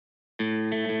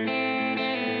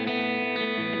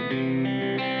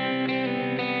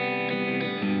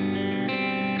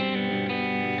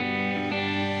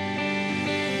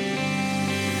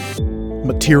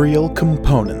Material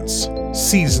Components,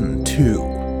 Season 2,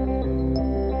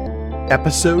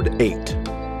 Episode 8,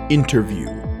 Interview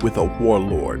with a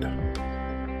Warlord.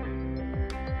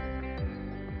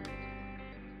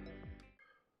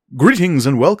 Greetings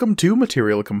and welcome to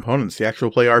Material Components, the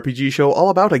actual play RPG show all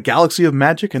about a galaxy of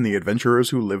magic and the adventurers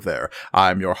who live there.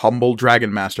 I'm your humble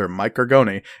Dragon Master, Mike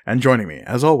Gargoni, and joining me,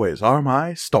 as always, are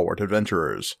my stalwart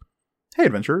adventurers. Hey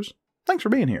adventurers, thanks for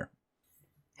being here.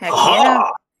 Heck yeah.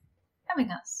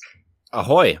 Having us.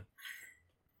 Ahoy.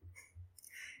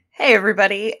 Hey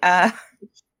everybody, just gonna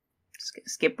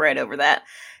skip right over that.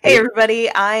 Hey everybody,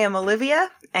 I am Olivia,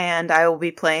 and I will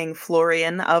be playing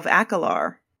Florian of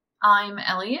Akalar. I'm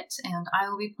Elliot, and I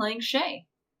will be playing Shay.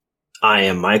 I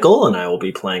am Michael, and I will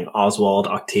be playing Oswald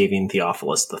Octavian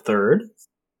Theophilus III.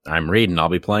 I'm Reed, and I'll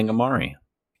be playing Amari.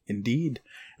 Indeed.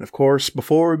 And of course,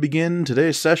 before we begin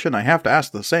today's session, I have to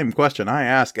ask the same question I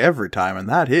ask every time, and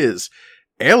that is,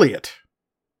 Elliot,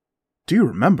 do you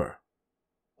remember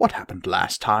what happened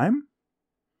last time?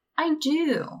 I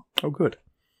do. Oh, good.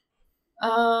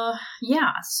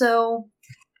 Yeah, so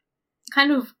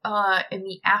kind of in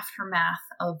the aftermath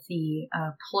of the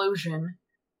Plosion,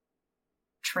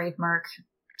 trademark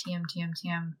TM,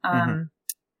 on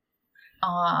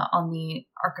the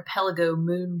archipelago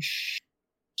moon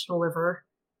sliver,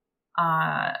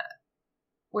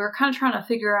 we're kind of trying to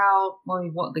figure out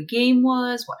what the game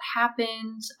was, what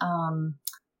happened,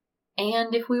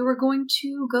 and if we were going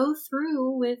to go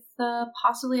through with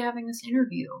possibly having this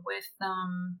interview with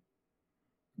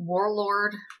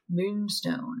Warlord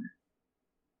Moonstone.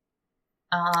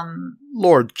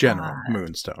 Lord-General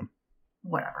Moonstone.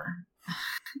 Whatever.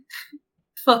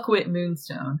 Fuckwit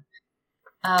Moonstone.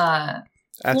 That's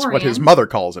Florian. what his mother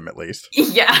calls him, at least.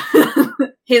 Yeah.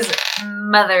 His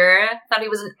mother thought he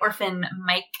was an orphan,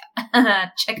 Mike.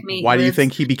 Checkmate. Why do you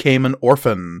think he became an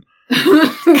orphan?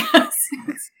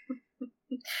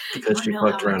 Because she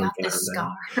fucked around and this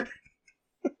scar.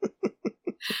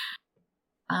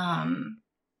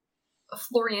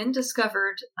 Florian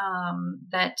discovered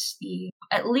that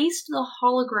at least the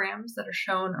holograms that are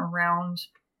shown around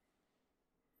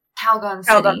Talgon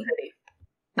City,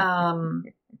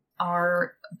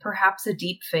 are perhaps a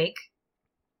deep fake.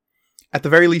 At the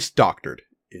very least, doctored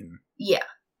in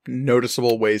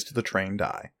noticeable ways to the trained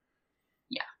eye.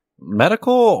 Yeah.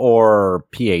 Medical or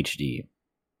PhD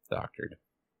doctored?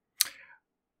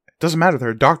 Doesn't matter. They're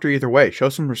a doctor either way. Show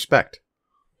some respect.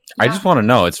 I just want to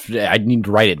know. I need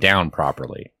to write it down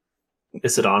properly.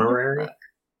 Is it honorary?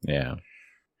 Yeah.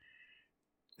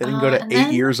 They didn't go to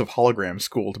 8 years of hologram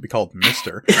school to be called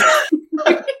Mister.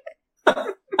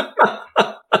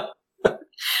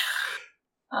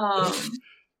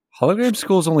 Hologram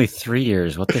school is only 3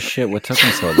 years. What the shit? What took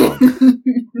me so long?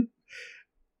 It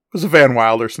was a Van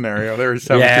Wilder scenario. They were just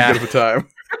having too good of a time.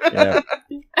 Yeah.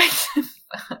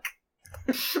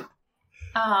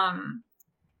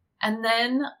 And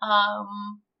then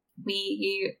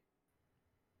we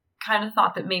kind of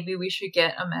thought that maybe we should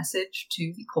get a message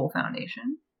to the Cole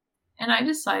Foundation, and I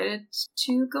decided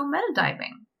to go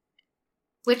metadiving,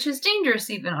 which is dangerous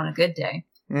even on a good day.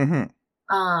 Mm-hmm.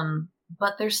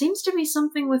 But there seems to be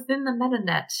something within the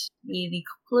metanet, the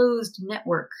closed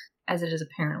network, as it is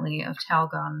apparently, of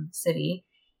Talgon City,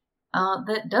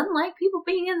 that doesn't like people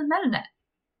being in the metanet.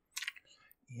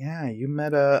 Yeah, you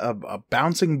met a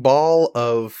bouncing ball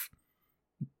of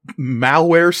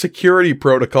malware security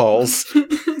protocols.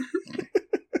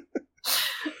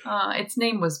 Its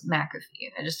name was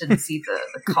McAfee. I just didn't see the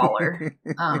collar.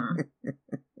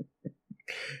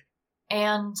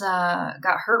 And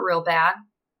got hurt real bad.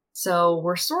 So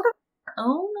we're sort of our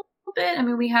own a little bit. I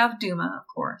mean, we have Duma, of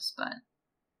course, but...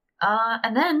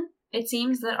 and then it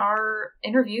seems that our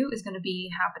interview is going to be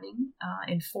happening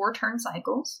in 4 turn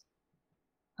cycles.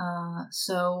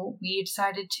 So we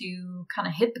decided to kind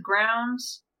of hit the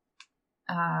grounds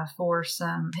for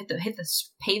some hit the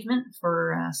pavement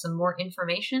for some more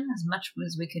information, as much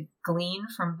as we could glean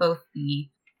from both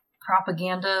the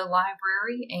propaganda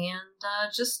library and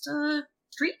just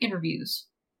street interviews.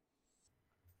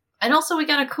 And also, we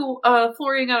got a cool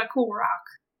Florian got a cool rock.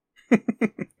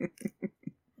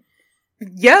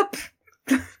 Yep,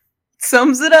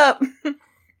 sums it up.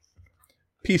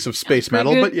 Piece of space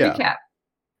metal, but yeah. Recap.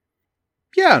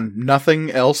 Yeah,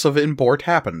 nothing else of import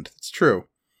happened. It's true.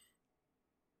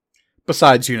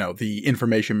 Besides, the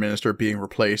information minister being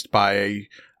replaced by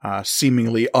a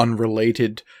seemingly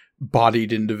unrelated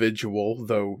bodied individual,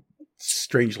 though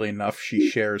strangely enough, she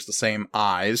shares the same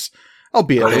eyes.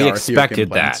 Albeit I expected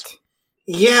that.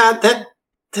 Yeah, that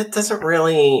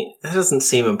doesn't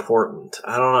seem important.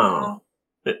 I don't know.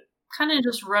 kind of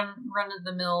just run of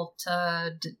the mill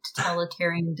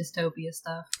totalitarian dystopia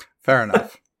stuff. Fair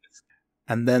enough.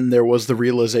 And then there was the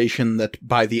realization that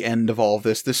by the end of all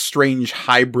this strange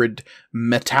hybrid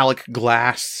metallic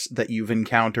glass that you've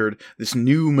encountered, this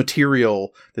new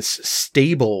material, this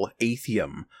stable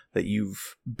aethium that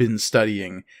you've been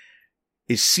studying,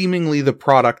 is seemingly the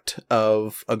product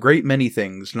of a great many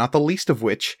things, not the least of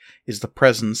which is the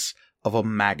presence of a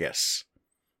magus,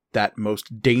 that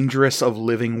most dangerous of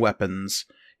living weapons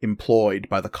employed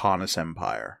by the Canis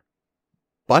Empire.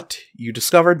 But you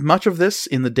discovered much of this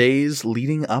in the days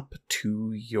leading up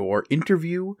to your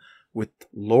interview with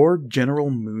Lord-General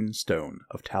Moonstone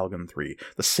of Talgon 3,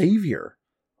 the savior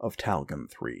of Talgon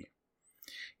 3.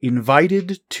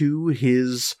 Invited to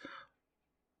his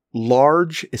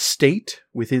large estate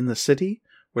within the city,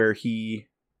 where he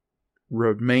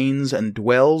remains and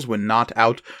dwells when not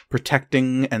out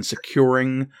protecting and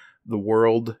securing the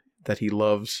world that he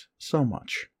loves so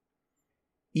much.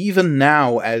 Even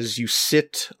now, as you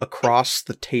sit across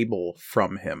the table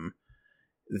from him,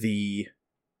 the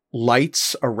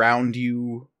lights around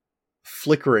you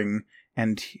flickering,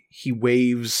 and he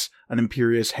waves an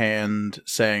imperious hand,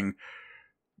 saying,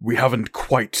 "We haven't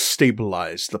quite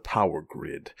stabilized the power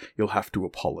grid. You'll have to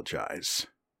apologize.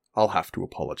 I'll have to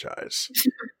apologize."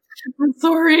 I'm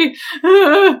sorry.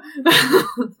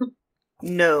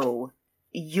 No,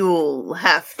 you'll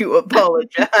have to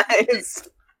apologize.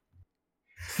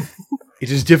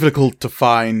 It is difficult to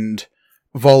find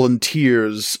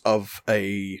volunteers of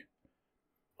a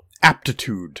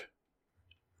aptitude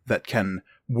that can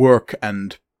work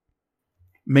and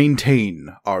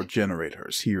maintain our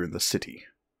generators here in the city.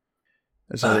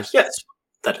 Yes,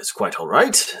 that is quite all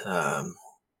right.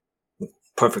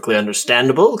 Perfectly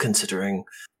understandable, considering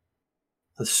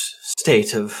the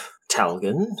state of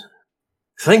Talgon.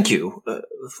 Thank you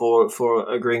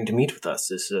for agreeing to meet with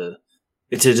us.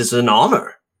 It is an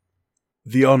honor.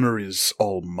 The honor is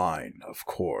all mine, of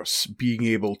course. Being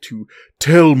able to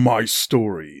tell my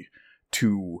story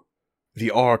to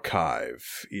the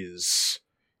archive is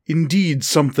indeed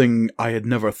something I had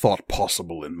never thought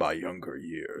possible in my younger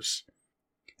years.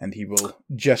 And he will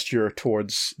gesture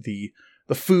towards the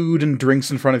food and drinks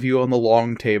in front of you on the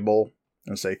long table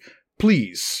and say,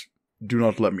 "Please, do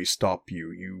not let me stop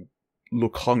you. You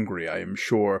look hungry, I am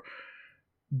sure.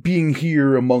 Being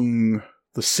here among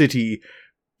the city,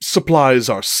 supplies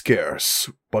are scarce,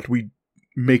 but we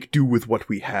make do with what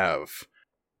we have."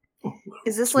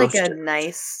 Is this like a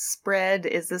nice spread?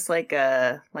 Is this like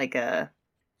a...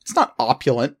 It's not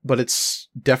opulent, but it's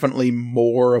definitely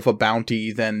more of a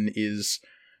bounty than is...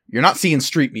 You're not seeing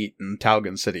street meat in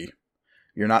Talgon City.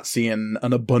 You're not seeing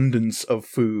an abundance of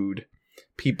food.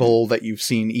 People that you've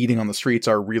seen eating on the streets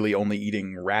are really only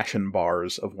eating ration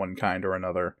bars of one kind or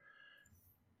another.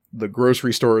 The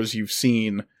grocery stores you've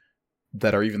seen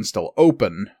that are even still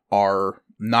open are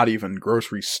not even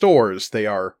grocery stores. They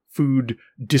are food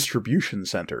distribution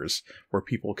centers where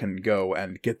people can go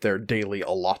and get their daily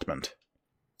allotment,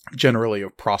 generally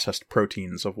of processed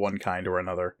proteins of one kind or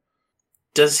another.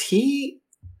 Does he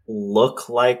look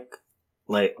like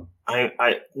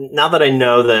I now that I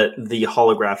know that the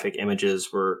holographic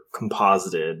images were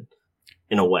composited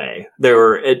in a way,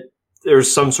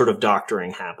 there's some sort of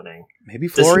doctoring happening. Maybe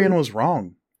Florian was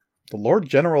wrong. The Lord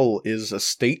General is a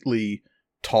stately,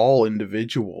 tall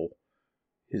individual.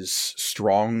 His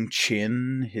strong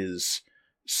chin, his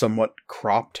somewhat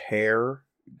cropped hair,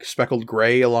 speckled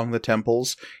gray along the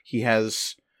temples. He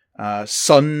has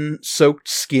sun-soaked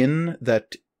skin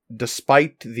that,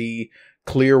 despite the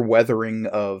clear weathering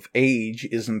of age,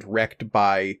 isn't wrecked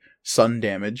by sun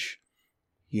damage.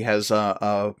 He has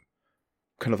a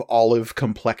kind of olive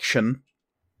complexion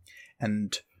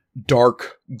and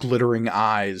dark, glittering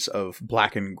eyes of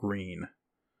black and green.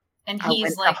 And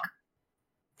he's like...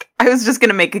 I was just going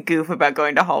to make a goof about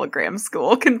going to hologram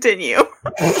school. Continue.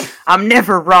 I'm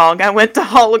never wrong. I went to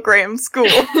hologram school.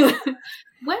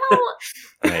 Well...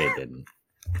 No, you didn't.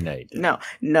 No, you didn't.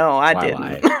 No, I Why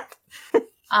didn't. lie?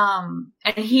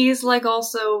 And he's like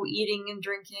also eating and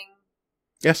drinking.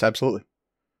 Yes, absolutely.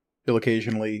 He'll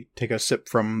occasionally take a sip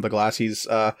from the glass. He's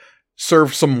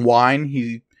served some wine.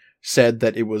 He said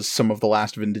that it was some of the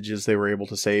last vintages they were able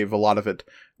to save. A lot of it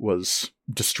was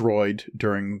destroyed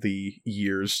during the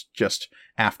years just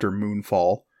after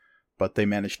Moonfall, but they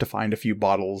managed to find a few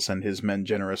bottles, and his men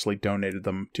generously donated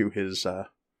them to his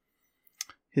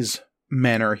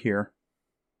manor here.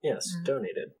 Yes,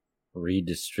 donated.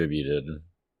 Redistributed.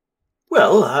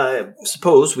 Well, I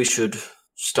suppose we should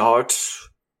start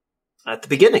at the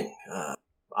beginning.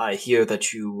 I hear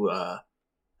that you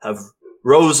have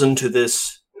risen to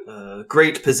this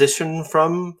great position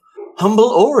from humble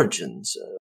origins.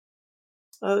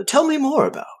 Tell me more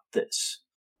about this.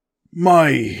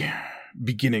 My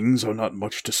beginnings are not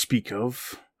much to speak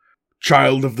of.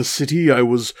 Child of the city, I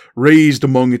was raised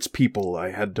among its people.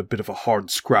 I had a bit of a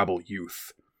hard-scrabble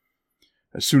youth.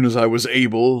 As soon as I was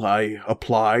able, I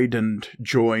applied and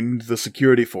joined the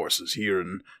security forces here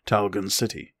in Talgon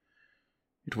City.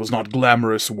 It was not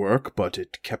glamorous work, but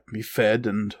it kept me fed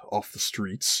and off the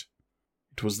streets.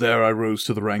 It was there I rose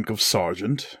to the rank of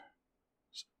sergeant.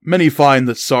 Many find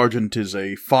that sergeant is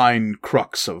a fine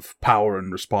crux of power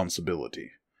and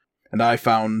responsibility, and I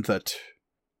found that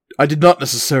I did not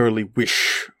necessarily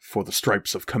wish for the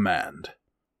stripes of command.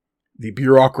 The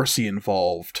bureaucracy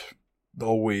involved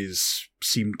always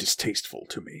seemed distasteful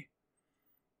to me.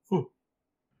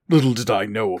 Little did I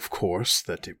know, of course,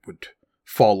 that it would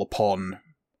fall upon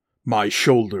my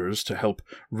shoulders to help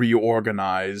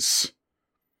reorganize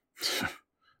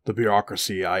the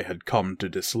bureaucracy I had come to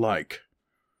dislike.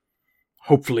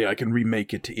 Hopefully I can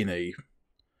remake it in a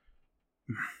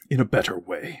better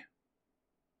way.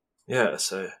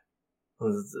 Yes,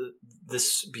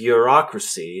 this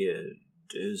bureaucracy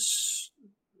is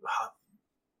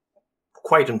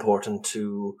quite important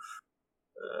to,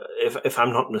 if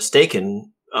I'm not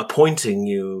mistaken, appointing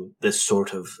you this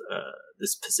sort of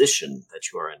this position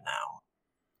that you are in now.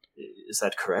 Is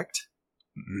that correct?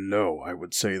 No, I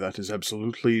would say that is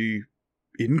absolutely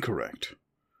incorrect.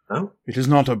 Oh? It is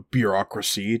not a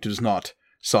bureaucracy, it is not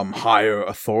some higher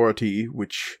authority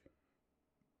which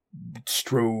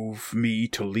strove me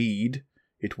to lead.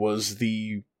 It was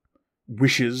the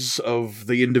wishes of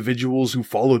the individuals who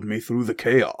followed me through the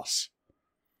chaos.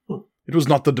 It was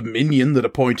not the Dominion that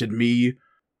appointed me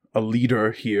a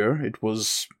leader here. It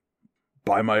was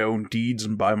by my own deeds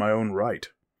and by my own right.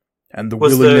 And the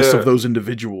willingness of those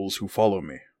individuals who follow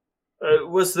me.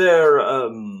 Was there,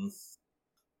 I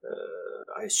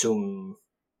assume,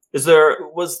 was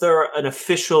there an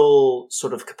official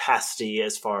sort of capacity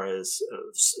as far as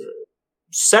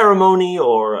ceremony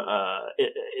or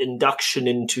induction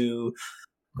into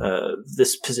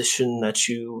this position that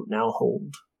you now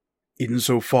hold?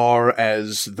 Insofar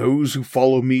as those who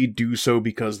follow me do so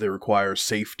because they require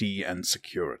safety and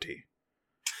security.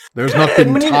 There's not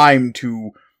been time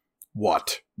to,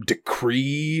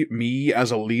 decree me as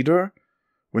a leader?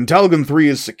 When Talgon 3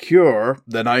 is secure,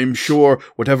 then I'm sure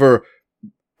whatever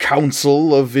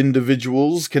council of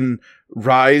individuals can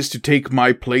rise to take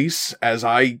my place as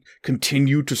I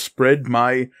continue to spread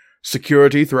my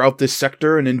security throughout this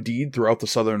sector and indeed throughout the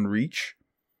Southern Reach.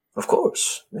 Of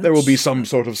course. Yes. There will be some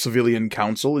sort of civilian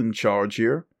council in charge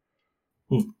here.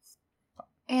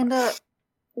 And,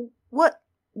 what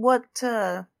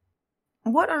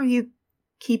are you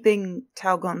keeping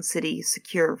Talgon City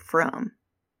secure from,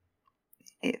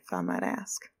 if I might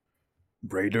ask?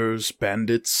 Raiders,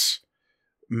 bandits,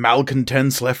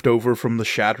 malcontents left over from the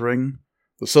Shattering.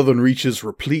 The Southern Reach is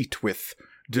replete with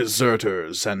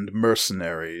deserters and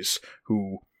mercenaries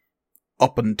who,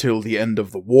 up until the end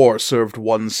of the war, served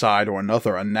one side or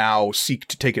another and now seek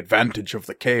to take advantage of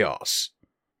the chaos.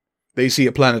 They see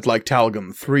a planet like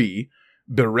Talgon 3,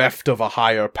 bereft of a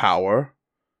higher power,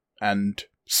 and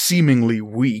seemingly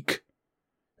weak,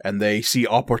 and they see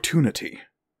opportunity.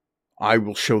 I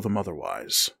will show them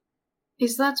otherwise.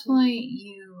 Is that why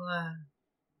you,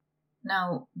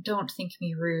 now, don't think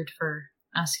me rude for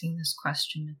asking this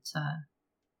question. It's,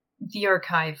 the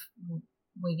archive,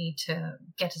 we need to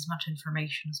get as much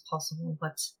information as possible,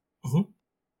 but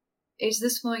is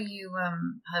this why you,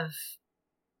 have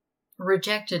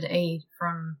rejected aid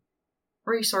from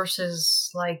resources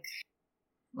like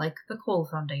the Coal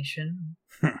Foundation,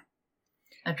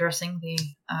 addressing the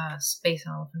space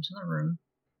elephant in the room?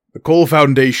 The Coal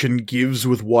Foundation gives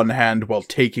with one hand while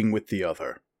taking with the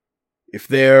other. If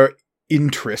their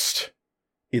interest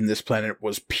in this planet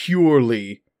was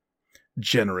purely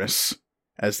generous,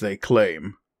 as they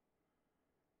claim,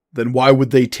 then why would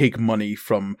they take money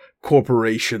from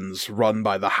corporations run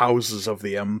by the houses of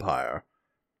the Empire?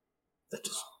 That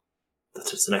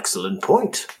is an excellent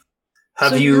point.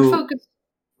 So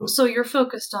you're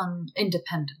focused on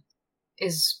independence,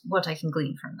 is what I can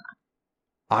glean from that.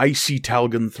 I see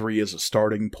Talgon 3 as a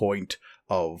starting point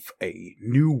of a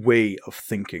new way of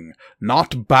thinking,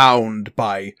 not bound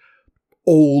by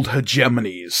old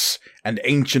hegemonies and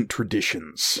ancient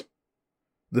traditions.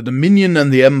 The Dominion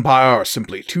and the Empire are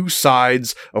simply two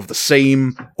sides of the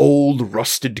same old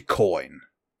rusted coin.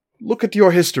 Look at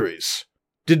your histories.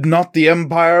 Did not the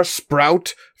Empire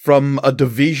sprout from a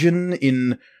division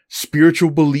in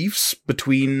spiritual beliefs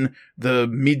between the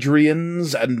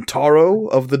Midrians and Taro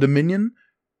of the Dominion?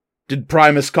 Did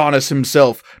Primus Canis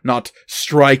himself not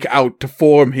strike out to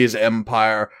form his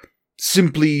empire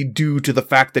simply due to the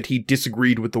fact that he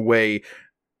disagreed with the way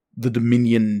the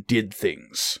Dominion did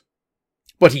things.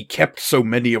 But he kept so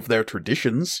many of their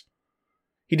traditions.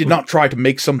 He did not try to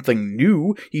make something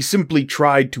new, he simply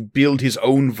tried to build his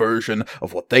own version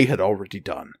of what they had already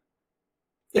done.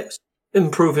 Yes,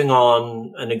 improving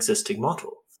on an existing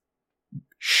model.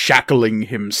 Shackling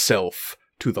himself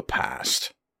to the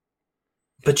past.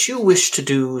 But you wish to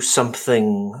do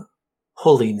something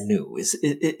wholly new,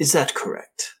 is that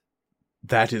correct?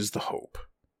 That is the hope.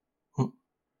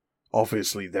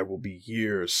 Obviously, there will be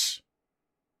years,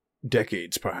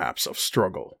 decades perhaps, of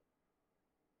struggle.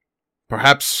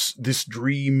 Perhaps this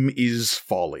dream is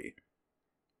folly,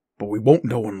 but we won't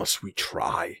know unless we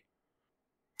try.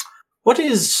 What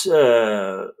is,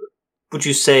 would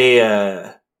you say,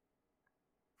 I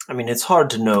mean, it's hard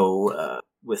to know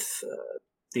with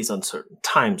these uncertain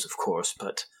times, of course,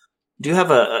 but do you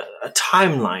have a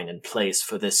timeline in place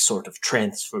for this sort of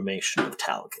transformation of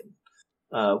Talgan?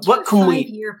 What can we...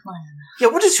 5-year plan. Yeah,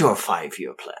 what is your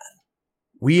 5-year plan?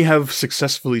 We have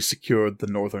successfully secured the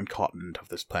northern continent of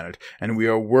this planet, and we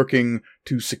are working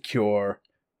to secure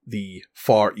the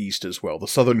Far East as well. The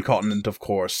southern continent, of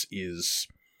course, is...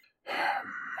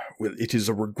 well, it is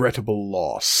a regrettable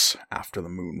loss after the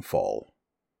moonfall.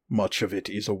 Much of it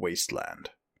is a wasteland,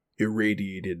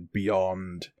 irradiated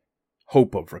beyond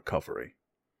hope of recovery.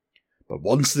 But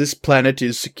once this planet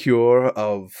is secure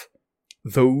of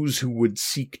those who would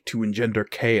seek to engender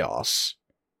chaos,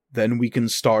 then we can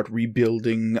start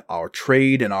rebuilding our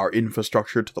trade and our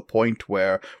infrastructure to the point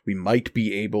where we might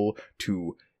be able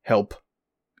to help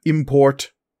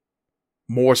import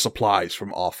more supplies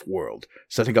from off-world,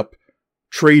 setting up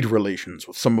trade relations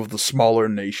with some of the smaller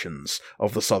nations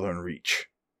of the Southern Reach.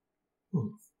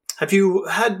 Have you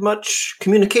had much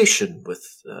communication with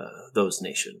those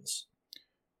nations?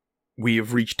 We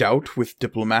have reached out with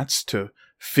diplomats to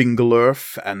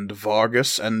Fingalurf and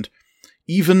Vargas and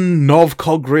even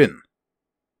Novkogrin.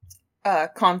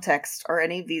 Context. Are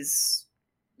any of these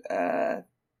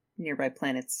nearby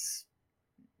planets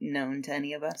known to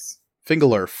any of us?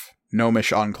 Fingalurf,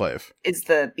 Gnomish Enclave. Is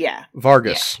the... yeah.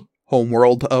 Vargas,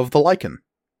 homeworld of the Lycan.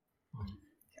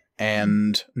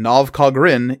 And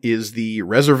Novkogrin is the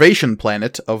reservation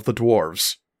planet of the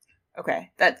dwarves.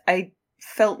 Okay. That I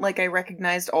felt like I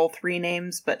recognized all three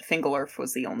names, but Fingalurf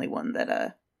was the only one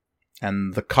that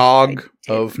And the Cog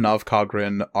of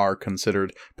Novkogrin are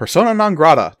considered persona non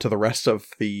grata to the rest of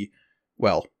the,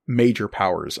 well, major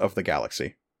powers of the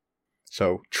galaxy.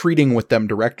 So treating with them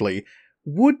directly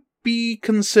would be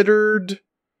considered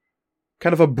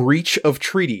kind of a breach of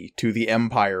treaty to the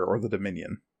Empire or the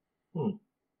Dominion.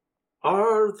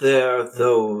 Are there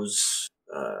those...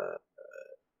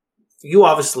 you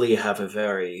obviously have a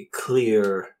very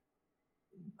clear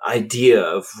idea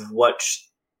of what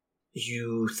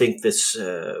you think this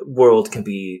world can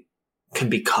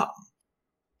become.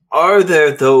 Are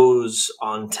there those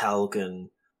on Talgan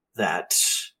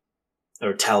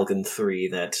or Talgan 3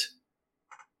 that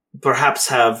perhaps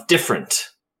have different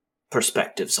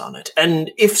perspectives on it? And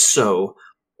if so,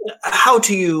 how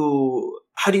do you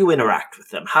interact with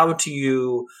them? How do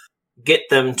you get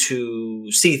them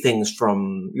to see things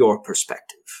from your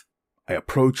perspective? I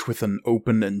approach with an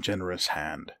open and generous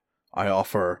hand. I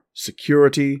offer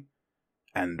security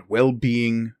and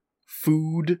well-being,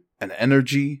 food and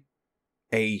energy,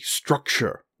 a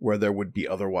structure where there would be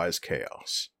otherwise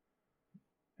chaos.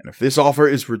 And if this offer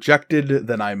is rejected,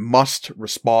 then I must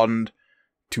respond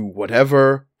to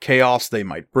whatever chaos they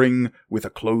might bring with a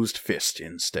closed fist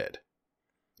instead.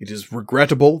 It is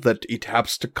regrettable that it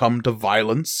has to come to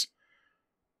violence,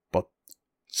 but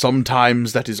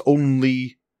sometimes that is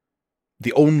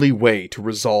the only way to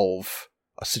resolve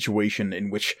a situation in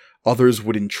which others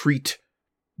would entreat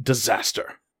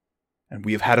disaster. And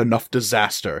we have had enough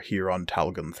disaster here on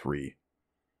Talgan 3.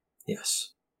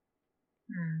 Yes.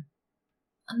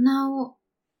 Now,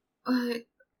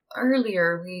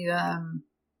 earlier we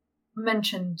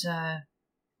mentioned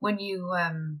when you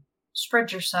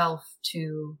spread yourself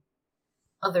to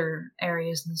other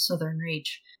areas in the Southern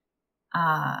Reach,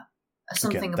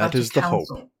 something Again, about that is the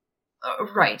council.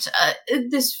 Hope. Right.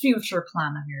 This future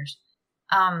plan of yours.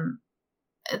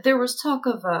 There was talk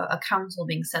of a council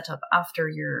being set up after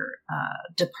your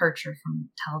departure from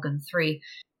Talgan 3,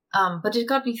 but it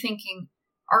got me thinking,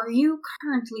 are you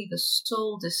currently the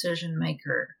sole decision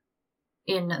maker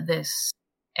in this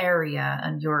area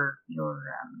and your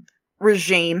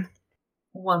regime,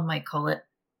 one might call it?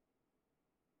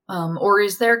 Or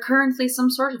is there currently some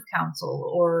sort of council,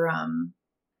 or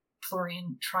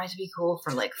Florian, try to be cool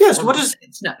for like... Yes, what is...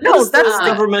 No, that's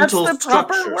governmental the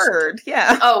proper structures? word,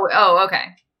 yeah. Oh, okay.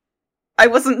 I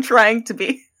wasn't trying to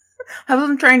be... I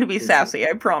wasn't trying to be sassy,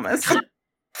 I promise.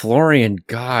 Florian,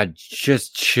 God,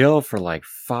 just chill for like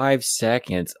 5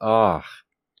 seconds. No,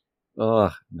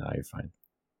 you're fine.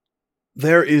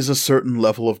 There is a certain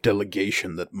level of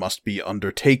delegation that must be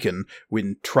undertaken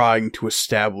when trying to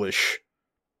establish,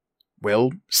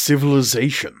 well,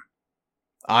 civilization.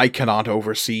 I cannot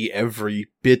oversee every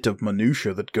bit of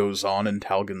minutia that goes on in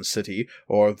Talgan City,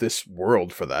 or this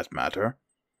world for that matter.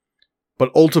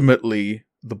 But ultimately,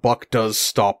 the buck does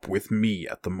stop with me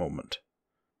at the moment.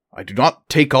 I do not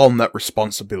take on that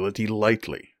responsibility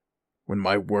lightly. When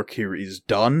my work here is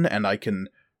done, and I can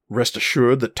rest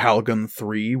assured that Talgan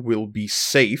 3 will be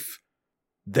safe,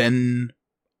 then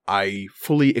I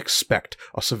fully expect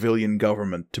a civilian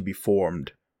government to be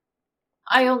formed.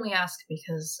 I only ask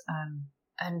because,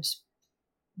 and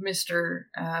Mr.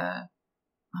 Oh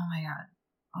my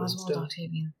god, Oswald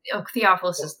Octavian. Oh,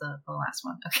 Theophilus is the last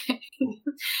one. Okay.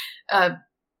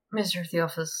 Mr.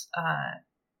 Theophilus,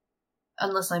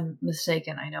 unless I'm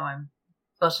mistaken, I know I'm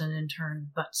but an intern,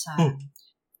 but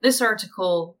this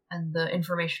article and the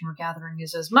information we're gathering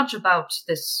is as much about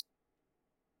this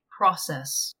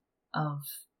process of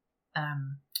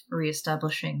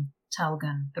reestablishing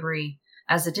Talgan 3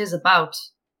 as it is about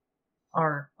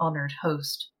our honored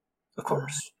host. Of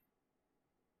course.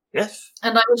 Yes.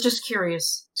 And I was just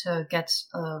curious to get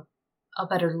a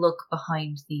better look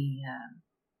behind the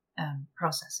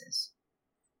processes.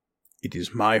 It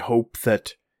is my hope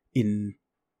that in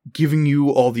giving you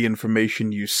all the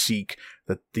information you seek,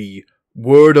 that the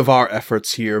word of our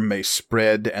efforts here may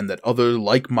spread, and that other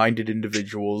like-minded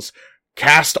individuals,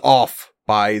 cast off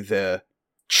by the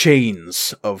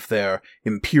chains of their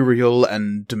imperial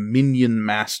and dominion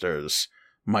masters,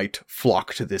 might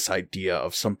flock to this idea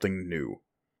of something new.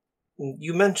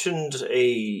 You mentioned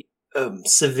a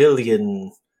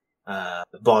civilian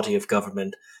body of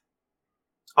government.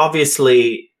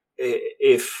 Obviously,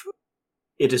 if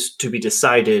it is to be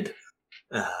decided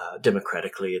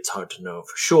democratically, it's hard to know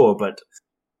for sure, but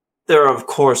there, of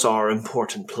course, are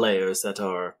important players that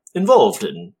are involved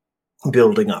in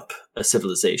building up a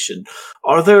civilization.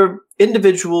 Are there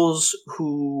individuals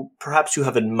who perhaps you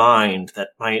have in mind that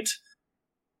might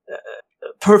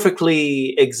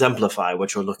perfectly exemplify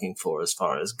what you're looking for as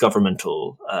far as a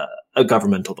governmental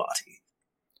body?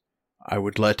 I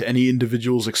would let any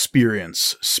individual's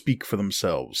experience speak for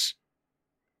themselves.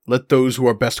 Let those who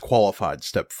are best qualified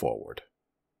step forward.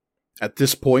 At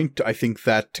this point, I think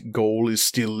that goal is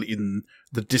still in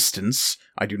the distance.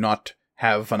 I do not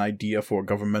have an idea for a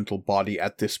governmental body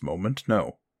at this moment,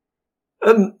 no.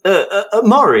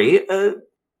 Mari,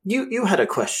 you had a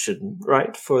question,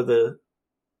 right, for the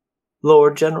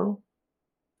Lord-General?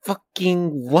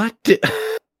 Fucking what?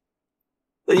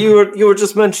 You were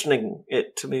just mentioning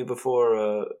it to me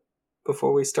before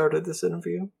we started this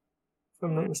interview, if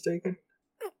I'm not mistaken.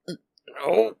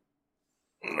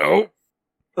 No.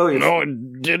 Oh, no, I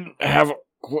didn't have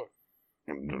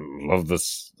love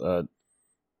this. I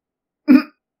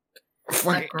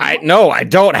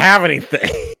don't have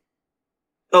anything.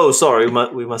 Oh, sorry.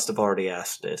 We must have already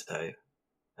asked it.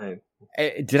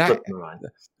 Did I?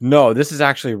 No, this is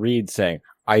actually Reed saying,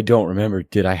 "I don't remember.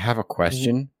 Did I have a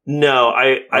question?" No,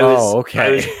 I was.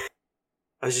 Okay.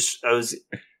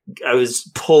 I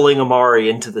was pulling Amari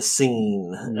into the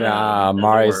scene. Nah,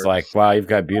 Amari's like, wow, you've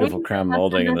got beautiful crown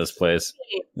molding in this place.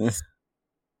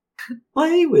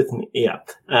 Play with me. Yeah.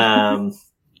 I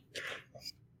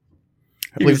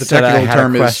believe the technical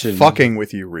term is fucking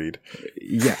with you, Reed.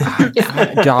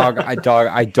 Yeah. Dog,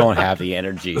 I don't have the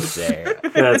energy today.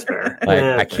 That's fair.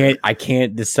 I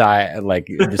can't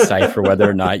decipher whether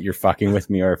or not you're fucking with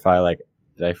me or if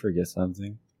did I forget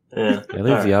something? Yeah. Did I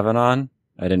leave the oven on?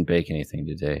 I didn't bake anything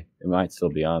today. It might still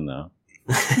be on though.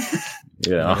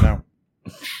 Yeah.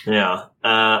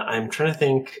 I'm trying to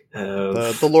think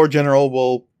of... The Lord-General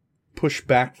will push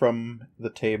back from the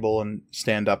table and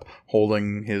stand up,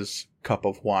 holding his cup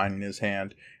of wine in his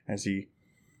hand as he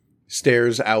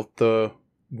stares out the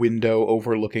window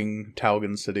overlooking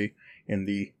Talgan City in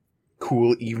the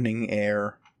cool evening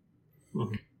air.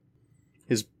 Mm-hmm.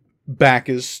 His back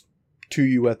is to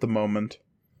you at the moment,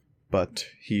 but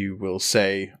he will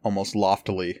say almost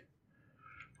loftily,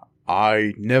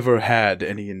 I never had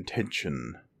any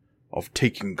intention of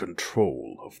taking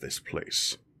control of this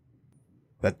place.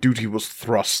 That duty was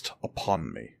thrust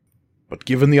upon me. But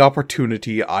given the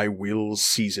opportunity, I will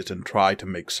seize it and try to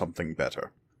make something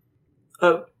better.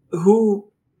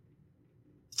 Who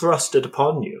thrust it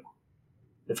upon you,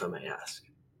 if I may ask?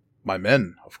 My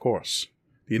men, of course.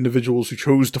 The individuals who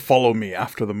chose to follow me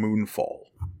after the moonfall.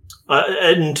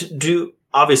 And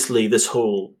obviously this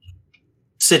whole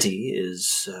city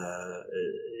is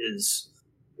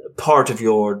part of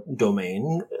your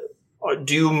domain,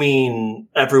 do you mean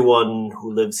everyone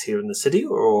who lives here in the city,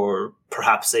 or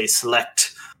perhaps a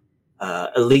select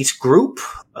elite group?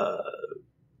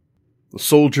 The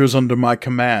soldiers under my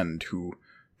command who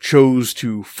chose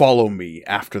to follow me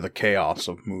after the chaos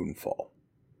of Moonfall.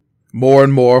 More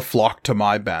and more flocked to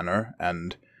my banner,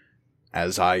 and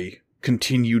as I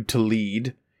continued to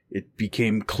lead, it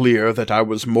became clear that I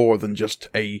was more than just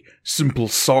a simple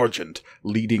sergeant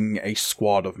leading a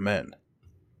squad of men.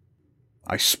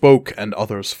 I spoke and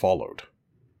others followed.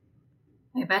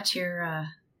 I bet your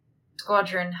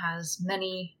squadron has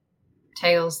many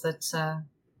tales that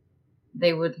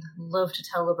they would love to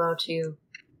tell about you.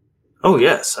 Oh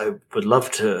yes, I would love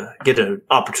to get an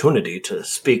opportunity to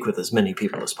speak with as many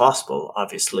people as possible.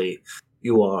 Obviously,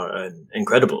 you are an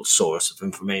incredible source of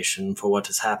information for what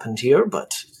has happened here,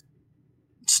 but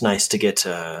it's nice to get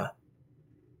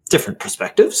different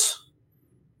perspectives.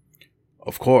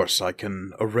 Of course, I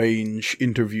can arrange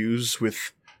interviews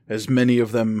with as many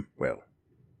of them,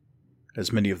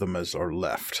 as many of them as are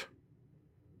left,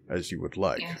 as you would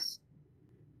like. Yes.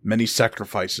 Many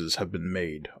sacrifices have been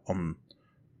made on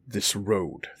this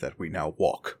road that we now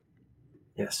walk.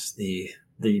 Yes, the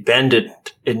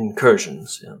bandit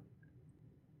incursions. Yeah.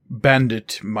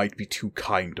 Bandit might be too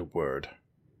kind a word.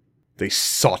 They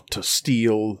sought to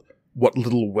steal what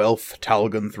little wealth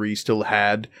Talgon 3 still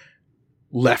had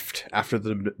left after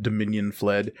the Dominion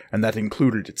fled, and that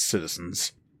included its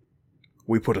citizens.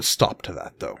 We put a stop to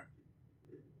that, though.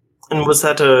 And was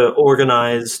that a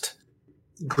organized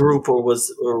group, or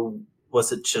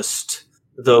was it just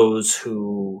those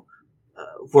who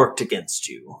worked against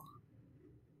you?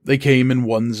 They came in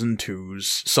ones and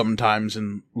twos, sometimes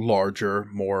in larger,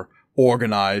 more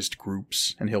organized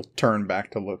groups, and he'll turn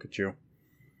back to look at you.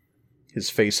 His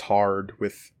face hard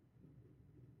with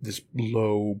this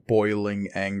low, boiling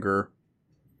anger.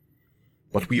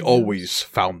 But we always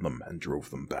found them and drove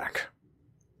them back.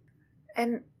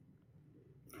 And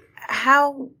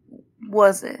how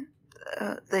was it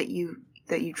that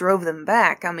you drove them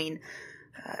back? I mean,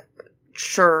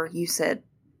 sure, you said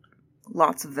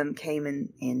lots of them came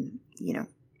in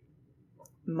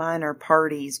minor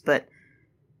parties, but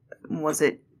was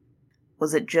it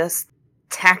just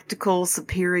tactical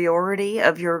superiority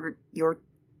of your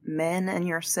men and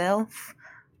yourself,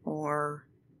 or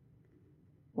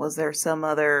was there some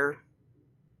other?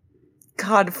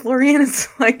 God, Florian is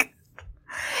like,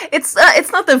 it's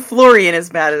not that Florian is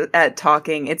bad at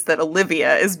talking, it's that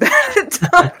Olivia is bad at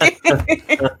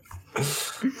talking.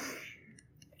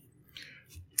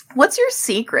 What's your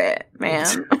secret,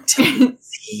 man?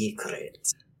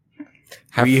 Secret.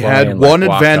 We had one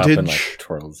advantage. And,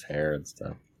 twirl his hair and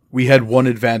stuff. We had one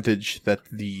advantage that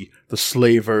the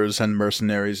slavers and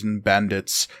mercenaries and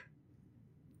bandits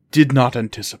did not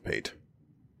anticipate.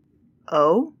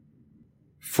 Oh?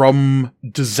 From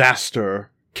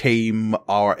disaster came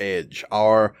our edge,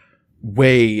 our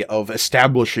way of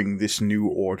establishing this new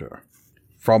order.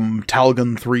 From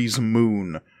Talgon 3's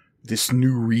moon, this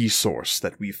new resource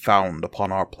that we found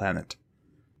upon our planet.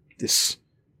 This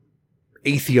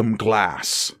Aethium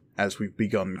glass, as we've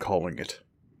begun calling it.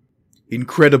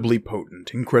 Incredibly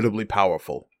potent, incredibly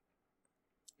powerful.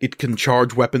 It can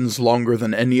charge weapons longer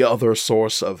than any other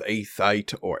source of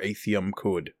aethite or aethium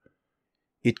could.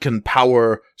 It can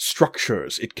power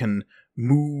structures. It can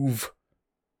move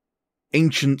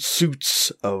ancient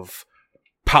suits of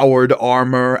powered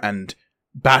armor and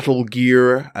battle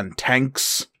gear and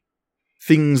tanks.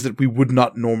 Things that we would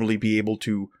not normally be able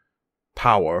to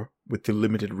power with the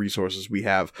limited resources we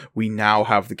have. We now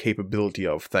have the capability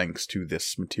of, thanks to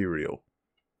this material.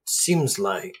 Seems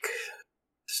like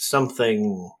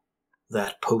something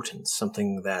that potent,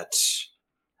 something that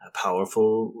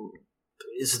powerful.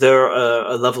 Is there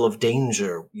a level of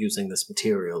danger using this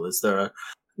material? Is there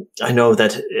I know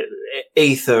that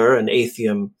aether and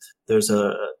aethium, there's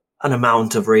an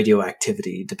amount of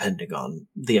radioactivity depending on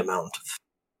the amount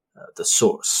of the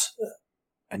source.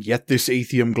 And yet this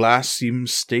aethium glass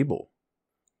seems stable.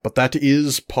 But that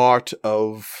is part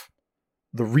of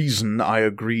the reason I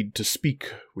agreed to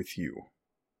speak with you.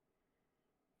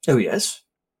 Oh, yes?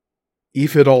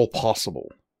 If at all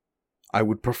possible, I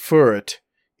would prefer it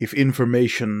if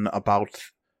information about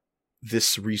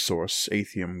this resource,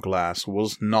 aethium glass,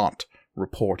 was not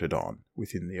reported on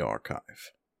within the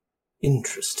archive.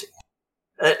 Interesting.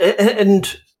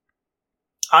 And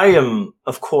I am,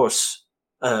 of course,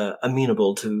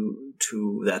 amenable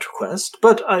to that request,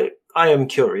 but I am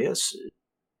curious.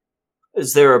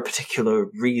 Is there a particular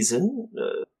reason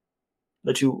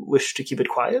that you wish to keep it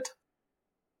quiet?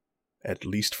 At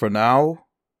least for now?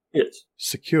 Yes.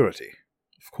 Security,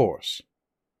 of course.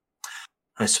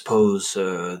 I suppose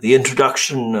the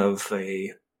introduction of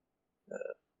a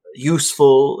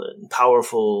useful and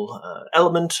powerful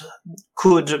element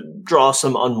could draw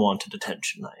some unwanted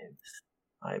attention.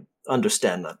 I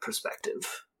understand that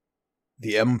perspective.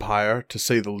 The Empire, to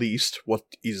say the least, what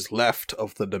is left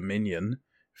of the Dominion,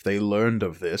 if they learned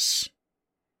of this,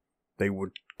 they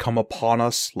would come upon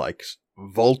us like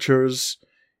vultures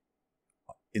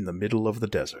in the middle of the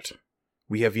desert.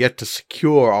 We have yet to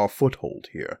secure our foothold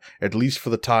here, at least for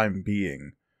the time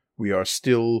being. We are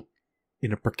still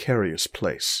in a precarious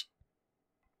place.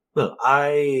 Well,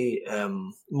 I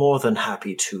am more than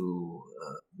happy to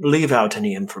leave out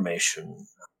any information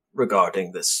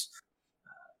regarding this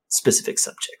specific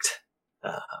subject.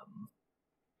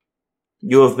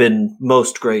 You have been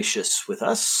most gracious with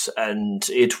us, and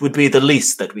it would be the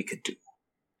least that we could do.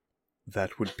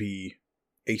 That would be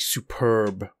a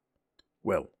superb...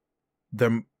 Well,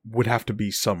 there would have to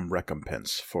be some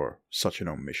recompense for such an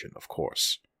omission, of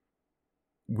course.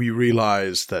 We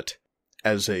realize that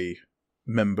as a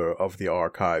member of the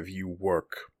archive, you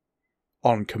work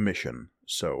on commission,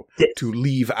 so yes. To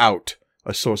leave out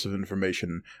a source of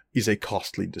information is a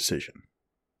costly decision.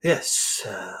 Yes,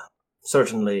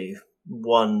 certainly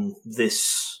one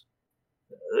this...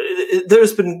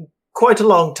 There's been quite a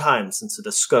long time since a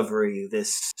discovery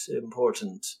this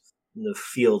important in the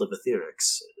field of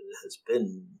etherics has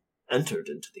been entered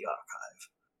into the archive.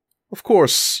 Of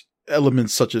course,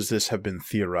 elements such as this have been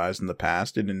theorized in the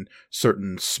past, and in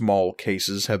certain small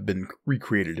cases have been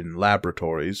recreated in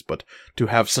laboratories, but to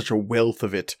have such a wealth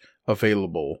of it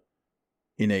available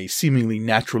in a seemingly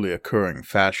naturally occurring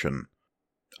fashion,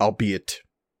 albeit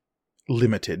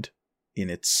limited in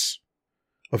its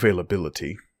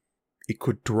availability, it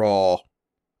could draw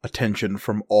attention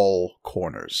from all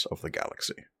corners of the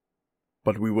galaxy.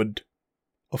 But we would,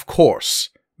 of course,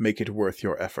 make it worth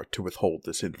your effort to withhold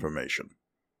this information.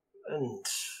 And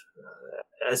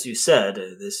as you said,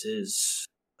 this is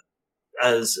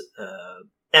as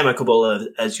amicable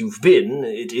as you've been.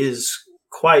 It is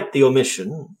quite the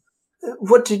omission.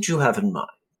 What did you have in mind?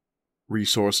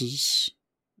 Resources,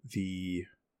 the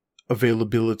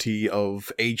availability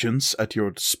of agents at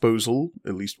your disposal,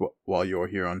 at least while you're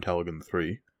here on Telegon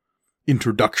 3.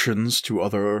 Introductions to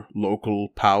other local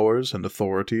powers and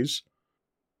authorities.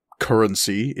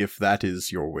 Currency, if that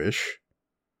is your wish.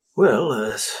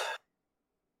 Well,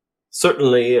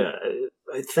 certainly,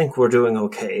 I think we're doing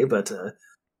okay, but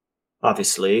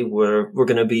obviously we're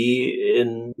going to be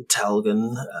in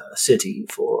Talgan City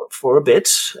for a bit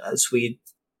as we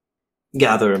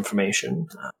gather information.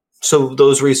 So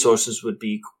those resources would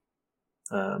be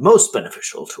most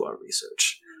beneficial to our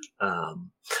research.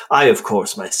 I, of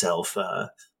course, myself,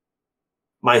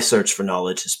 my search for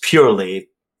knowledge is purely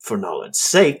for knowledge's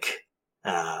sake,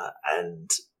 and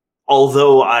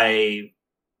although I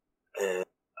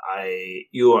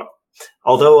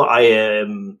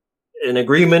am in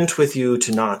agreement with you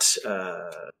to not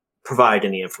provide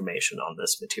any information on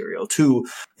this material to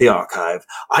the archive,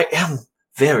 I am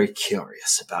very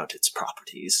curious about its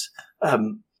properties.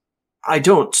 I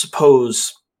don't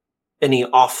suppose any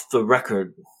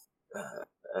off-the-record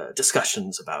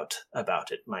discussions about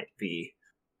it might be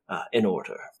in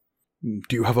order.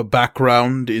 Do you have a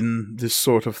background in this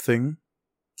sort of thing?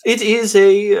 It is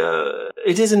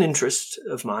an interest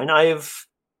of mine.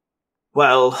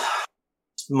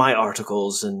 My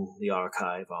articles in the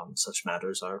archive on such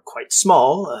matters are quite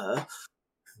small,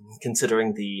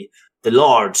 considering the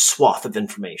large swath of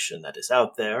information that is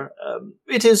out there.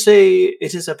 It is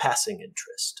a passing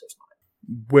interest of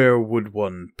mine. Where would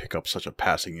one pick up such a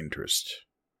passing interest?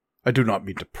 I do not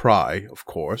mean to pry, of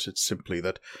course. It's simply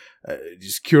that it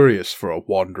is curious for a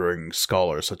wandering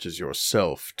scholar such as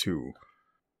yourself to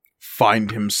find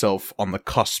himself on the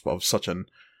cusp of such an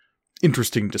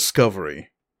interesting discovery.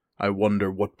 I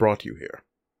wonder what brought you here.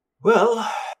 Well,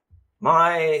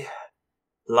 my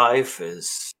life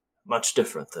is much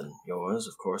different than yours,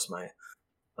 of course, my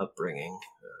upbringing,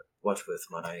 what with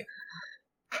my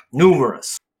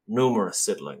numerous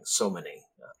siblings, so many.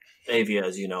 Avia,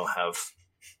 as you know, have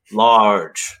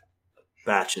large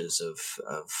batches of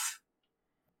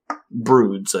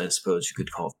broods, I suppose you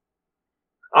could call them.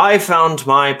 I found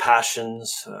my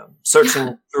passions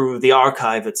searching through the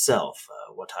archive itself,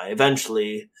 what I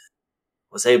eventually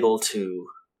was able to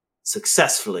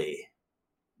successfully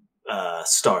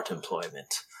start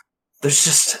employment. There's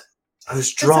just... I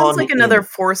was drawn. That sounds like another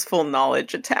forceful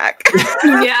knowledge attack.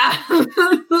 Yeah.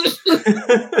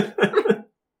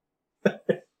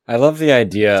 I love the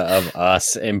idea of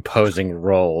us imposing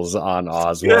roles on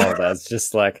Oswald. That's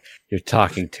just like, you're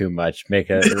talking too much.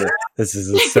 This is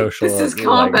a social... This is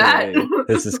combat.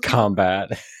 This is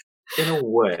combat. In a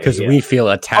way. Because yeah. we feel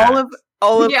attacked.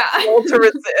 All of Yeah. all to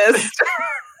resist.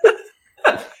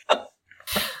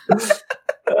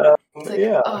 It's like,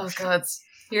 yeah. oh god,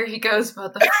 here he goes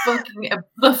about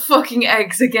the fucking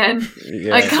eggs again.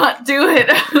 Yeah. I can't do it.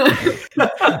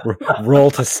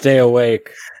 Roll to stay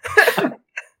awake.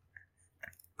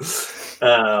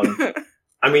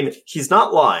 I mean, he's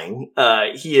not lying.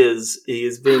 He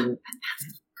is being.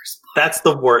 That's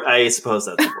the word. I suppose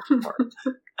that's the worst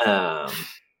part.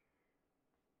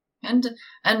 And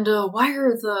why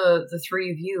are the three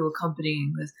of you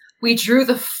accompanying this? We drew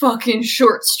the fucking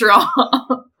short straw.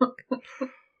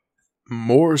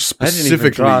 More I specifically, didn't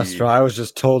even draw a straw. I was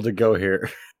just told to go here.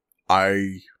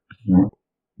 I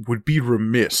would be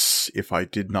remiss if I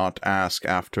did not ask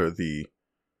after the,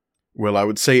 well, I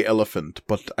would say elephant,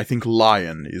 but I think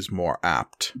lion is more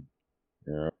apt.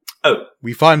 Yeah. Oh,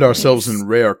 We find ourselves in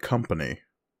rare company.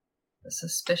 A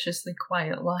suspiciously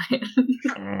quiet lion.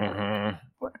 Mhm.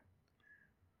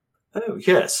 oh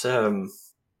yes.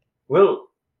 Well,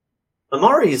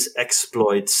 Amari's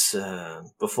exploits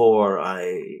before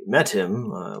I met him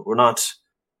were not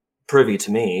privy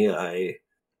to me. I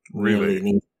Really? merely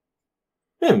need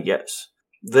him. Yes,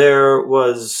 there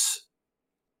was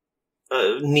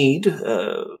a need.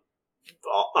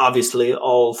 Obviously,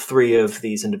 all three of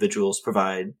these individuals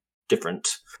provide different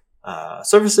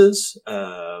services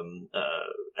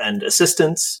and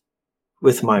assistance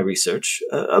with my research.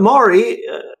 Amari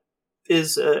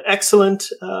is excellent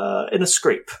in a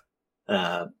scrape.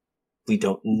 We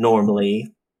don't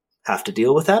normally have to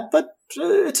deal with that, but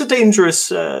it's a dangerous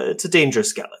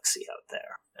galaxy out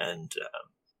there, and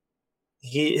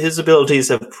his abilities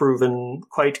have proven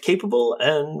quite capable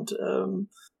and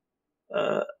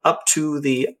up to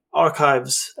the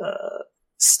Archive's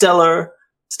stellar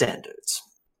standards.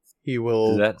 He Did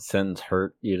will that sentence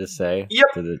hurt you to say? Yep.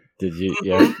 Did you?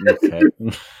 Yeah. Okay.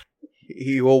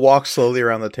 he will walk slowly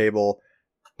around the table,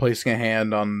 placing a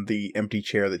hand on the empty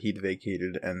chair that he'd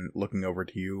vacated, and looking over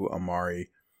to you, Amari,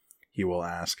 he will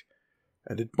ask,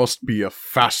 and it must be a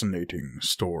fascinating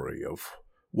story of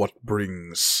what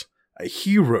brings a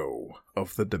hero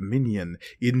of the Dominion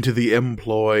into the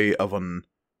employ of an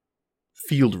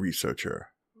field researcher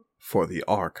for the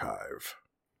Archive.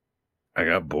 I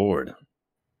got bored.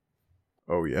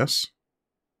 Oh, yes?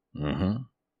 Mm-hmm.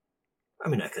 I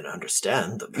mean, I can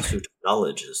understand the pursuit of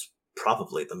knowledge is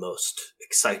probably the most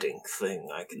exciting thing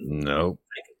I can. Nope.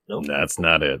 Nope. That's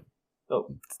not it.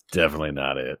 Oh, Definitely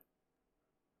not it.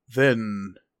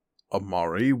 Then,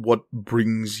 Amari, what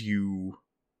brings you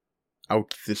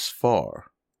out this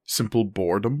far? Simple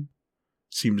boredom?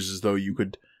 Seems as though you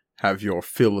could have your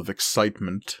fill of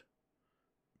excitement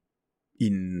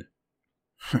in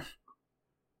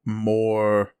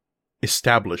more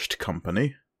established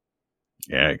company.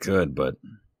 Yeah, I could, but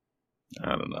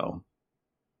I don't know.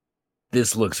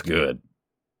 This looks good.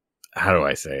 How do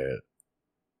I say it?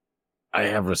 I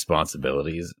have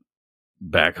responsibilities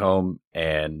back home,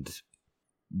 and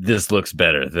this looks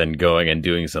better than going and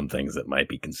doing some things that might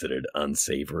be considered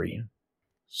unsavory.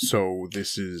 So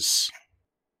this is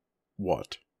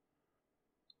what?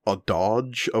 A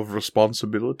dodge of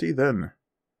responsibility, then?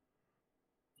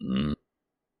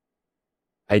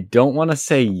 I don't want to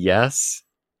say yes,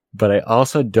 but I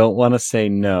also don't want to say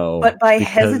no. But by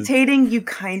because- hesitating, you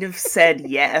kind of said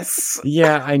yes.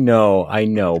 Yeah, I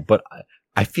know, but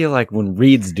I feel like when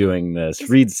Reed's doing this,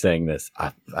 Reed's saying this,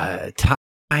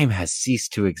 time has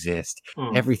ceased to exist.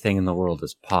 Everything in the world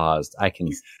is paused. I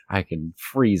can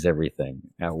freeze everything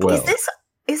at will.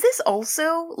 Is this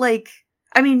also, like,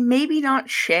 I mean, maybe not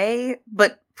Shay,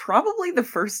 but probably the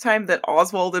first time that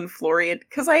Oswald and Florian,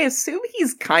 because I assume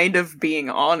he's kind of being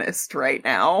honest right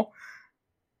now.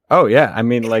 Oh yeah, I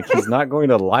mean, like, he's not going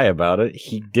to lie about it.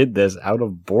 He did this out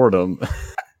of boredom.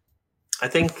 I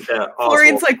think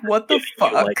Florian's like, what the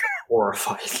fuck? Like,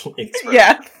 horrified expression.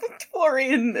 Yeah,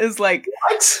 Florian is like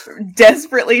What?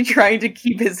 desperately trying to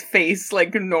keep his face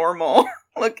like normal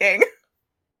looking.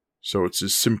 So it's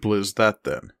as simple as that,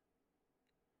 then?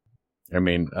 I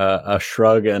mean, a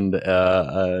shrug and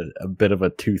a bit of a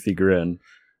toothy grin.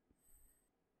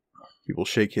 He will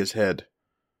shake his head.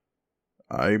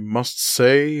 I must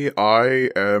say I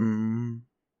am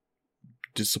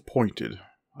disappointed.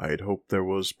 I had hoped there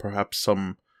was perhaps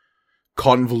some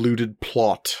convoluted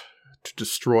plot to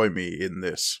destroy me in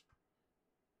this.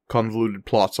 Convoluted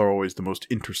plots are always the most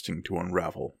interesting to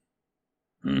unravel.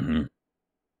 Mm-hmm.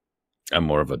 I'm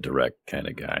more of a direct kind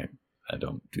of guy. I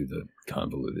don't do the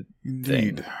convoluted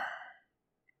Indeed. thing.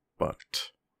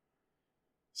 But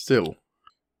still,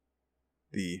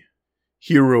 the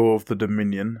hero of the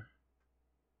Dominion,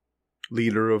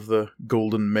 leader of the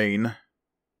Golden Mane,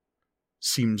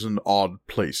 seems an odd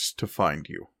place to find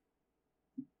you.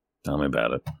 Tell me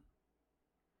about it.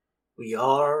 We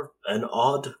are an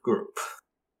odd group.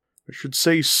 I should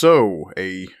say so.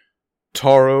 A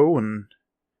Taro, an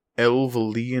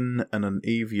Elvalian, and an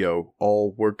Avio,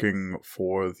 all working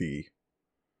for the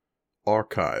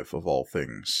archive of all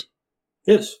things.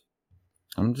 Yes.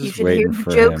 I'm You just should hear waiting the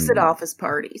for jokes him. at office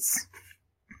parties.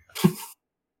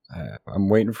 I'm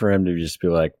waiting for him to just be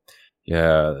like,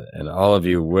 yeah, and all of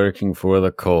you working for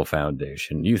the Cole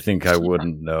Foundation. You think I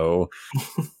wouldn't know?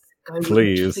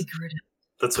 Please.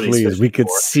 That's what he's Please, we fishing could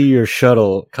for. see your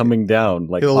shuttle coming down,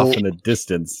 like He'll off in the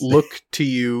distance. Look to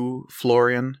you,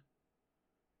 Florian,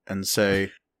 and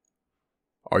say,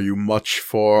 are you much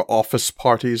for office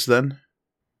parties then?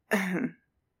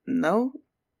 No.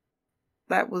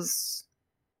 That was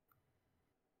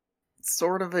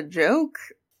sort of a joke.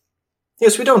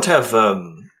 Yes, we don't have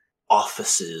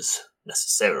offices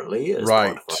necessarily. As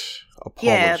Right. part of Apologies.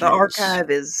 Yeah, the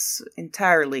archive is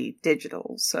entirely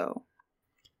digital, so...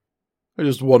 I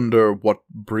just wonder what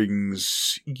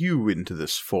brings you into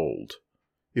this fold.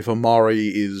 If Amari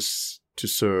is to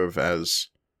serve as,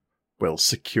 well,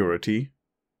 security.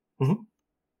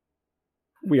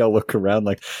 We all look around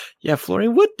like, yeah,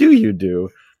 Florian, what do you do?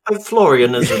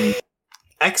 Florian is an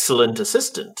excellent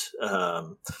assistant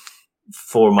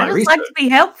for my I just research. like to be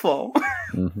helpful.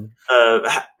 Mm-hmm.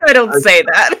 I don't say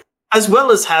that. As well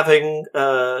as having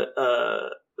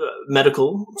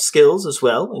medical skills as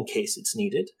well, in case it's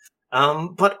needed.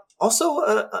 But also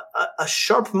a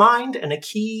sharp mind and a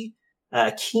keen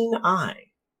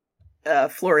eye.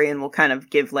 Florian will kind of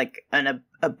give like an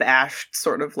abashed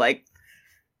sort of like,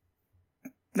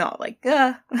 not like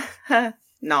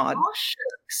nod. Oh,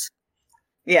 shucks.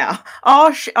 Yeah.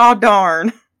 Oh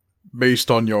darn.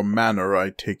 Based on your manner,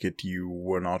 I take it you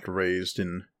were not raised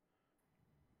in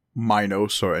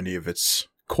Minos or any of its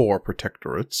core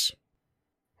protectorates.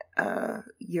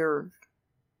 You're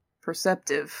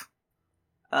perceptive.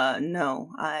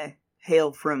 No, I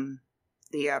hail from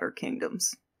the Outer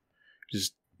Kingdoms.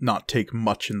 Does not take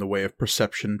much in the way of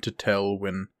perception to tell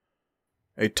when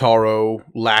a Taro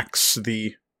lacks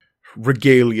the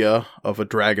regalia of a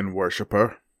dragon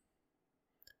worshipper.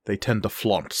 They tend to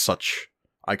flaunt such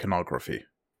iconography.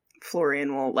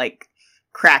 Florian will, like,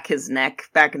 crack his neck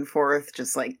back and forth,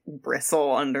 just, like,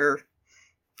 bristle under,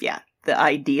 the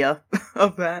idea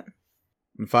of that.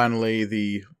 And finally,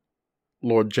 the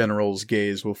Lord General's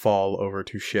gaze will fall over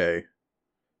to Shay.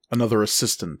 Another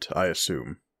assistant, I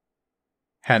assume.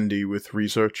 Handy with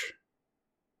research?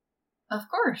 Of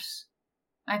course.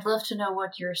 I'd love to know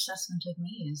what your assessment of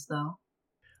me is, though.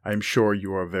 I am sure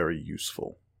you are very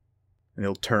useful. And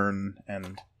he'll turn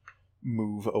and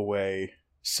move away,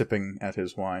 sipping at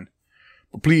his wine.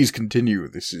 But please continue.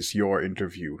 This is your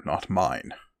interview, not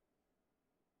mine.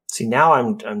 See, now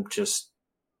I'm just...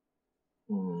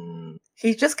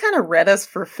 He just kind of read us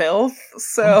for filth,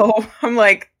 so I'm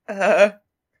like, what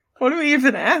do we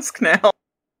even ask now?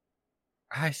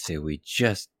 I say we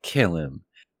just kill him.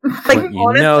 Like, But you know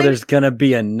honestly, there's gonna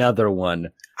be another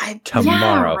one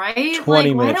tomorrow, Yeah, right? 20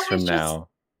 Like, why minutes don't we from just- now.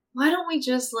 Why don't we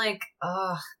just,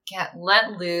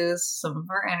 let loose some of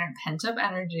our pent-up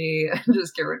energy and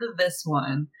just get rid of this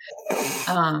one?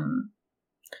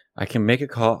 I can make a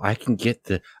call. I can get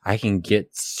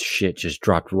shit just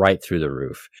dropped right through the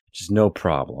roof. Just no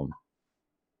problem.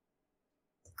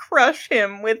 crush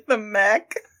him with the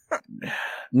mech.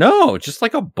 No, just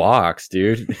like a box,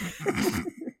 dude.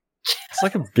 It's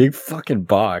like a big fucking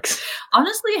box.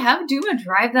 Honestly, have Duma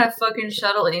drive that fucking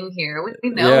shuttle in here. We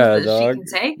know Yeah, that dog. she can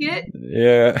take it.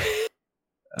 Yeah.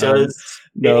 Does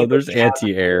No, anybody there's have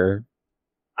anti-air.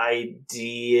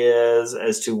 ideas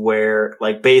as to where,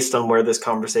 like, based on where this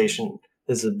conversation,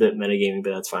 this is a bit metagaming,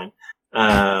 but that's fine.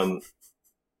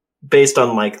 Based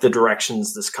on, like, the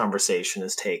directions this conversation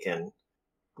has taken,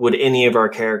 would any of our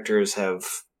characters have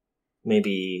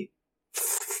maybe...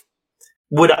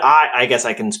 I guess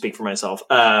I can speak for myself.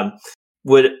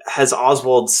 Has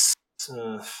Oswald's...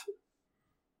 You're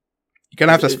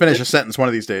gonna have to finish a sentence one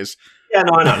of these days. Yeah,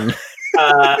 no, I know.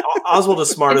 Oswald is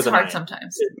smarter It's than I hard am.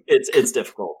 sometimes. It's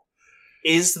difficult.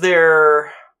 Is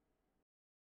there...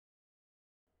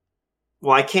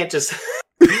 Well, I can't just...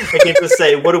 I can't just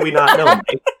say, what do we not know,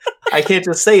 Mike? I can't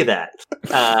just say that.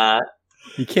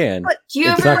 You can. But do you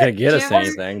It's ever, not going to get do us you ever-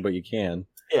 anything, but you can.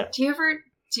 Do you ever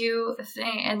do a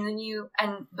thing and then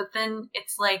but then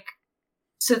it's like,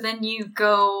 so then you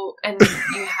go and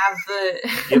you have the...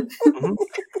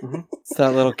 It's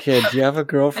that little kid. Do you have a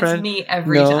That's girlfriend? me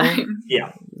every No. time.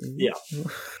 Yeah.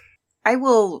 I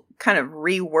will kind of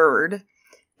reword.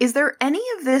 Is there any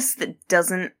of this that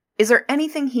doesn't is there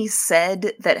anything he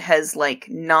said that has, like,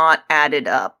 not added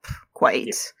up quite?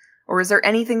 Yeah. Or is there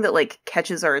anything that, like,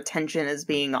 catches our attention as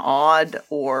being odd,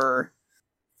 or...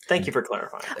 Thank you for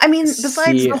clarifying. I mean,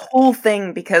 besides the whole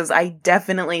thing, because I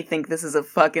definitely think this is a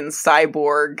fucking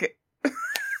cyborg.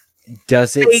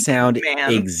 Does it sound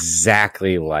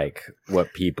exactly like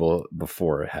what people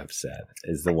before have said?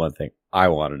 Is the one thing I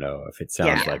want to know, if it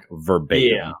sounds like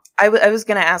verbatim. Yeah. I was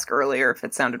going to ask earlier if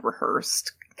it sounded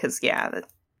rehearsed, because,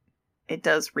 it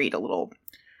does read a little...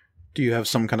 Do you have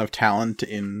some kind of talent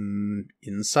in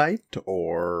insight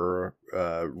or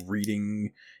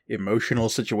reading emotional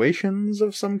situations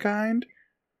of some kind?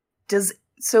 This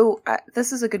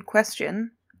is a good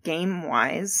question,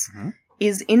 game-wise. Mm-hmm.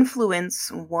 Is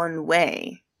influence one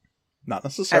way? Not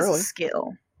necessarily. As a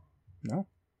skill? No.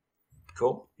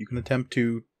 Cool. You can attempt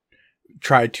to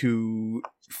try to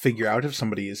figure out if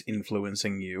somebody is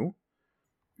influencing you,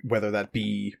 whether that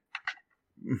be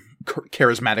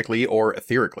charismatically or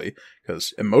etherically,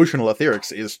 because emotional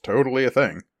etherics is totally a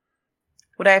thing.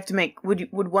 Would I have to make?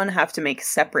 Would one have to make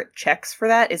separate checks for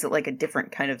that? Is it like a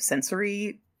different kind of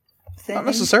sensory thing? Not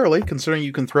necessarily, considering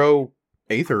you can throw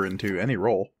aether into any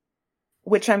roll.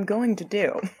 Which I'm going to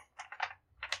do.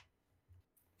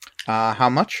 How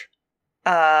much?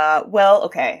 Well,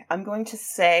 okay. I'm going to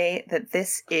say that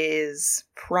this is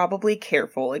probably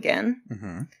careful again.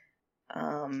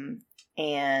 Mm-hmm.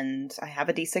 And I have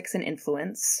a d6 in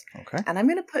influence. Okay. And I'm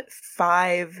going to put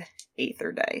 5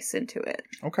 aether dice into it.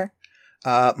 Okay.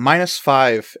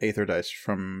 -5 aether dice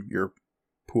from your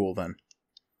pool then.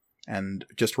 And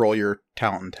just roll your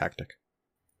talent and tactic.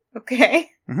 Okay.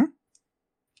 Mm-hmm.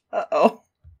 Uh-oh.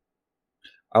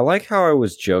 I like how I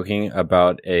was joking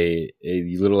about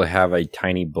you literally have a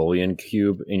tiny bullion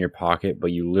cube in your pocket,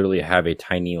 but you literally have a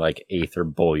tiny, like, aether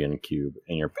bullion cube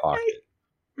in your pocket.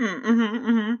 Mm-hmm,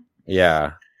 mm-hmm.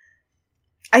 Yeah.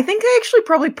 I think I actually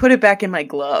probably put it back in my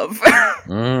glove.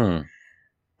 The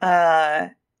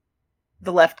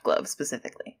left glove,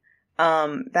 specifically.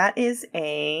 That is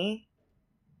a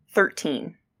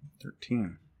 13.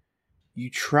 13. You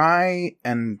try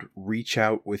and reach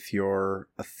out with your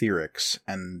etherics,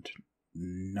 and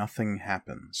nothing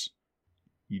happens.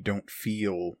 You don't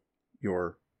feel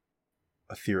your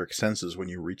etheric senses when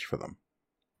you reach for them.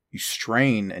 You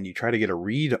strain and you try to get a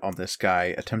read on this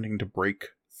guy, attempting to break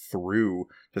through,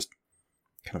 just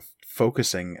kind of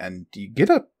focusing, and you get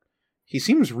he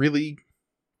seems really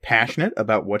passionate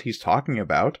about what he's talking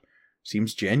about,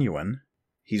 seems genuine.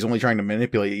 He's only trying to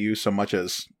manipulate you so much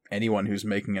as anyone who's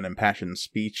making an impassioned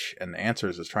speech and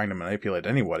answers is trying to manipulate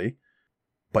anybody.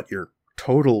 But your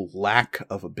total lack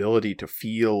of ability to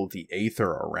feel the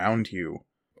aether around you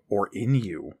or in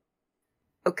you.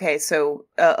 Okay, so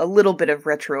a little bit of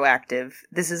retroactive.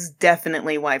 This is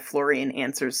definitely why Florian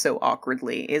answers so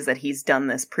awkwardly, is that he's done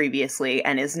this previously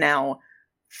and is now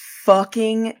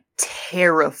fucking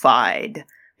terrified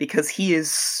because he is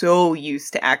so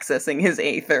used to accessing his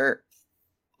aether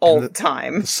all the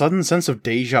time. The sudden sense of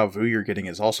deja vu you're getting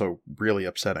is also really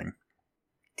upsetting.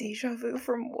 Deja vu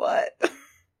from what?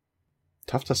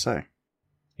 Tough to say.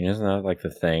 Isn't that like the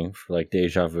thing for like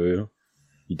deja vu?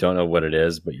 You don't know what it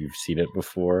is, but you've seen it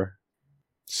before.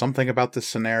 Something about this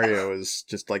scenario is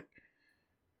just like,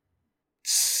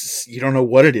 you don't know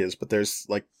what it is, but there's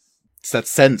like, it's that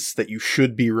sense that you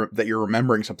should be, that you're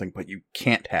remembering something, but you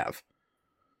can't have.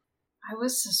 I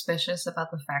was suspicious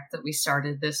about the fact that we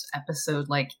started this episode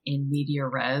like in media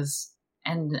res,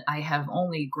 and I have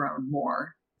only grown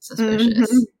more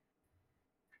suspicious.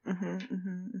 I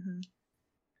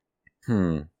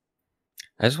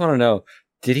just want to know,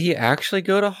 did he actually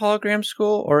go to hologram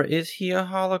school, or is he a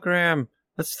hologram?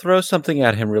 Let's throw something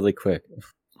at him really quick.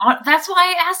 That's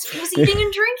why I asked if he was eating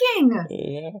and drinking.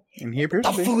 Yeah. And he appears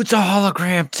to be. The food's a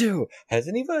hologram too. Have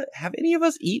any of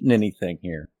us eaten anything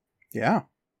here? Yeah.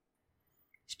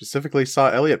 Specifically saw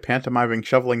Elliot pantomiming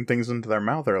shoveling things into their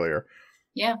mouth earlier.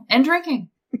 Yeah, and drinking.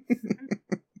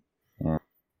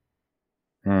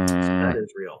 That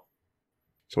is real.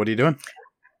 So what are you doing?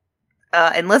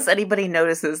 Unless anybody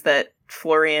notices that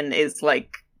Florian is,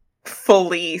 like,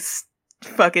 fully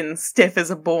fucking stiff as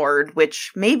a board,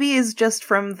 which maybe is just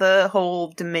from the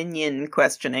whole Dominion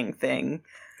questioning thing.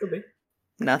 Could be.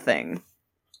 Nothing.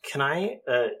 Can I,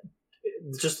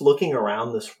 just looking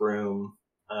around this room,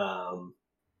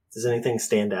 does anything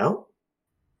stand out?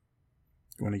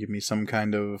 You want to give me some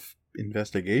kind of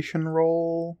investigation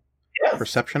roll? Yeah.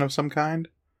 Perception of some kind?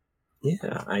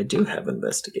 Yeah, I do have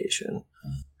investigation.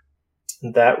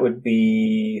 That would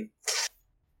be...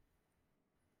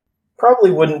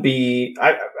 Probably wouldn't be...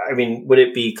 I mean, would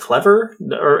it be clever?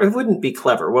 Or it wouldn't be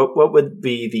clever. What would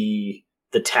be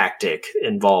the tactic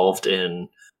involved in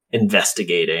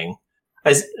investigating.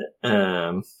 I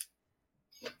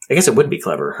guess it would be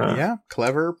clever, huh? Yeah,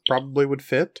 clever probably would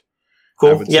fit. Cool.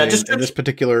 I would Yeah, say just in this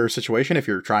particular situation, if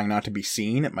you're trying not to be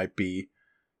seen, it might be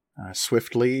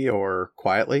swiftly or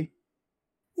quietly.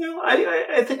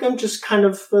 I think I'm just kind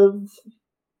of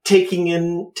taking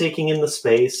in the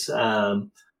space,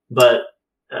 but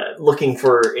looking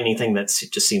for anything that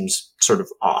just seems sort of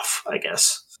off, I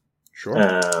guess. Sure.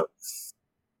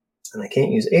 And I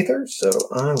can't use Aether, so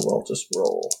I will just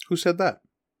roll. Who said that?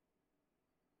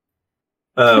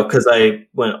 Oh, because I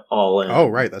went all in. Oh,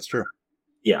 right, that's true.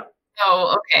 Yeah.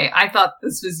 Oh, okay. I thought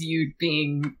this was you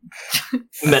being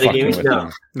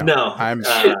Metagaming? No. I'm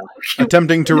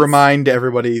attempting to remind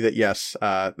everybody that yes,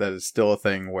 that is still a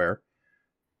thing where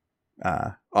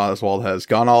Oswald has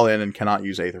gone all in and cannot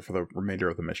use Aether for the remainder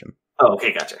of the mission. Oh,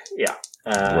 okay, gotcha. Yeah.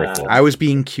 I was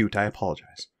being cute. I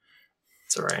apologize.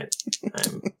 It's all right.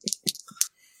 I'm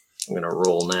going to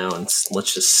roll now, and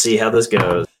let's just see how this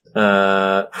goes.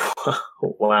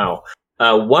 Wow.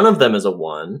 One of them is a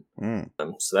 1,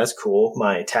 so that's cool.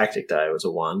 My tactic die was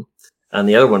a 1, and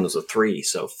the other one was a 3,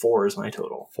 so 4 is my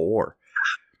total. 4.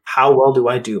 How well do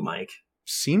I do, Mike?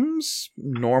 Seems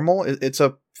normal. It's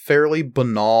a fairly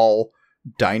banal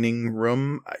dining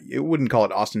room. You wouldn't call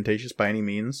it ostentatious by any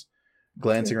means.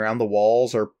 Glancing around, the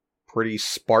walls are pretty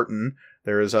Spartan.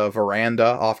 There is a veranda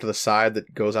off to the side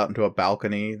that goes out into a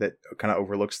balcony that kind of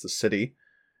overlooks the city.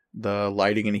 The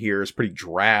lighting in here is pretty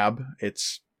drab.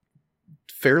 It's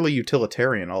fairly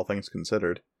utilitarian, all things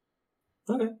considered.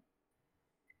 Okay.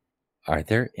 Are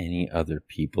there any other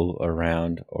people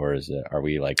around, or are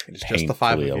we like It's just the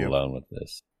 5 of painfully you. alone with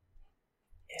this?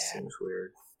 Yeah. Seems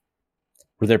weird.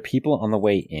 Were there people on the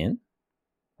way in,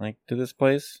 like to this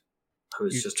place? I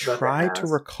was You just about try to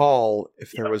ask. recall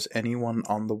if there was anyone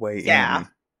on the way Yeah.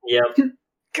 in. Yep.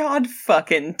 God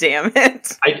fucking damn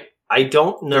it. I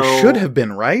don't know. There should have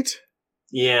been, right?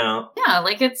 Yeah. Yeah,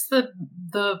 like it's the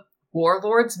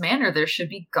Warlord's manor. There should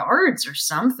be guards or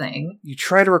something. You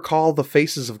try to recall the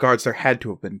faces of guards. There had to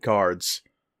have been guards.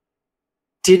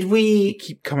 Did You we?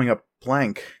 keep coming up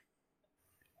blank.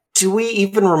 Do we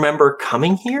even remember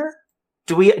coming here?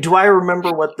 Do I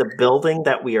remember what the building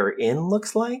that we are in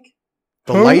looks like?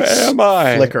 The Who lights am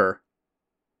I? flicker.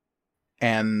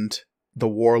 And the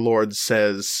warlord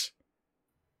says,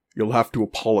 "You'll have to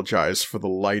apologize for the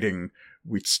lighting.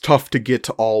 It's tough to get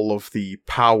all of the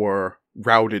power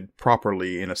routed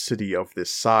properly in a city of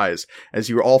this size," as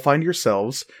you all find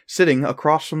yourselves sitting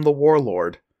across from the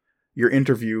warlord. Your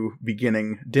interview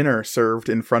beginning, dinner served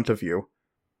in front of you.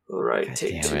 All right. God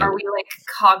Take damn 2. it. Are we like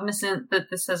cognizant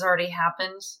that this has already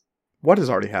happened? What has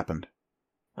already happened?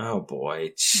 Oh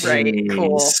boy. Right,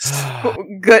 cool.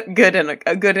 Jeez.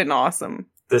 Good and awesome.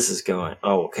 This is going.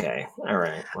 Oh, okay. All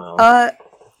right. Well.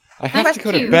 I have to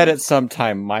go to Question. bed at some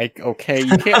time, Mike. Okay,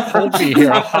 you can't hold me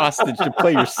here hostage to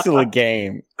play your silly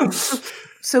game.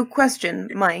 So question,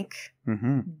 Mike,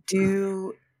 Mm-hmm.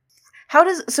 how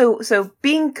does so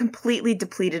being completely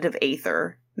depleted of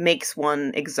Aether makes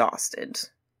one exhausted,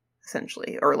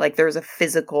 essentially, or like there's a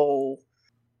physical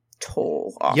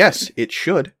toll often. Yes, it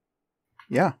should.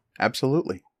 Yeah,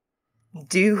 absolutely.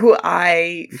 Do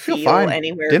I You feel feel fine.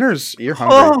 anywhere? You're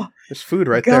hungry. Oh There's food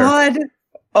right there. God!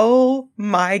 Oh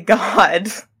my God!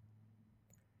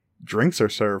 Drinks are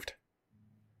served.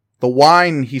 The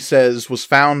wine, he says, was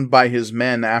found by his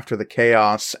men after the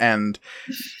chaos, and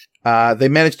they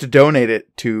managed to donate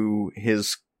it to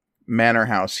his manor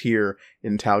house here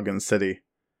in Talgan City.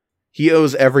 He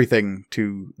owes everything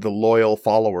to the loyal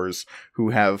followers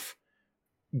who have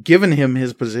given him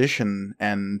his position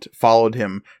and followed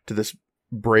him to this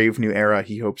brave new era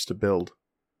he hopes to build.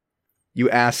 You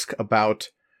ask about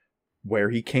where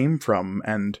he came from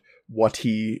and what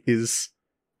he is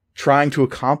trying to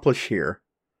accomplish here.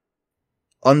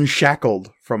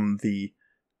 Unshackled from the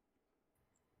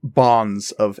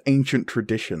bonds of ancient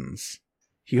traditions,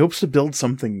 he hopes to build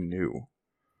something new.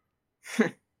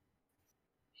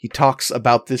 He talks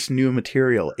about this new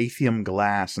material, Aethium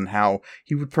glass, and how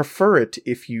he would prefer it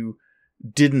if you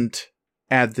didn't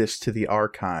add this to the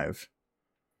archive.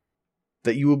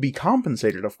 That you will be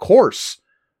compensated, of course.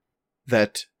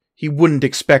 That he wouldn't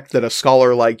expect that a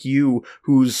scholar like you,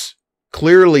 who's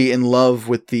clearly in love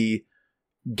with the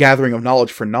gathering of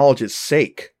knowledge for knowledge's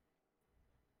sake,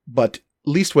 but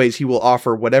leastways he will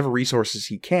offer whatever resources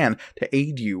he can to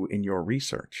aid you in your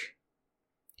research.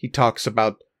 He talks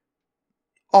about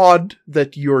odd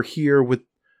that you're here with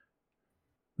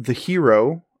the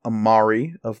hero,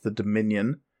 Amari of the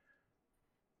Dominion,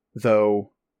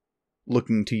 though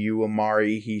looking to you,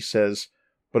 Amari, he says,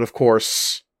 but of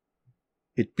course,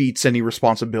 It beats any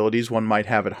responsibilities one might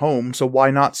have at home, so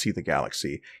why not see the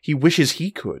galaxy? He wishes he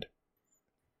could.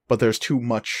 But there's too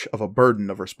much of a burden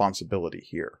of responsibility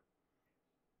here.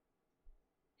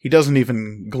 He doesn't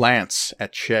even glance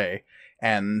at Shay,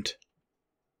 and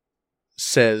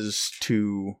says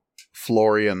to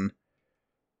Florian,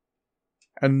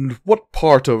 "And what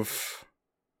part of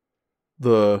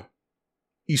the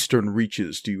eastern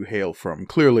reaches do you hail from?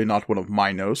 Clearly not one of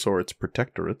Minos or its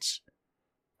protectorates."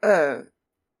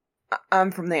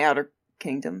 I'm from the Outer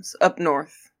Kingdoms, up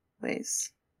north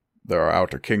ways. There are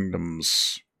outer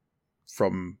kingdoms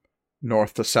from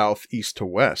north to south, east to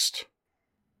west.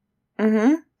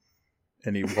 Mm-hmm.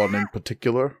 Any one in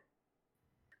particular?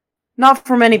 Not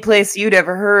from any place you'd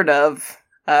ever heard of.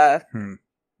 That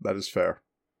is fair.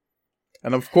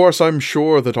 And of course, I'm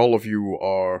sure that all of you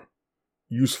are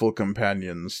useful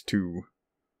companions to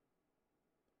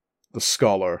the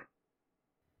scholar.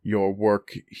 Your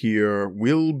work here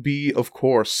will be, of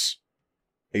course,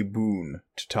 a boon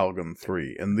to Talgon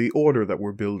 3 and the order that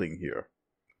we're building here.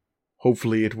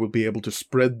 Hopefully it will be able to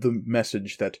spread the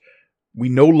message that we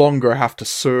no longer have to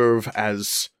serve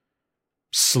as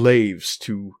slaves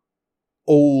to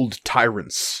old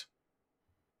tyrants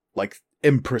like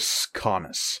Empress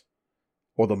Canis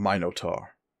or the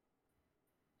Minotaur.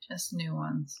 Just new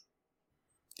ones.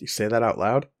 Do you say that out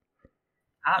loud?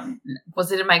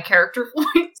 Was it in my character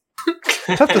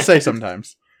voice? Tough to say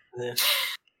sometimes. Yeah.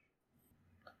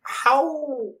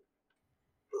 How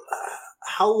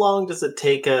long does it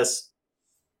take us?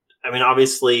 I mean,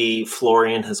 obviously,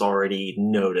 Florian has already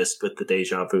noticed with the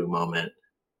deja vu moment.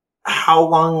 How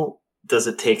long does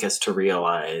it take us to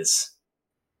realize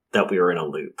that we were in a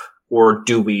loop? Or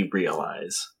do we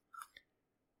realize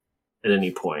at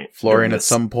any point? Florian, at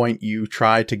some point you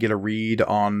try to get a read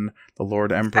on the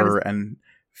Lord Emperor and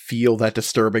feel that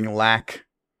disturbing lack.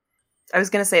 I was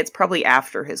going to say it's probably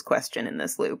after his question in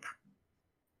this loop.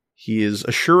 He is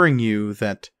assuring you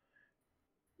that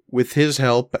with his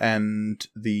help and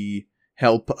the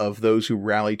help of those who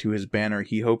rally to his banner,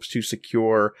 he hopes to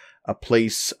secure a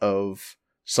place of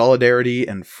solidarity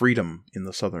and freedom in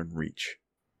the Southern Reach.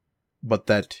 But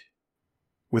that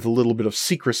with a little bit of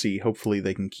secrecy, hopefully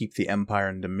they can keep the Empire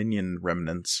and Dominion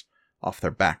remnants off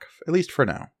their back, at least for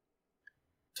now.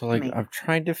 So, I'm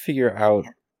trying to figure out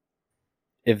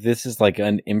if this is,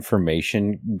 an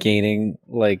information gaining,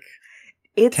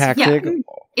 it's tactic,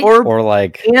 or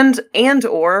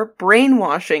or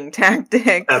brainwashing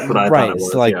tactic. That's what I thought it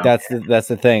was. So, that's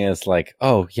the thing. It's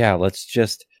oh yeah, let's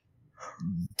just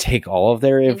take all of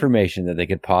their information that they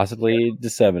could possibly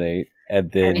disseminate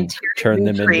and then turn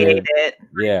them into it.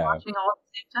 Yeah, watching all at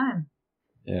the same time.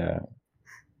 Yeah.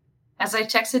 As I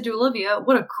texted to Olivia,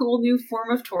 what a cool new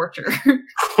form of torture.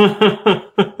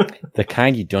 The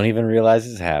kind you don't even realize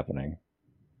is happening.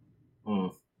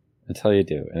 Until you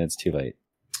do, and it's too late.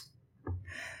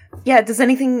 Yeah, does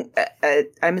anything...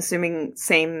 I'm assuming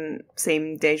same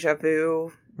deja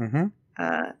vu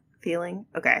feeling?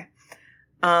 Okay.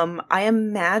 I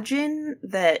imagine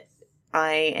that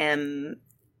I am...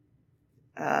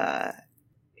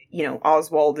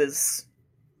 Oswald is...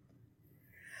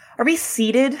 Are we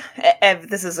seated? Ev,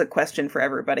 this is a question for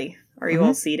everybody. Are you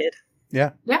all seated?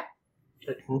 Yeah. Yeah.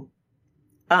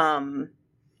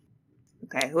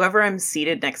 Okay, whoever I'm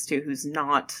seated next to who's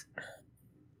not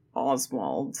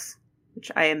Oswald,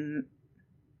 which I am...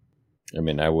 I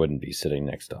mean, I wouldn't be sitting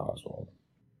next to Oswald.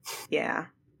 Yeah.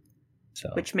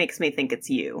 So. Which makes me think it's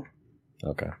you.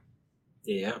 Okay.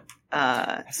 Yeah.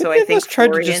 So I think let's try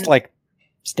to just,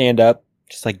 stand up,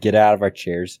 just, get out of our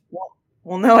chairs.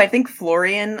 Well, no, I think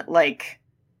Florian,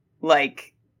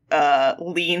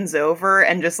 leans over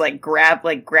and just,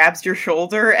 grabs your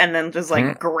shoulder and then just,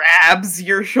 grabs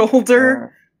your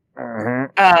shoulder.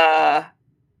 And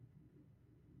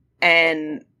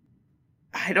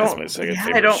I don't... That's my second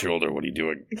favorite shoulder. What are you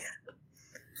doing?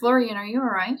 Florian, are you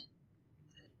alright?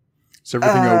 Is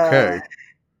everything okay?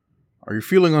 Are you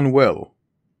feeling unwell?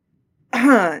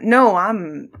 No,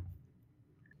 I'm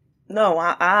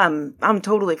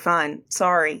totally fine.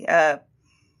 Sorry.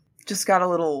 Just got a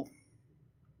little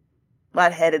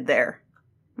lightheaded there.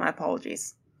 My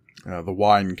apologies. The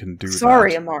wine can do that.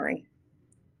 Sorry, Amari.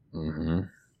 Mm-hmm.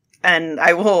 And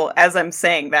I will, as I'm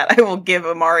saying that, I will give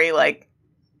Amari,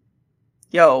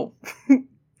 yo,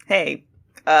 hey,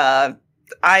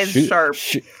 eyes sharp.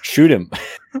 Shoot him.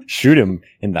 Shoot him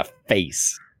in the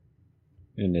face.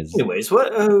 Anyways,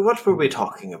 what were we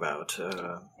talking about?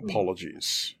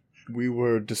 Apologies. We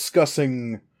were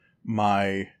discussing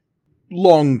my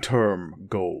long-term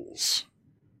goals.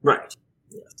 Right.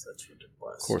 Yes, that's what it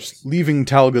was. Of course, leaving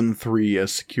Talgon 3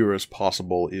 as secure as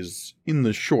possible is in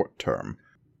the short term.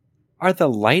 Are the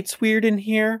lights weird in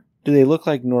here? Do they look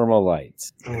like normal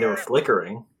lights? I mean, they were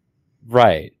flickering.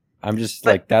 Right. I'm just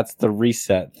like, that's the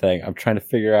reset thing. I'm trying to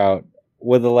figure out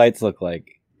what the lights look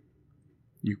like.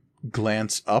 You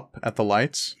glance up at the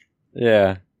lights.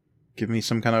 Yeah. Give me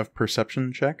some kind of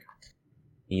perception check.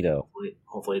 Neato.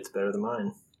 Hopefully it's better than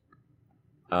mine.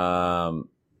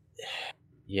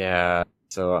 Yeah.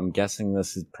 So I'm guessing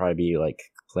this would probably be like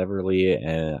cleverly,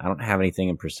 and I don't have anything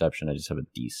in perception. I just have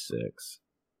a D6.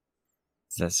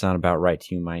 Does that sound about right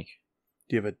to you, Mike?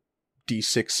 Do you have a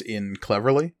D6 in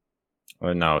cleverly?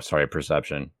 Oh, no, sorry,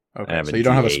 perception. Okay, so you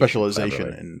don't have a D8 specialization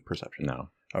cleverly. in perception. No.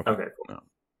 Okay, cool.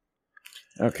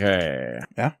 No. Okay.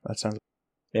 Yeah, that sounds...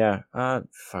 Yeah,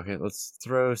 fuck it. Let's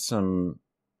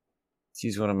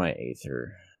use one of my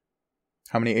Aether.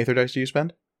 How many Aether dice do you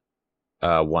spend?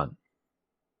 1.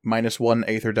 -1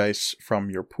 Aether dice from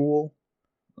your pool.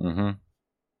 Mm-hmm.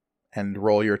 And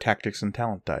roll your tactics and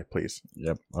talent die, please.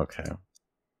 Yep, okay.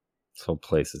 This whole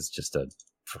place is just a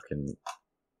fucking...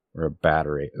 or a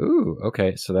battery. Ooh,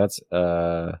 okay, so that's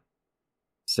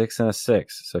 6 and a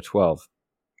 6, so 12.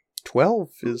 12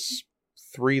 is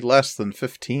 3 less than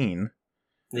 15.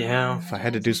 Yeah. If I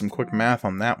had to do some quick math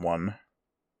on that one.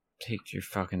 Take your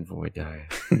fucking void die.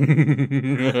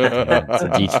 It's a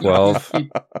D12.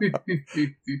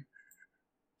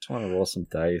 Just want to roll some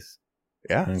dice.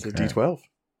 Yeah, it's a Okay. D12.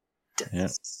 Yeah.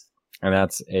 And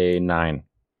that's a 9.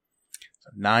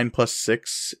 9 plus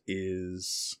 6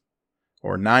 is...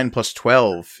 or 9 plus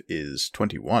 12 is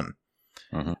 21.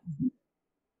 Mhm.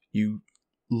 You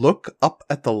look up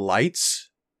at the lights,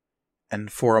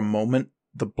 and for a moment,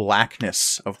 the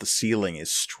blackness of the ceiling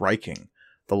is striking.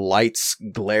 The lights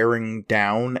glaring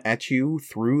down at you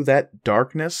through that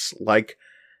darkness like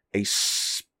a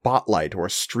spotlight or a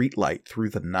street light through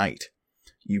the night.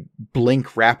 You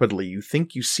blink rapidly. You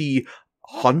think you see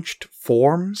hunched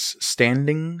forms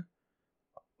standing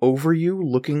over you,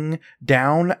 looking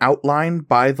down, outlined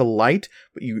by the light,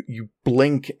 but you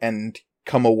blink and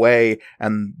come away,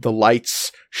 and the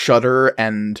lights shudder,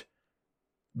 and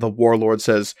the Warlord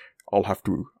says,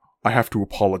 I have to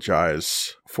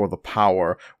apologize for the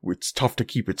power. It's tough to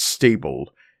keep it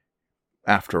stable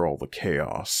after all the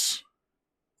chaos.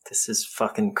 This is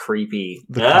fucking creepy.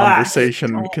 The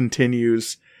conversation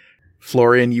continues.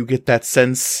 Florian, you get that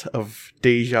sense of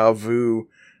deja vu.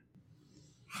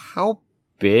 How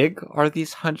big are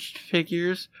these hunched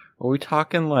figures? Are we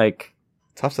talking like...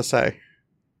 Tough to say.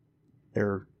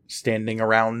 They're standing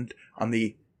around on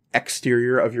the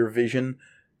exterior of your vision,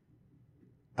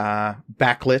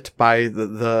 backlit by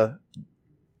the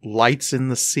lights in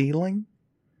the ceiling.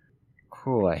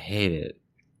 Cool, I hate it.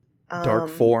 Dark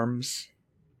forms.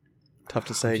 Tough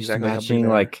to say I'm just exactly how big imagining they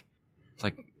are.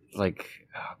 like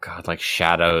oh god, like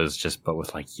shadows, just but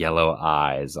with like yellow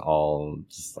eyes, all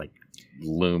just like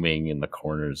looming in the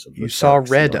corners of the You saw dark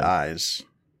red ceiling. eyes.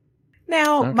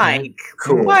 Now, Okay. Mike,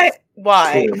 Cool. why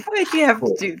Cool. do you have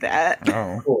Cool. to do that?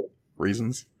 Oh, Cool.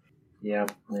 reasons. Yeah.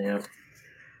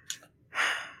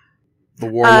 The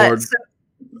Warlord, So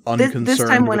unconcerned this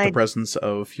time with when the I- presence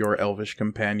of your elvish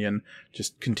companion,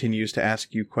 just continues to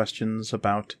ask you questions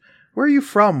about where are you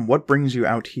from? What brings you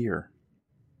out here?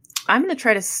 I'm gonna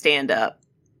try to stand up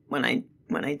when I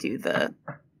do the.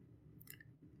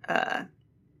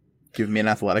 Give me an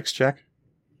athletics check.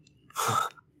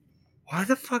 Why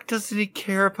the fuck doesn't he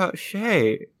care about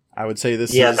Shay? I would say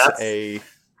this Yeah, is that's- a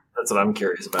That's what I'm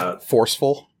curious about.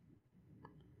 forceful.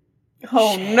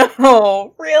 Oh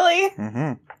no! Really?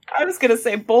 Mm-hmm. I was gonna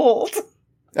say bold.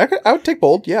 I would take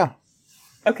bold, yeah.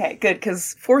 Okay, good,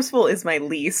 because forceful is my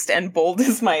least and bold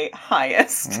is my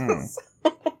highest. Mm.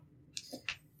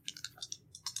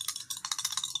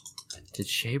 Did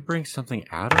Shay bring something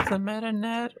out of the meta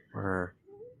net? Or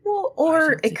Well, Why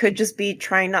or isn't it it- could just be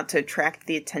trying not to attract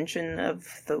the attention of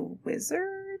the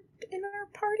wizard in our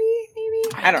party,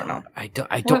 maybe? I don't know. I don't.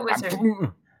 What wizard?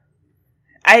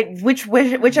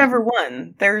 Whichever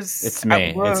one. There's It's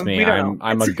me. It's me. we don't know.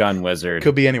 I'm a gun wizard.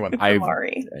 Could be anyone. I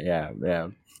Sorry. yeah.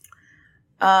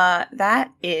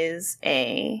 That is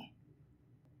a.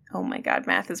 Oh my god,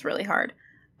 math is really hard.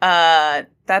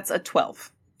 That's a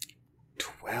 12.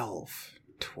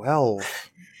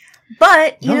 12.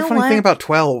 But you Another know funny what? thing about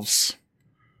 12s.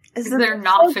 Is They're that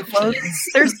not so close. 15s.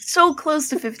 They're so close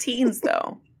to 15s,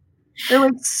 though. They're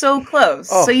like so close.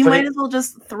 Oh, so you but might it- as well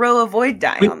just throw a void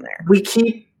die We, on there.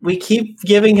 we keep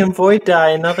giving him void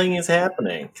die and nothing is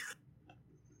happening.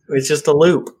 It's just a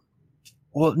loop.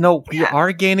 Well, no, we Yeah.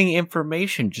 are gaining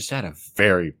information, just at a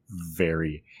very,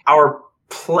 very. Our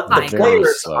Fine.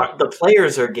 the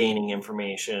players are gaining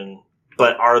information,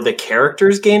 but are the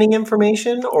characters gaining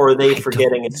information, or are they I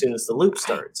forgetting don't- as soon as the loop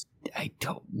starts? I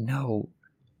don't know.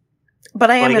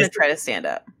 But I am Well, I going to guess- try to stand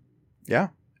up. Yeah.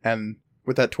 And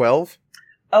with that 12,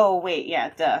 Oh, wait, yeah,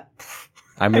 duh.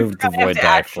 I moved the forgot I have void to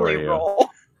die for actually you. roll.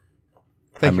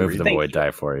 I thank you, moved Reed. the Thank void you.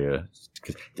 die for you.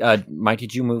 Mike,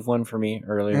 did you move one for me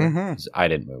earlier? Mhm. 'Cause I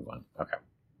didn't move one. Okay.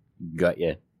 Got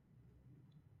you.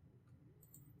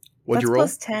 What'd That's you roll?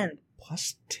 plus 10.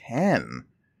 Plus 10.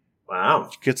 Wow.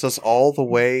 Gets us all the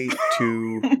way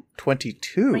to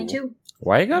 22. 22.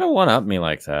 Why you gotta one up me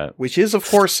like that? Which is, of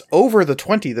course, over the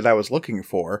 20 that I was looking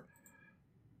for.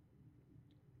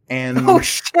 And Oh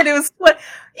shit! It was what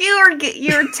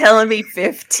you were telling me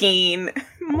 15,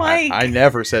 Mike. I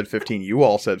never said 15. You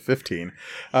all said 15.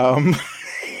 Um,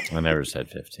 I never said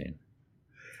 15.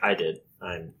 I did.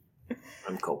 I'm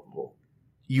culpable.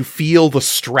 you feel the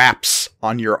straps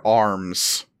on your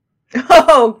arms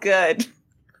Oh, good.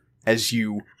 as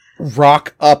you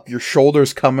rock up, your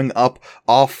shoulders coming up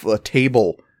off the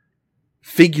table.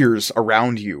 Figures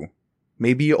around you,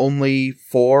 maybe only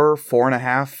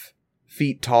 4.5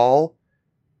 feet tall.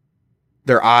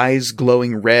 Their eyes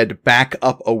glowing red, back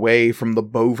up away from the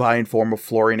bovine form of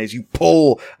Florian as you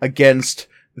pull against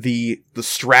the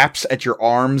straps at your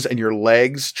arms and your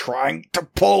legs, trying to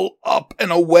pull up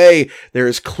and away. There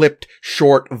is clipped,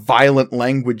 short, violent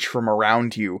language from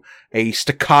around you, a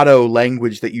staccato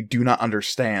language that you do not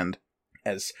understand,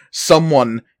 as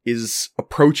someone is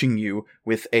approaching you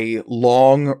with a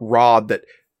long rod that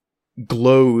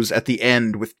glows at the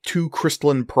end with 2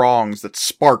 crystalline prongs that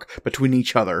spark between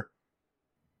each other.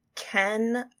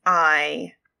 Can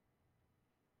I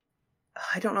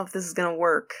don't know if this is gonna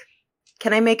work.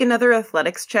 Can I make another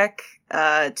athletics check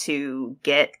to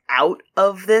get out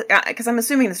of this? Because I'm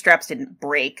assuming the straps didn't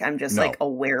break. I'm just No. like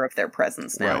aware of their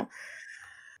presence now. Right.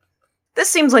 This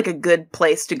seems like a good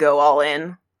place to go all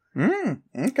in.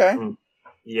 Okay.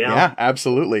 Yeah. Yeah,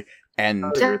 absolutely. And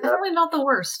Definitely not the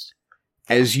worst.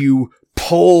 as you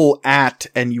pull at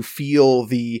and you feel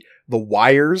the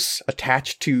wires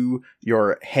attached to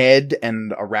your head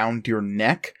and around your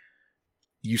neck,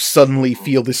 you suddenly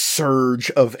feel this surge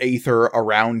of aether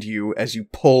around you as you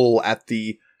pull at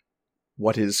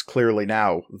what is clearly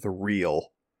now the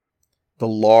reel. The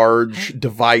large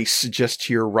device just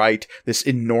to your right, this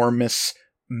enormous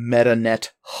metanet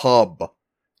hub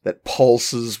that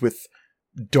pulses with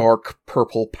dark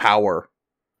purple power.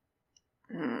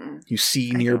 You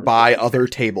see I nearby don't- other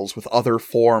tables with other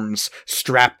forms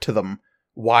strapped to them,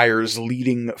 wires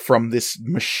leading from this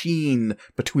machine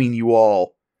between you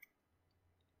all.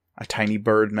 A tiny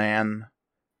bird man,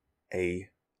 a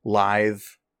lithe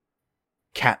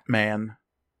cat man,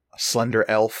 a slender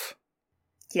elf.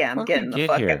 Yeah, I'm Fuck getting we the get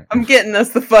fuck here? out. I'm getting us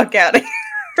the fuck out of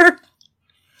here.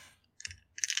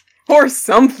 Or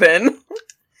something.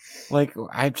 Like,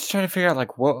 I'm just trying to figure out,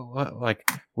 like, what, like,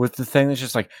 with the thing that's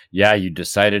just like, yeah, you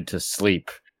decided to sleep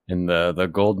in the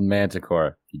golden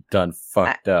manticore. You done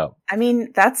fucked up. I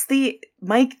mean,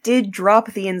 Mike did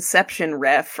drop the Inception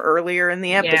ref earlier in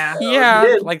the episode. Yeah. Yeah,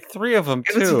 did. like 3 of them,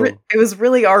 It was, too. it was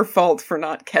really our fault for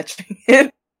not catching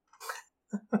it.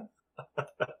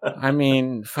 I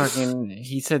mean, fucking,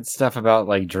 he said stuff about,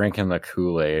 like, drinking the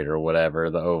Kool-Aid or whatever,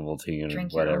 the Ovaltine,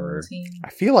 Drink your whatever. Ovaltine. I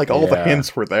feel like all the Yeah.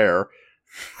 hints were there.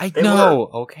 I They know,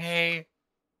 okay?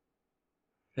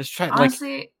 Just try, like,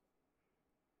 Honestly,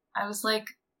 I was like,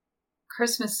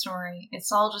 Christmas Story.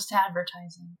 It's all just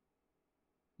advertising.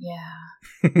 Yeah.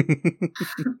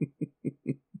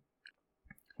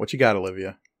 What you got,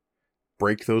 Olivia?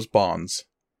 Break those bonds.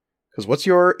 Because what's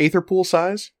your aether pool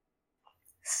size?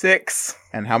 6.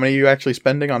 And how many are you actually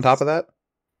spending on top of that?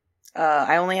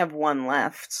 I only have 1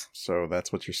 left. So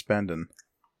that's what you're spending.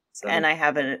 So, And I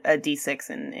have a D6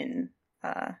 in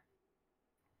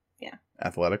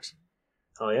Athletics.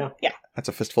 oh yeah. That's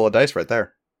a fistful of dice right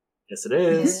there. Yes, it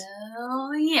is.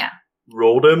 Hell yeah.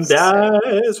 Roll them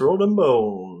dice. Roll them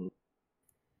bones.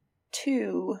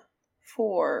 2,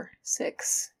 4,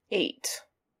 6, 8,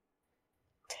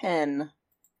 10,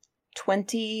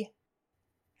 20,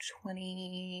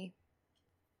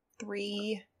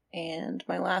 23, and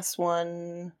my last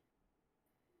one,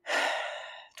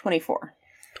 24.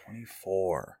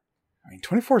 24. I mean,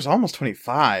 24 is almost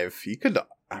 25. You could,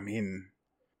 I mean,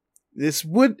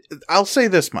 I'll say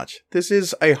this much. This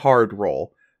is a hard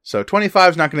roll. So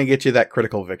 25 is not going to get you that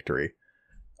critical victory.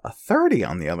 A 30,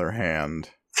 on the other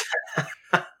hand.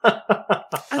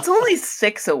 That's only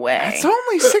 6 away. That's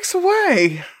only 6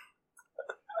 away.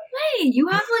 Hey, you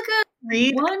have like a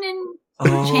Reed, 1 in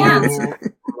Oh, chance.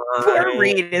 poor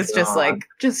Reed is just God. like,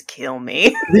 just kill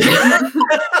me.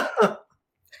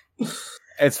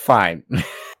 it's fine.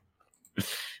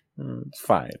 It's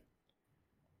fine.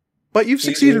 But you've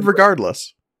succeeded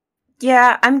regardless.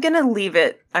 Yeah, I'm gonna leave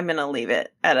it. I'm gonna leave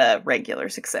it at a regular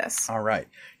success. All right.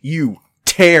 You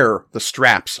tear the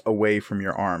straps away from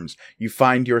your arms. You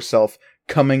find yourself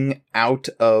coming out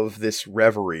of this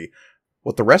reverie.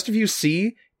 What the rest of you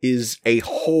see is a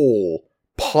hole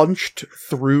punched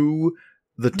through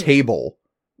the table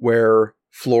where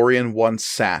Florian once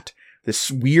sat.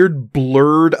 This weird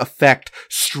blurred effect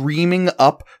streaming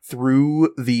up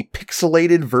through the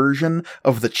pixelated version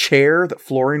of the chair that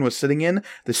Florian was sitting in.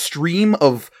 The stream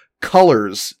of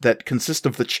colors that consist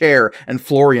of the chair and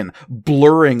Florian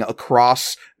blurring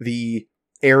across the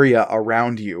area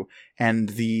around you. And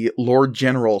the Lord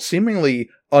General, seemingly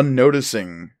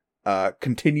unnoticing,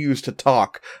 continues to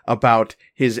talk about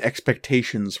his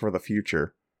expectations for the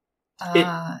future.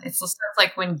 It's sort of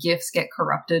like when gifts get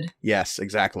corrupted. Yes,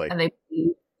 exactly. And they,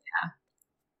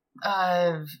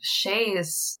 Shay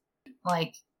is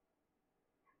like,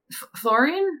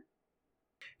 Florian?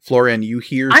 Florian, you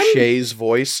hear Shay's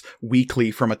voice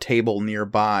weakly from a table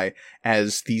nearby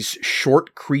as these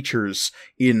short creatures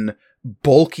in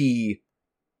bulky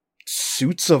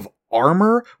suits of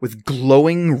armor with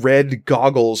glowing red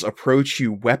goggles approach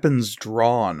you, weapons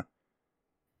drawn.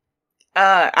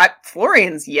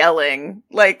 Florian's yelling,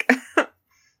 like,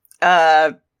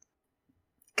 God,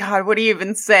 what do you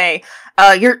even say?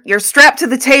 You're strapped to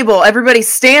the table, everybody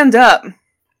stand up!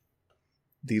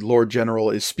 The Lord General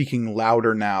is speaking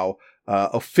louder now,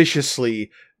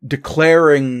 officiously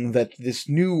declaring that this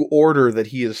new order that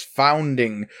he is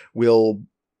founding will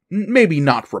maybe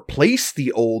not replace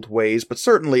the old ways, but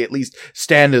certainly at least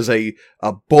stand as a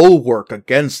bulwark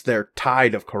against their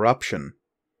tide of corruption.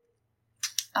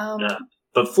 Yeah.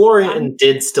 But Florian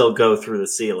did still go through the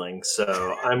ceiling,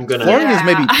 so I'm gonna... Florian is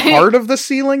maybe part of the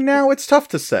ceiling now? It's tough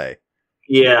to say.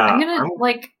 Yeah. I'm gonna,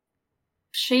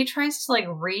 Shay tries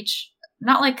to, reach,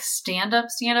 not, stand up,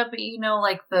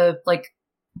 but,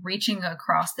 reaching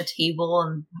across the table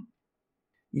and...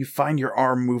 You find your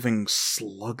arm moving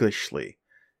sluggishly,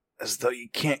 as though you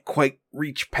can't quite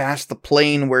reach past the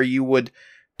plane where you would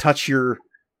touch your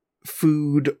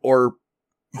food or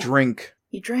drink.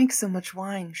 You drank so much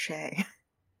wine, Shay.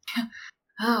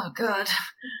 Oh, God.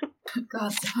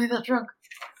 God, I got drunk.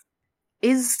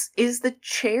 Is the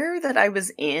chair that I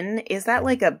was in, is that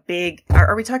like a big...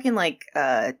 Are we talking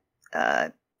a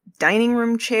dining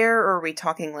room chair, or are we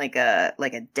talking like a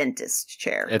dentist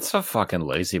chair? It's a fucking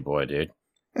lazy boy, dude.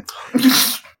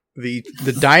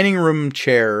 The dining room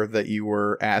chair that you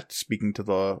were at, speaking to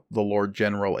the Lord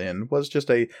General in, was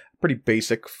just a pretty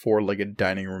basic four-legged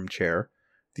dining room chair.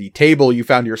 The table you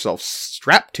found yourself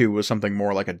strapped to was something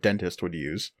more like a dentist would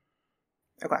use.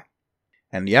 Okay.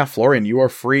 And yeah, Florian, you are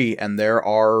free, and there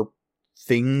are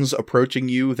things approaching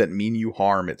you that mean you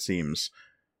harm, it seems.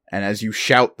 And as you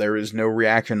shout, there is no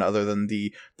reaction other than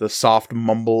the soft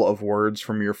mumble of words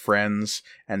from your friends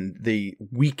and the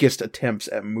weakest attempts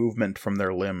at movement from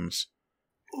their limbs.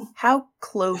 How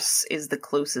close is the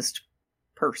closest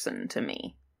person to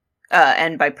me?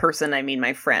 And by person, I mean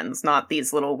my friends, not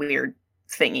these little weird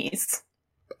thingies.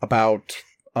 About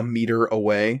a meter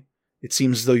away. It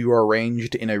seems as though you are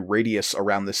arranged in a radius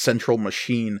around the central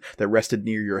machine that rested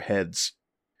near your heads.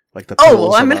 Like the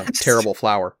petals of a terrible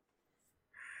flower.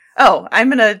 Oh, I'm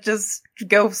gonna just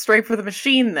go straight for the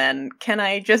machine then. Can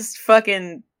I just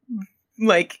fucking,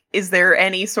 is there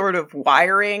any sort of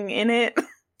wiring in it?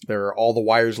 There are all the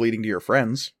wires leading to your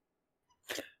friends.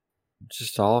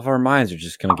 Just all of our minds are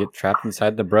just going to get trapped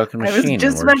inside the broken machine. I was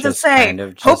just about to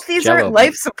say, hope these aren't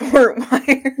life support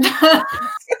wires.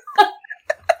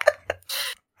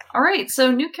 All right,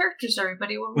 so new characters,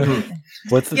 everybody.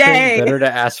 What's the thing? Better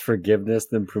to ask forgiveness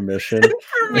than permission?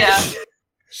 Yeah.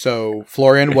 So,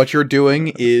 Florian, what you're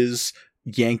doing is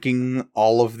yanking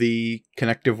all of the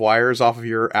connective wires off of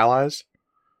your allies?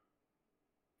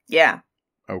 Yeah.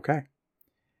 Okay.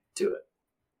 Do it.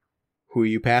 Who are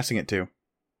you passing it to?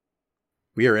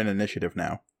 We are in initiative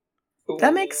now.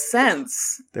 That makes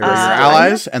sense. There are your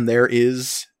allies, and there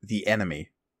is the enemy.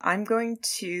 I'm going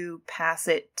to pass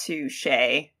it to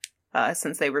Shay,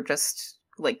 since they were just,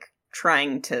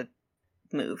 trying to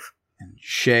move. And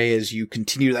Shay, as you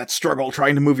continue that struggle,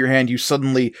 trying to move your hand, you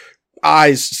suddenly,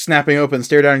 eyes snapping open,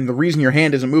 stare down, and the reason your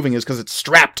hand isn't moving is because it's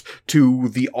strapped to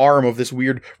the arm of this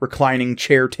weird reclining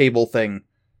chair table thing.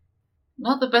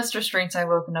 Not the best restraints I've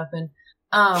woken up in.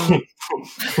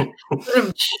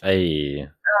 Hey.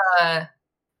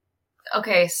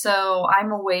 Okay, so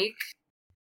I'm awake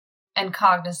and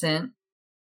cognizant.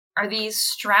 Are these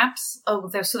straps? Oh,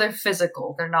 they're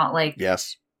physical. They're not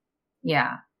Yes.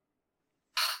 Yeah.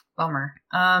 Bummer.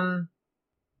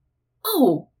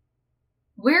 Oh,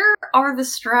 where are the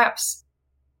straps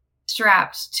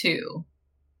strapped to?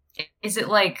 Is it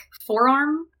like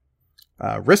forearm?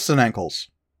 Wrists and ankles.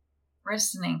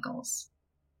 Wrists and ankles.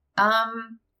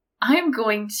 I'm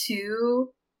going to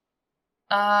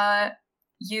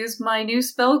use my new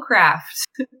spellcraft.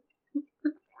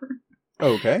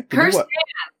 Okay. To Cursed do what?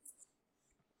 hands.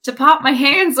 To pop my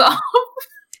hands off.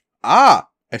 Ah,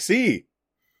 I see.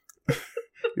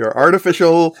 Your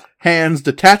artificial hands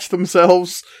detach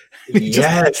themselves. You just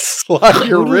Yes. slide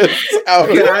your wrists out.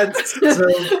 That's so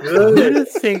I good. didn't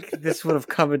think this would have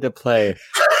come into play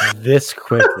this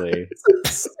quickly.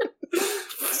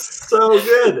 So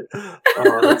good.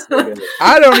 Oh, that's so good.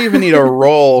 I don't even need a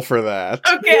roll for that.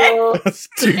 Okay. That's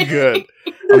too good.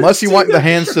 Unless you want the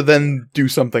hands to then do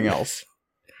something else.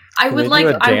 I Can would we like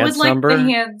do a dance number? the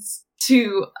hands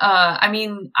to I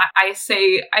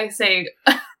say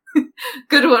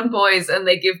good one, boys, and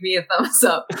they give me a thumbs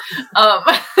up.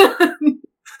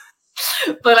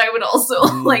 But I would also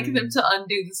like them to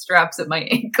undo the straps at my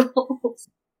ankles.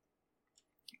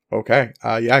 Okay.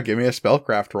 Yeah, give me a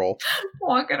spellcraft roll.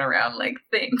 Walking around like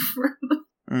thing for the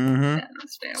Mm-hmm.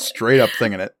 Adams family. Straight up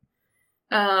thing in it.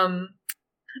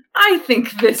 I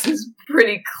think this is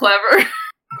pretty clever.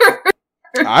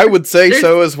 I would say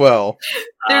so as well.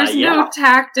 There's Yeah. no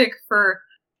tactic for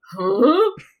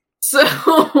so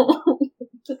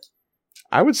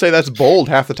I would say that's bold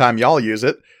half the time y'all use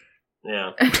it.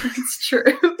 Yeah. it's true.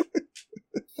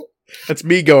 That's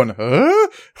me going, huh?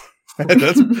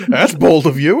 That's bold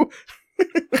of you.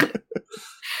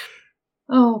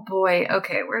 Oh boy.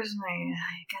 Okay, where's my?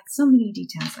 I got so many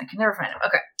details. I can never find them.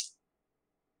 Okay.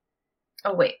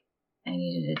 Oh wait, I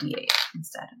needed a D8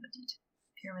 instead of a D10.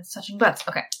 Pyramids touching butts.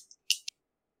 Okay.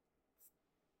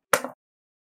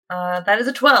 That is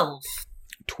a 12.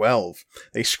 12.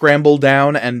 They scramble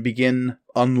down and begin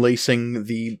unlacing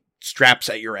the straps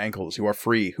at your ankles. You are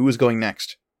free. Who is going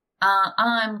next?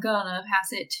 I'm gonna pass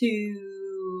it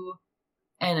to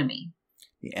enemy.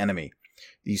 The enemy.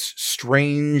 These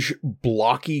strange,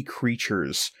 blocky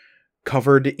creatures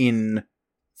covered in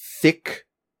thick,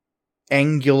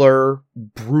 angular,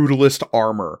 brutalist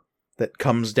armor that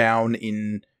comes down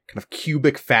in kind of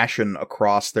cubic fashion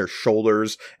across their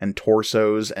shoulders and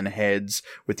torsos and heads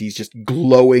with these just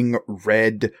glowing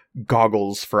red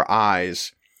goggles for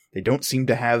eyes. They don't seem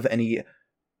to have any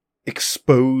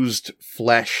exposed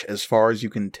flesh as far as you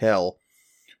can tell.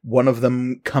 One of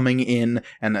them coming in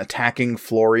and attacking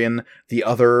Florian, the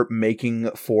other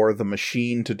making for the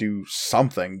machine to do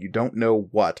something. You don't know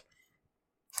what.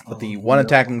 But the one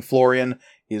attacking Florian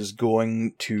is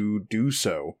going to do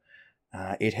so.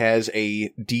 It has a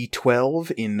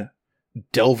D12 in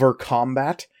Delver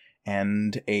Combat,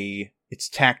 and its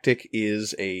tactic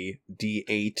is a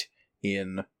D8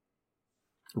 in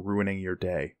Ruining Your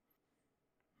Day.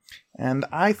 And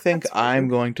I think I'm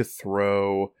going to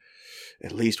throw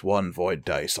at least one void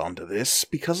dice onto this,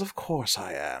 because of course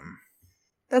I am.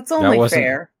 That's only wasn't-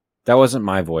 fair. That wasn't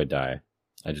my void die.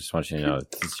 I just want you to know,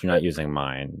 since you're not using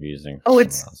mine, you're using Oh, someone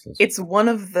it's else's. it's one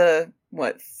of the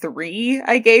 3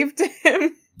 I gave to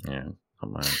him. Yeah,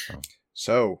 not mine. So.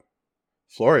 So,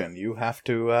 Florian, you have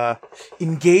to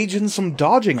engage in some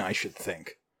dodging, I should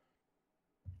think.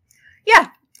 Yeah,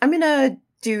 I'm gonna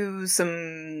do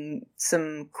some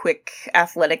quick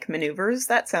athletic maneuvers.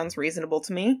 That sounds reasonable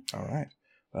to me. All right.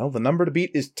 Well, the number to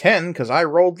beat is 10, because I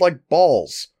rolled like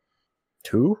balls.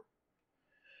 2?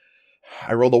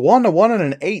 I rolled a 1, and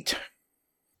an 8.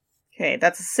 Okay,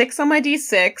 that's a 6 on my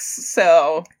d6,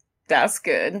 so that's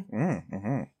good.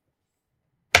 Mm-hmm.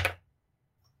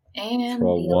 And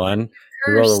Roll the 1. You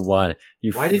cursed- roll a 1.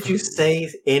 Why did you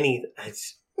say any?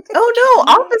 Oh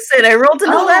no, opposite. I rolled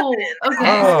an 11. Okay.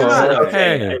 Oh, God,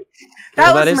 okay. okay.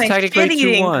 That Well, that was is my technically two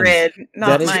shit-eating ones. grid, not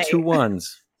That is my... 2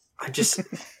 ones. I just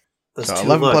those So two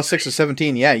 11 looks. plus 6 is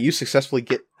 17. Yeah, you successfully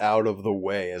get out of the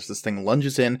way as this thing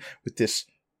lunges in with this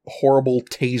horrible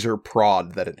taser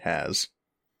prod that it has.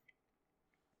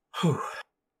 Whew.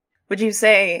 Would you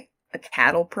say a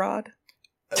cattle prod?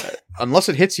 Unless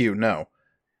it hits you, no.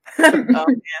 Oh,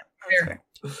 yeah. Okay.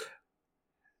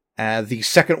 The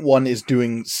second one is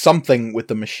doing something with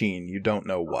the machine. You don't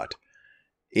know what.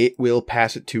 It will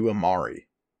pass it to Amari.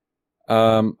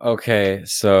 Okay,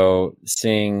 so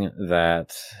seeing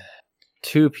that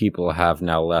 2 people have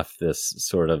now left this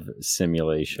sort of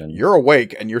simulation. You're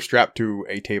awake and you're strapped to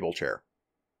a table chair.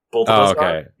 Both of Oh, us okay.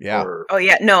 are? Yeah. Or- Oh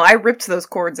yeah, no, I ripped those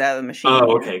cords out of the machine.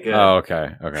 Oh, okay, good. Oh, okay.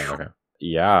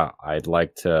 Yeah, I'd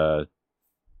like to.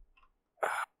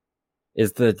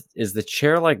 Is the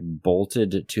chair like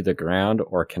bolted to the ground,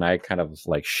 or can I kind of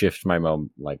like shift my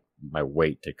my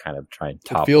weight to kind of try and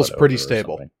topple feels it pretty over or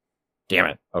stable. something? Damn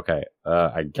it. Okay.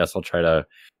 I guess I'll try to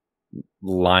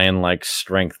lion-like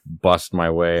strength bust my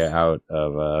way out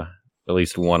of at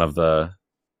least one of the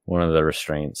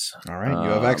restraints. All right, you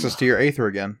have access to your Aether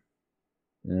again.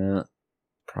 Yeah,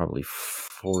 probably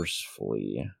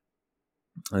forcefully.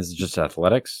 This is just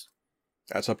athletics?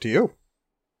 That's up to you.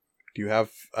 Do you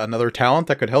have another talent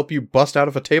that could help you bust out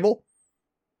of a table?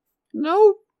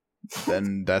 No.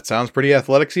 Then that sounds pretty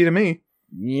athleticsy to me.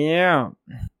 Yeah.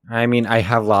 I mean, I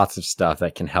have lots of stuff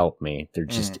that can help me. They're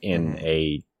just in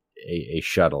a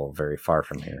shuttle very far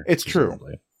from here. It's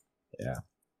presumably. true. Yeah.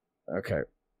 Okay.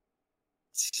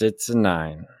 It's a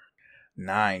 9.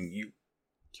 9. You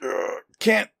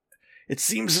can't. It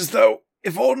seems as though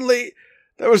if only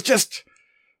there was just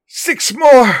 6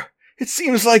 more. It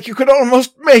seems like you could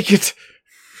almost make it.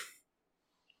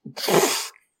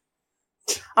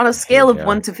 On a scale of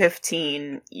 1 to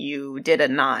 15, you did a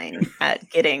 9 at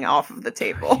getting off of the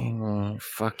table.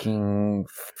 Fucking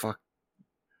fuck.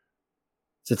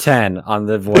 It's a 10 on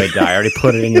the void die. I already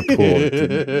put it in your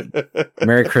pool.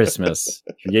 Merry Christmas.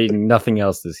 You're getting nothing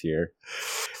else this year.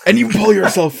 And you pull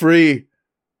yourself free.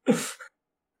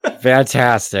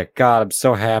 Fantastic. God, I'm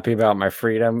so happy about my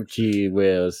freedom. Gee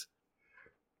whiz.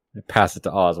 I pass it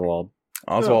to Oswald.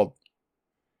 Oswald.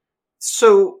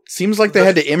 So Seems like they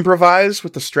had to improvise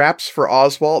with the straps for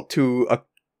Oswald to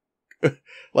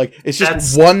like it's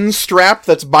just one strap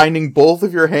that's binding both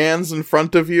of your hands in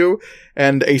front of you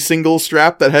and a single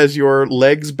strap that has your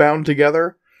legs bound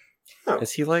together.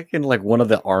 Is he like in like one of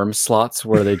the arm slots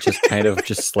where they just kind of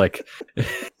just like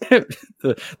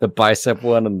the bicep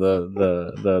one and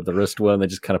the wrist one, they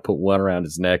just kind of put one around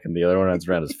his neck and the other one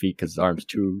around his feet because his arm's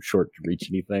too short to reach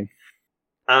anything?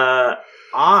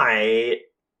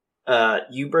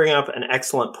 You bring up an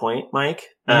excellent point, Mike.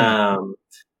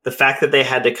 The fact that they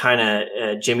had to kind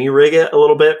of jimmy rig it a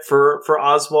little bit for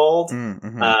Oswald.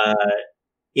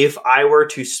 If I were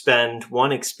to spend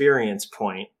 1 experience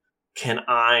point, can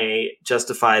I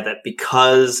justify that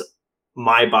because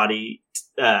my body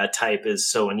type is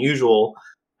so unusual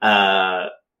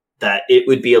that it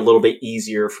would be a little bit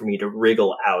easier for me to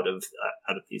wriggle out of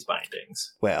these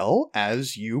bindings? Well,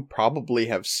 as you probably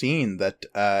have seen, that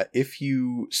if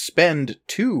you spend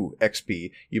 2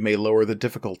 XP, you may lower the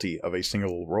difficulty of a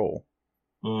single roll.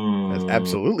 That's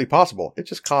absolutely possible. It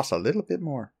just costs a little bit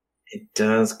more. It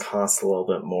does cost a little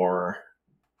bit more.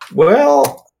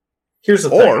 Well, here's the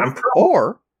thing.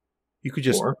 Or you could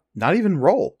just not even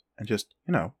roll and just,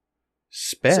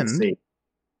 spend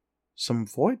some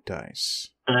void dice.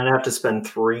 And I'd have to spend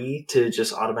 3 to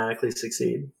just automatically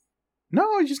succeed.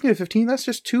 No, you just need a 15. That's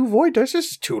just 2 void dice.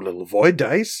 This is 2 little void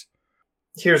dice.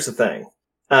 Here's the thing.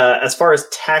 As far as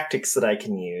tactics that I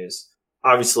can use,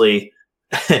 obviously,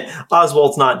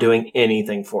 Oswald's not doing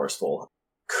anything forceful.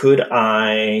 Could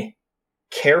I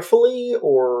carefully,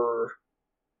 or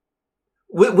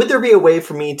would there be a way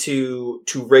for me to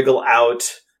wriggle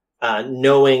out,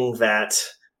 knowing that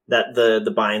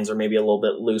the binds are maybe a little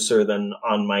bit looser than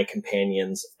on my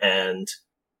companions, and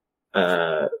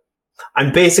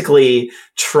I'm basically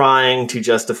trying to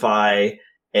justify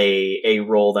a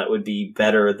role that would be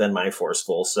better than my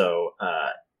forceful. So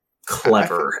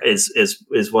clever is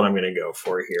what I'm going to go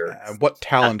for here. What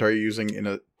talent are you using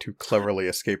to cleverly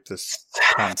escape this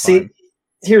confine? See,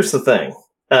 here's the thing.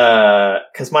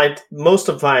 Because most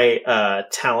of my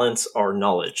talents are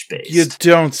knowledge based. You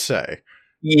don't say.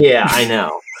 Yeah, I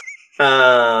know.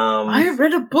 I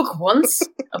read a book once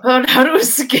about how to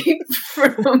escape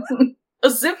from a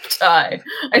zip tie.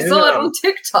 I saw it on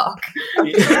TikTok.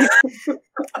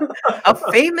 A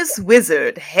famous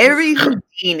wizard, Harry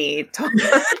Houdini.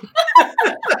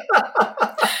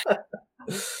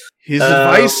 His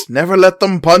advice: never let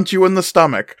them punch you in the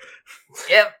stomach.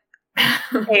 Yep.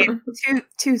 Hey,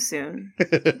 too soon.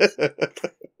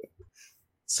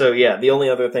 So yeah, the only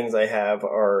other things I have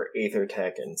are Aether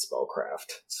Tech and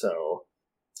Spellcraft. So,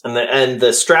 and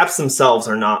the straps themselves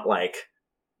are not like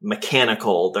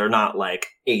mechanical. They're not like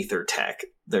Aether Tech.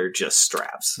 They're just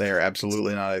straps. They are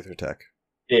absolutely not Aether Tech.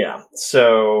 Yeah.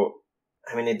 So,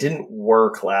 I mean, it didn't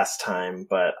work last time,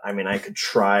 but I mean, I could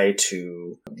try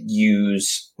to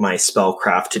use my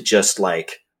Spellcraft to just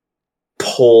like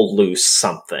pull loose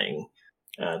something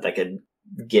that could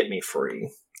get me free.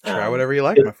 Try whatever you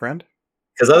like, my friend.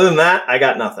 Because other than that, I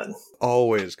got nothing.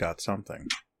 Always got something.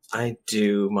 I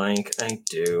do, Mike. I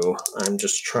do. I'm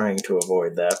just trying to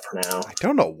avoid that for now. I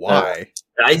don't know why.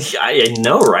 I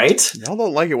know, right? Y'all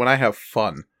don't like it when I have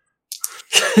fun.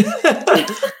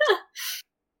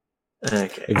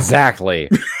 Okay. Exactly.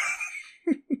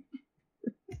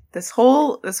 This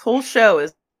whole show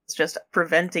is just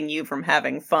preventing you from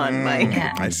having fun, Mike.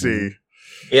 I see.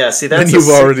 Yeah, see, Then that's you've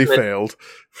already failed.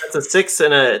 That's a 6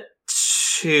 and a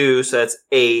 2, so that's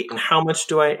 8. And how much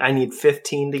do I need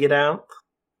 15 to get out?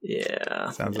 Yeah.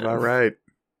 Sounds about right.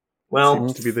 Well,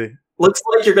 Seems to be the... looks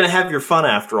like you're going to have your fun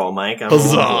after all, Mike. I'm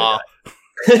Huzzah!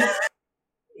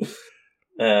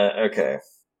 Okay.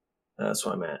 That's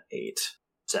why I'm at 8,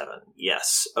 7.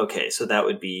 Yes. Okay, so that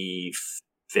would be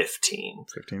 15.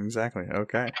 15 exactly.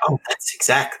 Okay. Oh, that's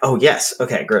exact. Oh, yes.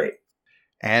 Okay, great.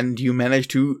 And you manage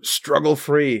to struggle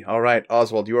free. All right,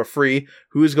 Oswald, you are free.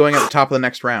 Who is going at the top of the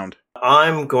next round?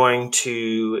 I'm going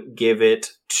to give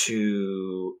it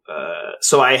to...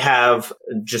 so I have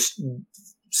just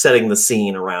setting the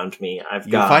scene around me.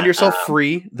 You find yourself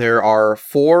free. There are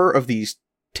 4 of these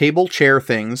table chair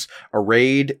things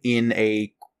arrayed in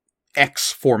a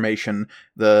X formation.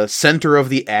 The center of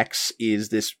the X is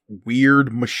this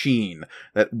weird machine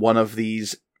that one of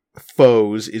these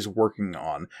foes is working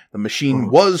on. The machine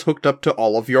was hooked up to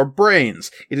all of your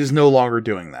brains. It is no longer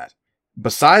doing that.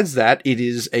 Besides that, it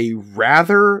is a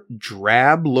rather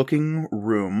drab-looking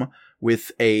room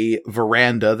with a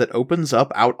veranda that opens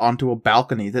up out onto a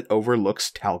balcony that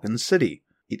overlooks Talgan City.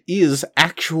 It is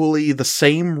actually the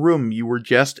same room you were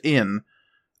just in,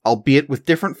 albeit with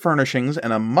different furnishings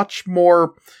and a much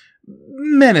more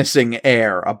menacing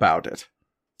air about it.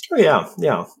 Oh,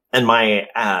 yeah. And my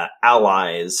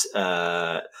allies,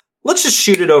 let's just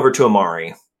shoot it over to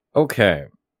Amari. Okay.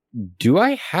 Do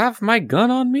I have my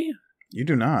gun on me? You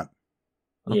do not.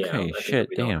 Okay, Yeah, shit,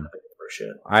 damn.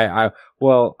 Shit. I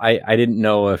didn't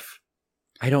know if...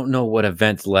 I don't know what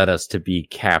events led us to be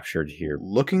captured here.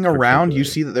 Looking around, you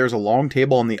see that there's a long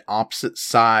table on the opposite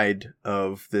side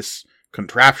of this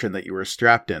contraption that you were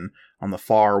strapped in on the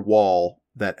far wall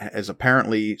that is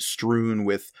apparently strewn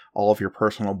with all of your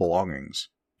personal belongings.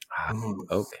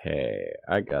 Okay,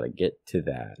 I gotta get to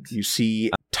that. You see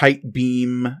a tight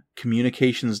beam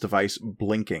communications device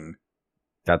blinking.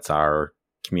 That's our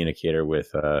communicator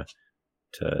with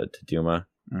to Duma.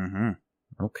 Mm-hmm.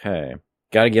 Okay,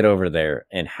 gotta get over there.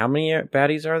 And how many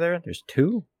baddies are there? There's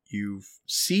 2? You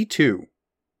see 2.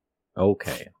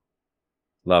 Okay,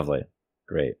 lovely,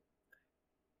 great.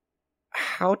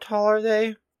 How tall are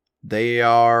they? They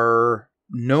are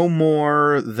no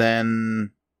more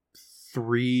than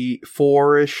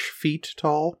 4-ish feet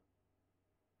tall.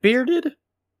 Bearded?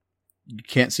 You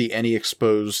can't see any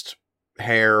exposed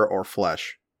hair or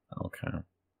flesh. Okay.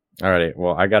 Alrighty,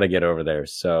 well, I gotta get over there,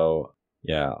 so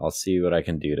yeah, I'll see what I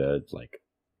can do to,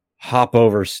 hop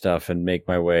over stuff and make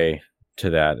my way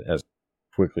to that as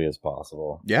quickly as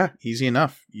possible. Yeah, easy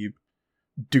enough. You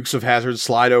Dukes of Hazzard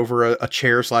slide over a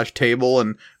chair/table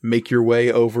and make your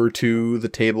way over to the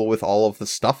table with all of the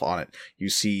stuff on it. You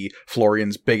see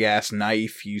Florian's big-ass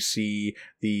knife. You see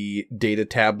the data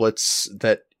tablets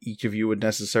that each of you would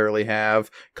necessarily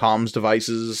have, comms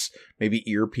devices, maybe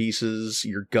earpieces,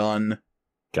 your gun.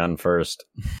 Gun first.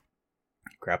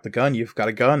 Grab the gun. You've got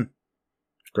a gun.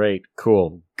 Great,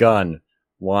 cool. Gun.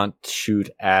 Want to shoot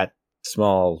at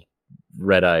small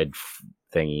red-eyed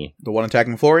thingy. The one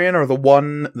attacking Florian or the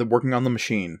one working on the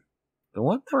machine? The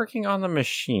one working on the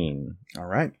machine. All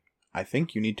right. I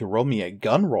think you need to roll me a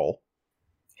gun roll.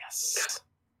 Yes.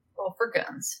 Roll for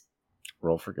guns.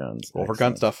 Roll for guns. Roll for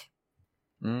gun stuff.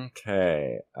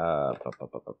 Okay.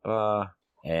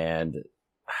 And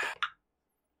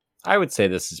I would say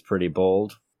this is pretty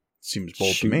bold. Seems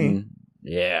bold to me.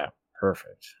 Yeah,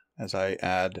 perfect. As I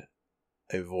add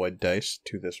a void dice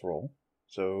to this roll.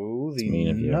 So the mean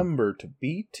of you. number to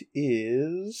beat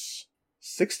is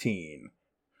 16.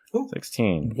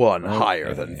 16. One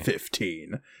higher than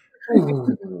 15.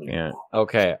 Yeah.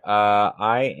 Okay.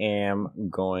 I am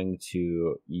going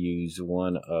to use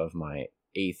one of my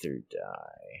Aether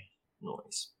die.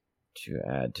 Noise. To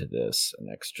add to this an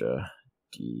extra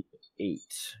D8.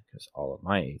 Because all of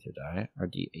my Aether die are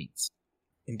D8s.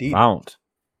 Indeed. Found.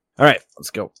 Alright, let's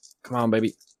go. Come on,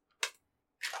 baby.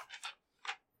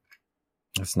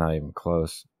 That's not even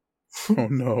close. Oh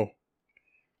no.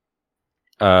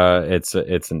 It's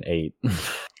an 8.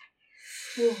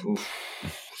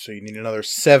 So you need another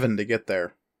 7 to get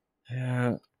there.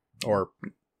 Yeah. Or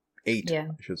 8, Yeah.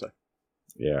 I should say.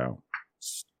 Yeah.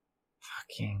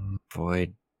 Fucking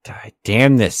void die.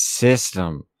 Damn this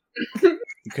system. You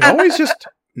can always just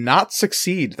not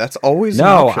succeed. That's always an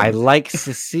No, option. I like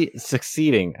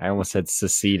succeeding. I almost said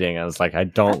seceding. I was like, I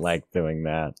don't like doing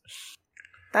that.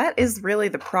 That is really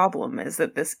the problem, is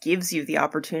that this gives you the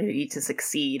opportunity to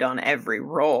succeed on every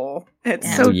roll. It's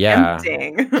Yeah. so Yeah.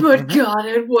 tempting. But God,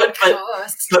 at what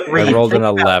cost? But I rolled an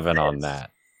think about 11 this. on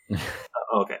that.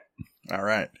 Okay. All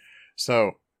right.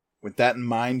 So, with that in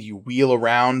mind, you wheel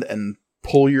around and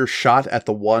pull your shot at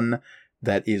the one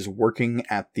that is working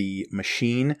at the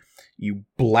machine. You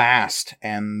blast,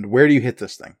 and where do you hit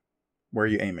this thing? Where are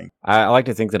you aiming? I like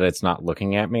to think that it's not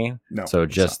looking at me. No. So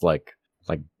it's just not.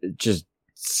 just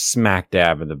smack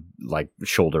dab in the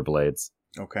shoulder blades.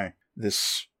 Okay.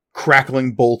 This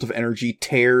crackling bolt of energy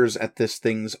tears at this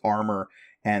thing's armor,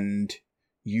 and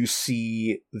you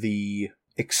see the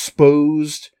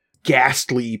exposed,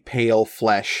 ghastly pale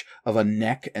flesh of a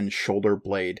neck and shoulder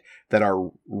blade that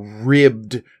are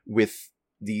ribbed with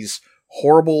these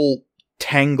horrible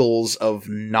tangles of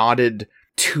knotted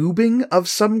tubing of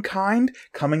some kind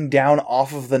coming down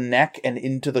off of the neck and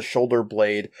into the shoulder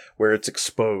blade where it's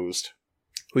exposed.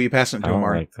 Who are you passing it to, I don't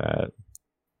Amari? like that.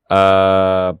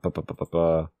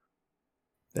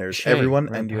 There's Shay. everyone,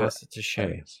 We're and gonna you're... pass it to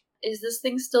Shay. Is this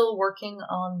thing still working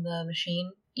on the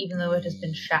machine, even though it has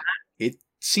been shot? It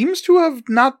seems to have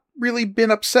not really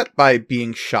been upset by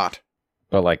being shot.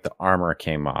 But the armor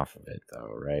came off of it, though,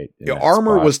 right? The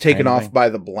armor was taken off by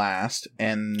the blast,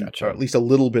 and Gotcha. or at least a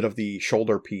little bit of the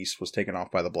shoulder piece was taken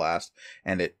off by the blast,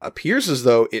 and it appears as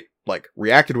though it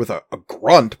reacted with a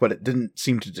grunt, but it didn't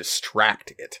seem to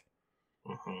distract it.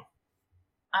 Mm-hmm.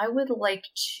 I would like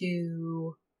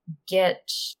to get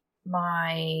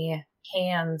my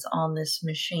hands on this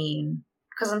machine,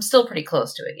 because I'm still pretty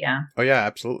close to it, yeah? Oh yeah,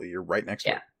 absolutely. You're right next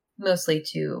to it. Mostly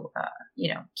to,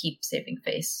 keep saving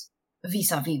face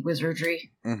vis-a-vis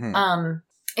wizardry. Mm-hmm. And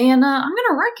I'm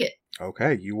gonna wreck it.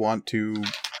 Okay, you want to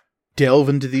delve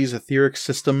into these etheric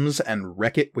systems and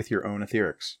wreck it with your own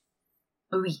etherics.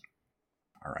 Oui.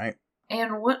 All right.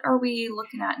 And what are we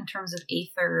looking at in terms of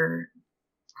aether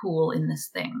pool in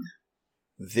this thing?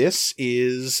 This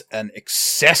is an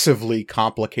excessively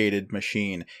complicated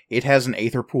machine. It has an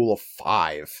aether pool of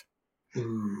 5.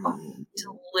 Oh,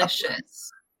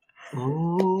 delicious.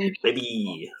 Ooh,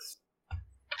 baby.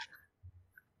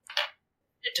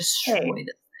 Destroy Hey.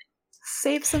 this.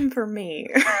 Save some for me.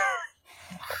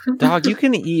 Dog, you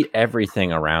can eat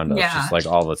everything around us, Yeah. just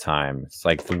all the time. It's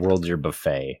like the world's your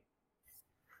buffet.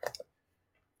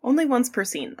 Only once per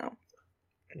scene, though.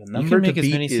 The number to make as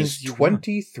many beat scenes is as you want.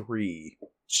 23,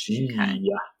 Okay.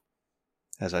 Yeah,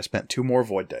 as I spent 2 more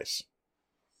void dice.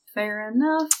 Fair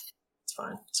enough. it's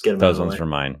fine. Let's get them Those out of ones the are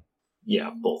way. mine.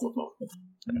 Yeah, both of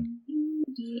them.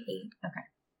 D8. Okay.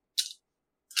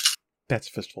 That's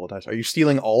a fistful of dice. Are you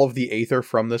stealing all of the aether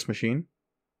from this machine?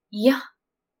 Yeah.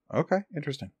 Okay,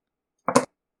 interesting. Okie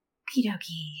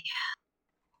dokie.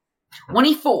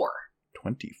 24.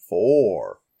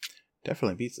 24.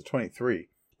 Definitely beats the 23.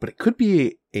 But it could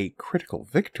be a critical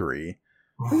victory.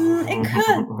 It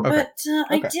could, Okay. but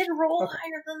I Okay. did roll Okay.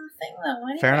 higher than the thing, though.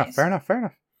 Anyways. Fair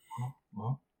enough.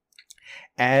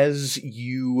 As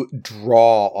you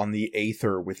draw on the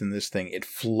aether within this thing, it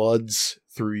floods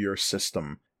through your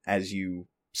system as you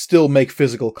still make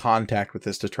physical contact with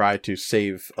this to try to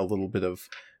save a little bit of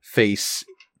face,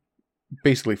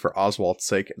 basically for Oswald's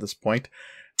sake at this point.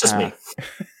 Just me.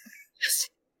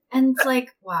 And it's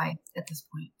like, why at this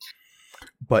point?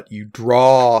 But you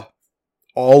draw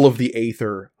all of the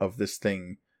aether of this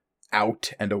thing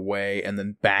out and away and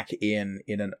then back in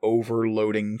an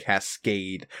overloading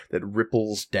cascade that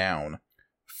ripples down.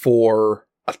 For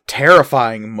a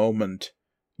terrifying moment,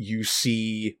 you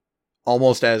see,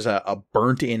 almost as a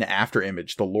burnt-in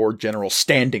afterimage, the Lord-General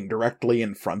standing directly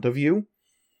in front of you.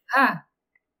 Ah,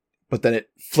 But then it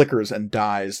flickers and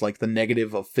dies like the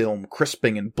negative of film,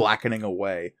 crisping and blackening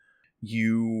away.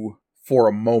 You, for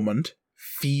a moment,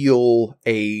 feel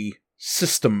a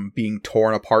system being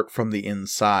torn apart from the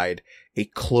inside. A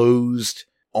closed,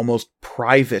 almost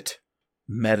private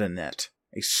metanet.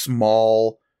 A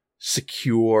small,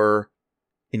 secure,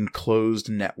 enclosed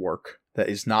network that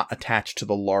is not attached to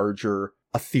the larger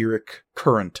etheric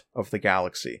current of the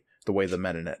galaxy, the way the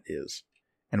metanet is.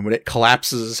 And when it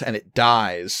collapses and it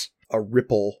dies, a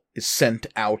ripple is sent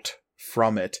out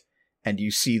from it, and you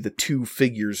see the 2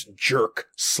 figures jerk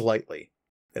slightly.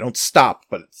 They don't stop,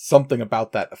 but something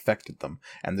about that affected them,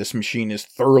 and this machine is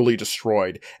thoroughly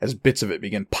destroyed as bits of it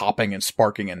begin popping and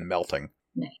sparking and melting.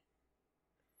 Nice.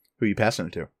 Who are you passing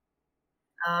it to?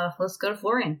 let's go to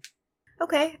Florian.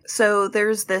 Okay, so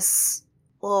there's this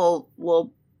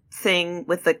little thing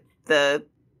with the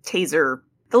taser,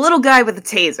 the little guy with the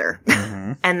taser,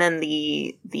 Mm-hmm. and then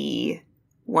the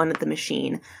one at the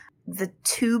machine. The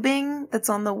tubing that's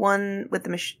on the one with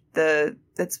the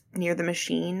that's near the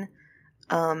machine.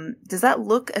 Does that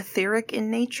look etheric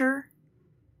in nature?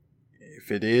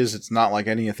 If it is, it's not like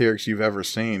any etherics you've ever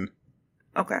seen.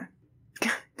 Okay.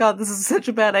 God, this is such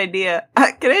a bad idea.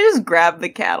 Can I just grab the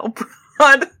cattle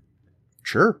prod?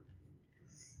 Sure.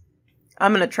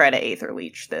 I'm gonna try to aether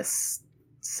leech this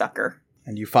sucker.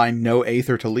 And you find no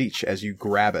aether to leech as you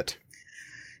grab it.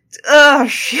 Oh,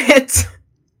 shit.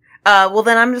 Well,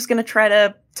 then I'm just gonna try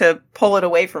to to pull it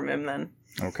away from him then.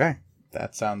 Okay.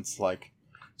 That sounds like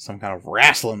some kind of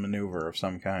wrestling maneuver of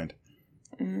some kind.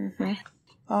 Mm-hmm.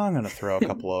 I'm going to throw a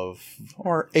couple of,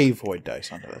 or a void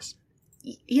dice onto this.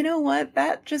 You know what?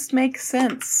 That just makes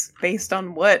sense based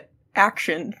on what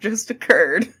action just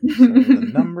occurred. So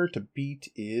the number to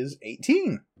beat is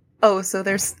 18. Oh, so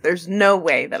there's no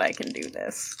way that I can do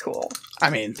this. Cool. I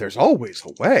mean, there's always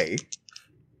a way.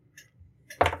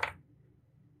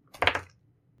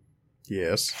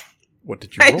 Yes. What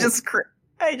did you roll?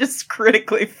 I just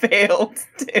critically failed.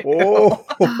 Too. Oh.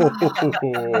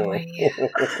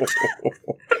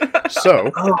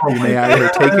 So, you may either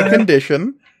take a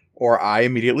condition, or I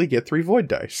immediately get 3 void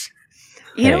dice.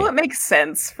 You know what makes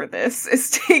sense for this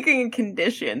is taking a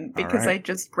condition because I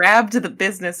just grabbed the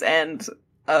business end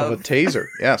of a taser,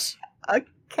 yes. A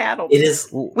cattle. It is,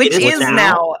 which is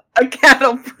now a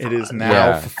cattle. It is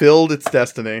now fulfilled its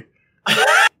destiny.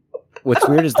 What's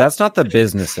weird is that's not the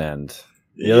business end.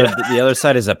 The other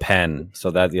side is a pen,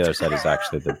 so that the other side is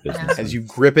actually the business. As you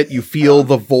grip it, you feel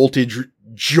the voltage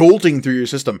jolting through your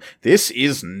system. This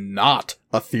is not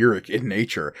etheric in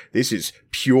nature. This is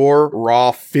pure,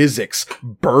 raw physics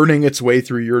burning its way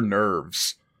through your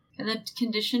nerves. Can the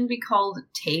condition be called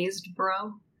tased,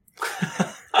 bro?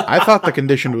 I thought the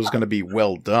condition was going to be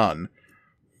well done.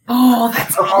 Oh,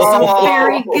 that's also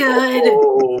very good.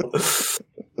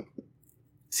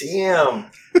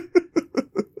 Damn.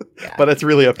 But it's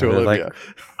really up to Olivia.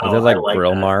 Are there like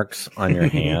grill marks on your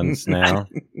hands now?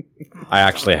 I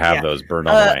actually have those burned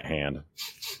on my hand.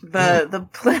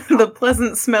 The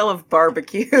pleasant smell of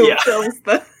barbecue fills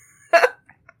the.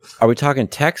 Are we talking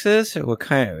Texas? What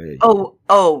kind of...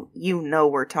 Oh, you know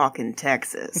we're talking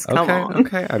Texas. Come on.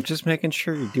 Okay. I'm just making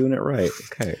sure you're doing it right.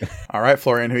 Okay. All right,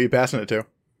 Florian, who are you passing it to?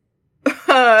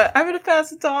 I'm going to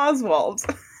pass it to Oswald.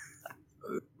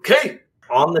 Okay.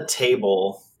 On the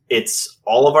table, it's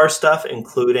all of our stuff,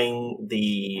 including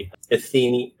the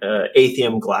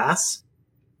Aethium glass.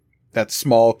 That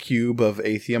small cube of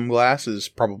Aethium glass is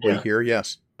probably here,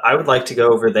 yes. I would like to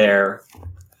go over there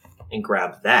and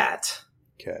grab that.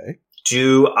 Okay.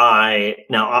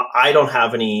 Now, I don't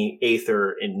have any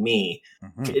aether in me.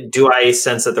 Mm-hmm. Do I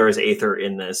sense that there is aether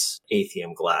in this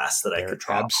Aethium glass that I could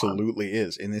drop absolutely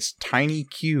is. In this tiny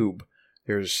cube,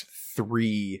 there's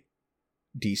 3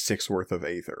 D6 worth of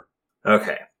aether.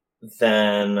 Okay.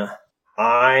 Then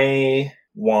I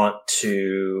want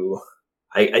to...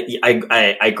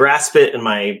 I grasp it in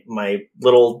my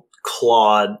little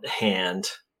clawed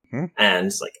hand, and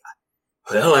it's like,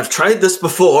 well, I've tried this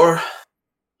before.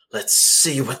 Let's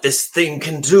see what this thing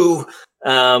can do.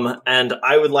 And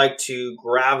I would like to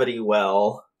gravity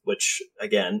well, which,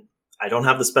 again, I don't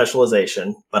have the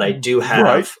specialization, but I do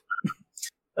have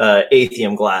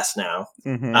Aethium glass now.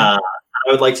 Mm-hmm. I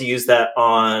would like to use that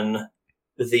on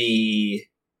the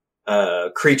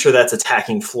creature that's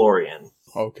attacking Florian.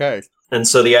 Okay. And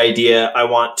so the idea, I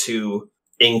want to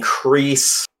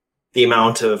increase the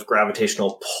amount of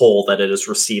gravitational pull that it is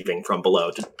receiving from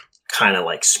below to kind of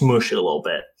like smoosh it a little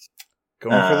bit.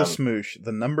 Going for the smoosh.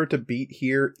 The number to beat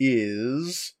here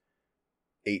is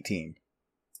 18.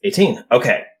 18.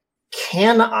 Okay.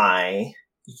 Can I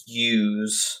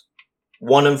use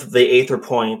one of the aether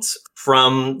points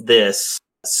from this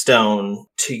stone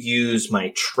to use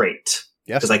my trait?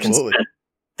 Yes, absolutely. I can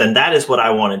then that is what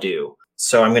I want to do.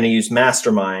 So I'm going to use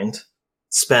Mastermind,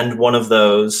 spend one of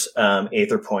those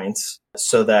aether points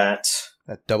so that...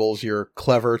 That doubles your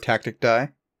clever tactic die?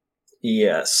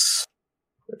 Yes.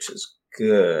 Which is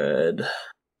good.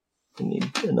 I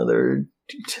need another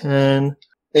D10.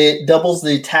 It doubles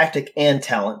the tactic and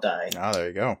talent die. Ah, there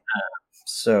you go.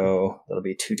 So that'll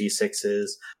be 2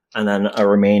 D6s, and then a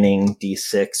remaining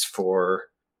D6 for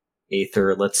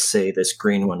aether. Let's say this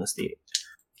green one is the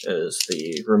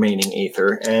remaining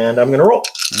aether, and I'm gonna roll.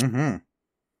 Mm-hmm.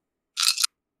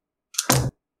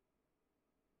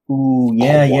 Ooh,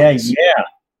 yeah.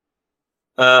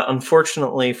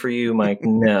 Unfortunately for you, Mike,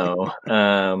 no.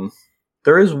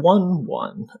 There is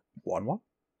 1-1. 1-1?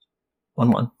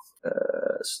 1-1.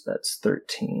 So that's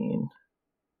 13.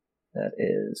 That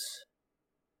is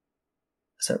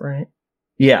that right?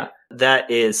 Yeah,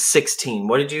 that is 16.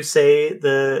 What did you say?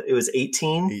 It was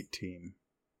 18? 18.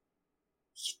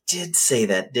 You did say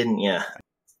that, didn't you?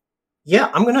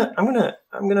 Yeah, I'm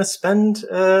gonna spend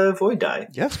void die.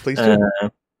 Yes, please do.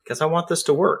 Because I want this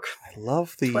to work. I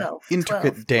love the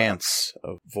intricate dance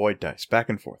of void dice, back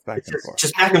and forth, back and forth.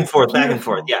 Just back and forth, back and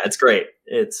forth. Yeah, it's great.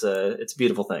 It's a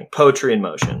beautiful thing. Poetry in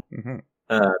motion. Mm-hmm.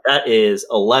 That is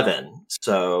 11.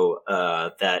 So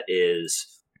that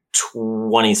is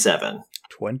 27.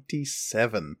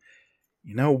 27.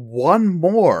 You know, one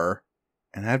more,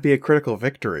 and that'd be a critical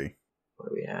victory.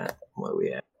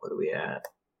 What are we at?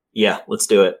 Yeah, let's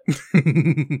do it.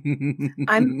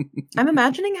 I'm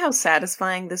imagining how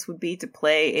satisfying this would be to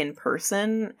play in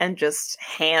person and just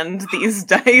hand these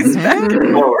dice back.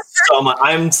 Oh, so much.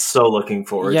 I'm so looking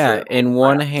forward to it. In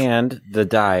one hand, the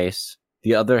dice.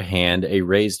 The other hand, a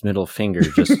raised middle finger,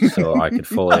 just so I could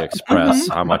fully express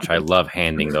how much I love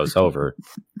handing those over.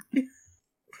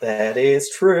 That is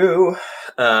true.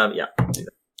 Yeah.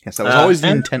 Yes, that was always the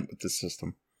intent with this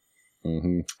system.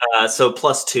 Mm-hmm. So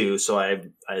 +2, so I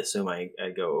assume I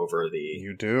go over the...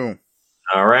 You do.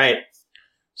 All right.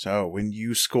 So, when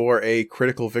you score a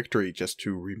critical victory, just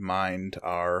to remind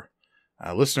our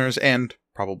listeners, and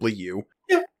probably you,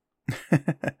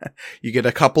 you get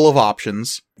a couple of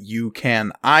options. You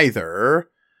can either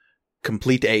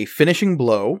complete a finishing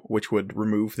blow, which would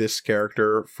remove this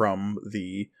character from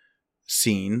the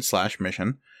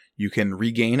scene/mission. You can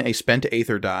regain a spent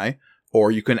Aether die,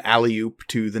 or you can alley-oop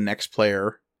to the next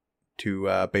player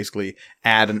to basically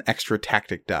add an extra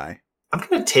tactic die. I'm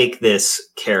going to take this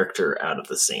character out of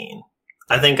the scene.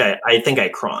 I think I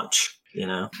crunch, you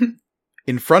know?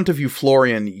 In front of you,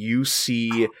 Florian, you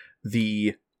see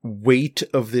the weight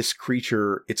of this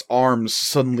creature, its arms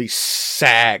suddenly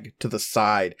sag to the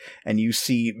side, and you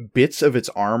see bits of its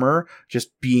armor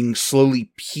just being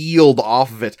slowly peeled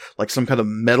off of it like some kind of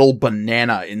metal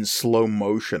banana in slow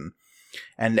motion.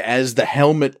 And as the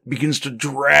helmet begins to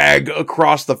drag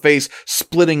across the face,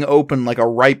 splitting open like a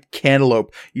ripe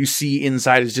cantaloupe, you see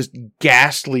inside is just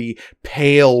ghastly,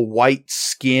 pale white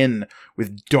skin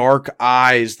with dark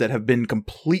eyes that have been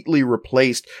completely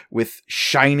replaced with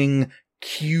shining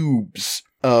cubes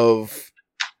of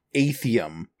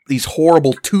aethium. These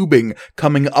horrible tubing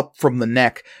coming up from the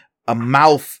neck, a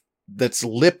mouth that's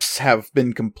lips have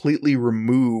been completely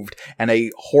removed, and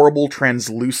a horrible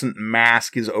translucent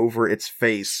mask is over its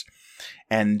face.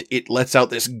 And it lets out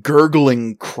this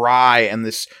gurgling cry and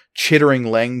this chittering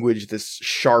language, this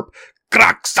sharp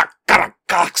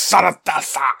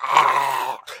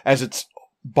as its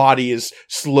body is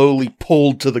slowly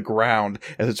pulled to the ground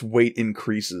as its weight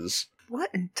increases. What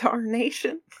in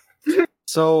tarnation?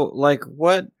 So,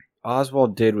 what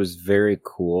Oswald did was very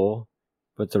cool,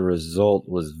 but the result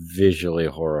was visually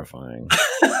horrifying.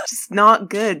 Just not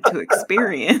good to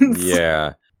experience.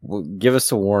 Yeah. Well, give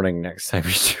us a warning next time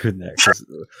you do that.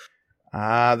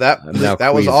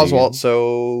 That was Oswald,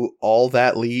 so all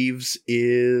that leaves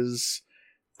is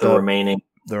the remaining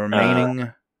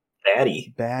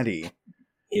baddie.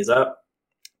 He's up.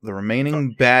 The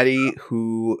remaining baddie,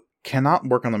 who cannot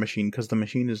work on the machine because the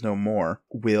machine is no more,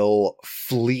 will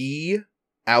flee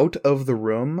out of the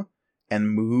room and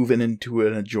move into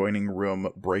an adjoining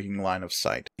room, breaking line of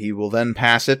sight. He will then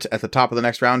pass it at the top of the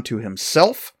next round to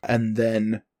himself, and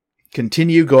then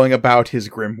continue going about his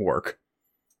grim work.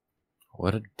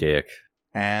 What a dick.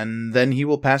 And then he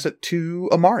will pass it to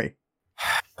Amari.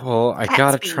 Well, I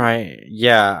gotta try...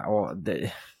 Yeah,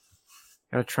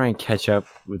 gotta try and catch up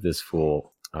with this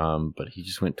fool. But he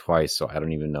just went twice, so I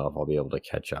don't even know if I'll be able to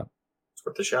catch up. It's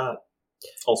worth a shot.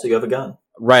 Also, you have a gun.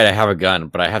 Right, I have a gun,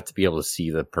 but I have to be able to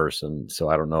see the person, so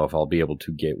I don't know if I'll be able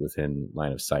to get within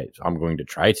line of sight. I'm going to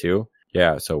try to.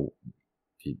 Yeah, so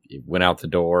he went out the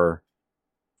door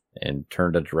and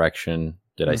turned a direction.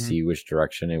 Did I see which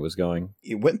direction it was going?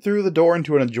 It went through the door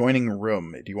into an adjoining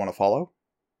room. Do you want to follow?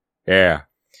 Yeah.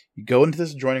 You go into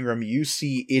this adjoining room, you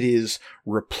see it is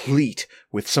replete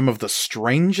with some of the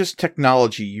strangest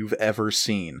technology you've ever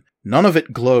seen. None of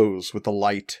it glows with the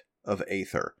light of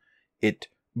Aether. It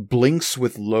blinks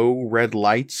with low red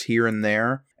lights here and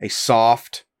there. A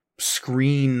soft,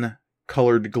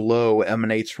 screen-colored glow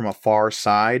emanates from a far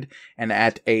side, and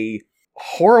at a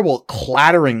horrible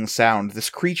clattering sound, this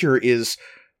creature is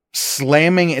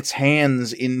slamming its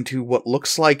hands into what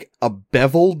looks like a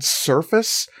beveled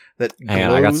surface that glows Hang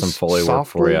on, I got some Foley work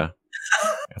for you.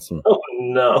 Oh,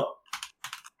 no.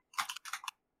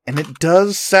 And it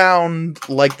does sound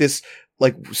like this,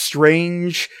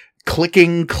 strange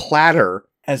clicking clatter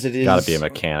as it is. Gotta be a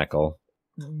mechanical.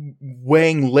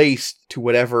 Weighing laced to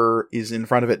whatever is in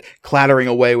front of it, clattering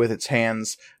away with its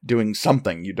hands, doing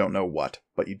something. You don't know what,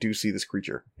 but you do see this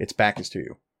creature. Its back is to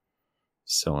you.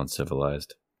 So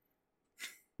uncivilized.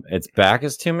 Its back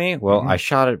is to me? Well, I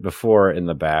shot it before in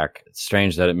the back. It's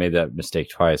strange that it made that mistake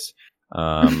twice.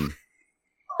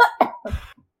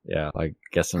 Yeah, I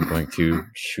guess I'm going to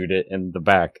shoot it in the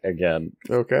back again.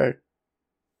 Okay.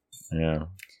 Yeah.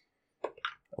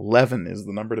 11 is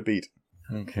the number to beat.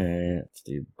 Okay, let's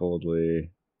do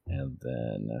boldly, and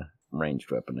then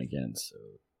ranged weapon again. So,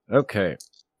 okay,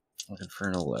 looking for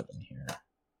an 11 here.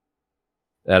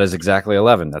 That is exactly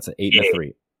 11. That's an 8 and a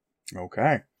 3.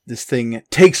 Okay. This thing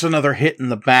takes another hit in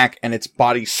the back, and its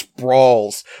body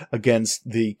sprawls against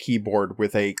the keyboard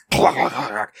with a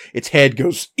clack. Its head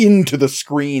goes into the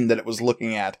screen that it was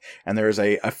looking at, and there's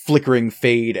a flickering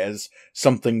fade as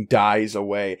something dies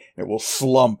away. It will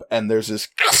slump, and there's this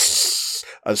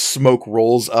as smoke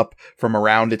rolls up from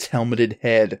around its helmeted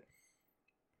head.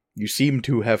 You seem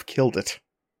to have killed it.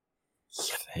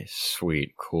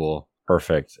 Sweet, cool,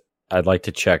 perfect. I'd like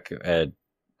to check.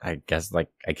 I guess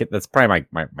that's probably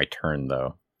my turn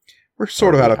though. We're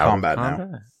sort of out of combat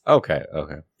now. Okay.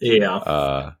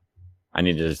 Yeah. I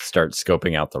need to start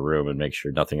scoping out the room and make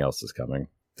sure nothing else is coming.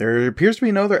 There appears to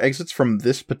be no other exits from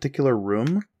this particular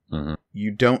room. Mm-hmm.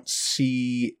 You don't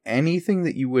see anything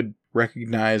that you would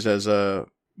recognize as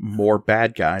more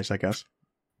bad guys, I guess.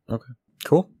 Okay,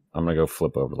 cool. I'm gonna go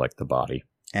flip over like the body.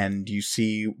 And you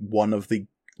see one of the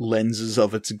lenses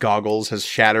of its goggles has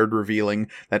shattered,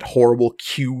 revealing that horrible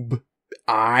cube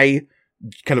eye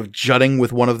kind of jutting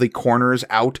with one of the corners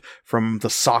out from the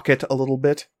socket a little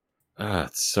bit.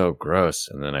 It's so gross.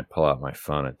 And then I pull out my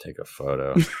phone and take a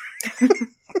photo.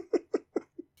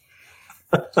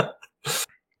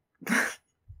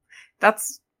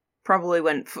 That's probably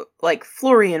when,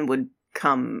 Florian would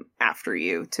come after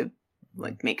you to,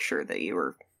 make sure that you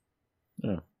were...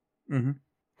 Yeah. Mm-hmm.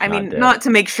 I mean, not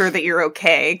to make sure that you're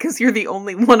okay, because you're the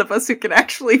only one of us who can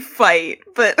actually fight,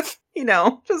 but,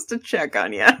 just to check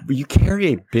on you. But you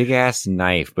carry a big-ass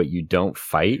knife, but you don't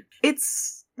fight?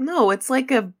 It's like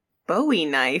a Bowie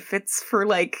knife. It's for,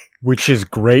 Which is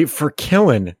great for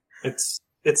killing. It's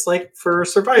like for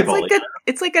survival.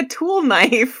 It's like a tool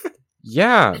knife.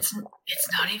 Yeah. It's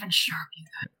not even sharp, you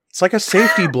guys. It's like a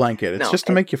safety blanket. It's just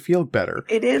to make you feel better.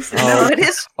 It is. No, it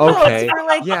is. Okay. It's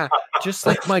for yeah, just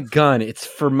like my gun. It's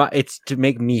to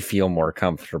make me feel more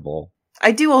comfortable.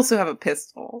 I do also have a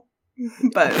pistol,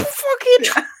 but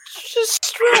fucking just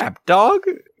strap, dog.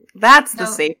 That's the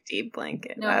safety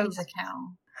blanket. No, he's a cow.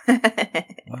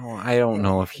 Well, I don't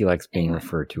know if he likes being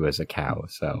referred to as a cow.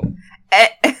 So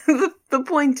the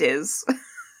point is,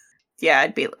 yeah,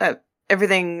 I'd be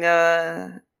everything.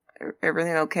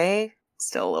 Everything okay?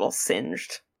 Still a little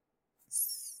singed.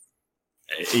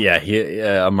 Yeah,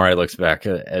 Amari looks back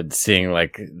and seeing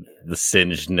the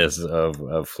singedness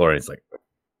of Florian. He's like,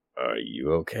 "Are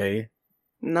you okay?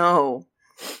 No.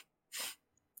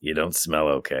 You don't smell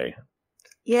okay."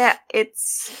 Yeah,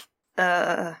 it's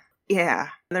yeah.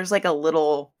 There's a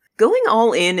little going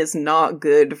all in is not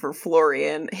good for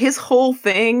Florian. His whole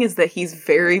thing is that he's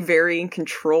very, very in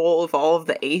control of all of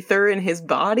the aether in his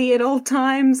body at all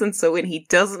times, and so when he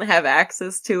doesn't have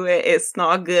access to it, it's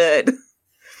not good.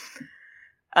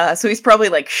 So he's probably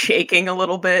shaking a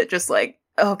little bit, just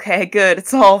okay, good,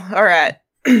 it's all right.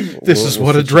 This is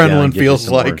what adrenaline feels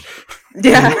like.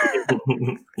 Yeah.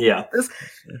 Yeah.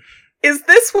 Is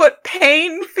this what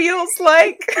pain feels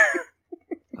like?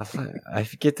 I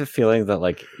get the feeling that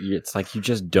it's like you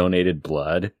just donated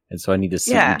blood, and so I need to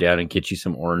sit you down and get you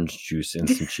some orange juice and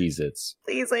some Cheez-Its.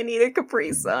 Please, I need a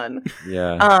Capri Sun.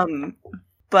 Yeah.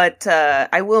 But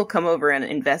I will come over and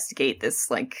investigate this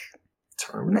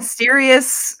terminal?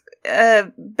 Mysterious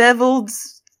beveled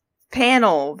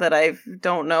panel that I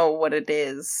don't know what it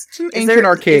is. It's an ancient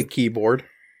archaic keyboard.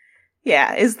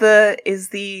 Yeah, is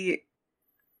the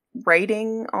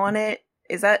writing on it?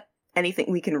 Is that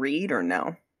anything we can read or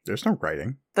no? There's no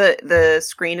writing. The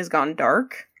screen has gone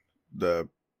dark.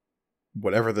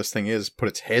 Whatever this thing is put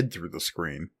its head through the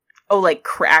screen. Oh,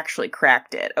 actually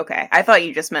cracked it. Okay, I thought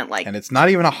you just meant And it's not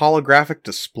even a holographic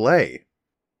display.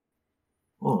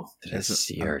 Oh, it's a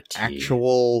CRT. An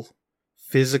actual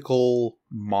physical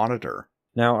monitor.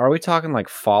 Now, are we talking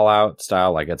Fallout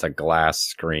style? It's a glass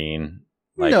screen?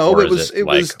 No, it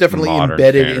was definitely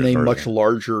embedded in a much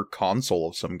larger console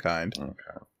of some kind.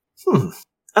 Okay.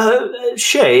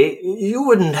 Shay, you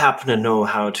wouldn't happen to know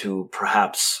how to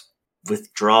perhaps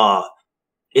withdraw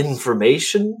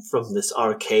information from this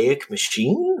archaic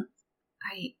machine?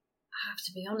 I have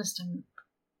to be honest, I'm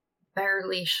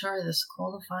barely sure this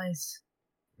qualifies.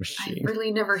 Machine. I've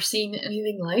really never seen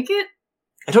anything like it.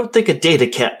 I don't think a data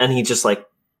cat, and he just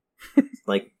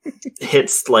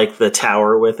hits the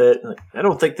tower with it. I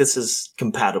don't think this is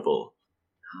compatible.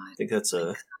 I think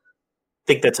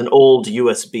that's an old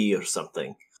USB or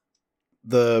something.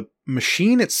 The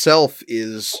machine itself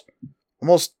is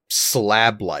almost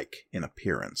slab-like in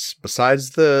appearance.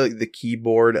 Besides the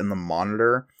keyboard and the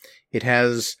monitor, it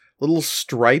has little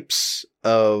stripes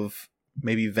of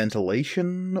maybe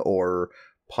ventilation or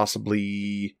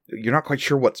possibly... You're not quite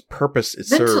sure what purpose it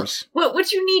serves. What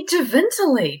would you need to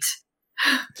ventilate?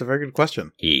 It's a very good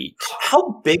question. Heat.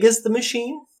 How big is the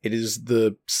machine? It is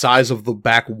the size of the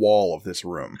back wall of this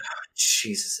room.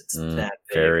 Jesus, it's that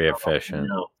big. Very Oh, efficient.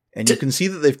 no. And you can see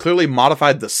that they've clearly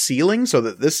modified the ceiling so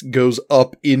that this goes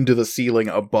up into the ceiling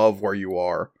above where you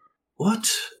are. What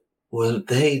were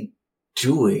they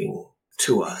doing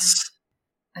to us?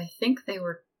 I think they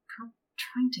were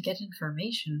trying to get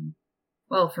information.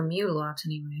 Well, from you lot,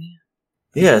 anyway.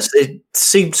 Yes, they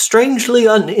seemed strangely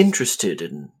uninterested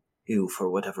in you for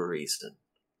whatever reason.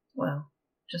 Well,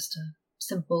 just a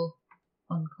simple,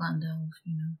 unplanned elf,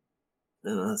 you know.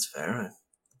 No, that's fair. I don't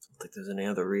think there's any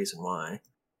other reason why.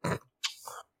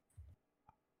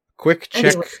 Quick check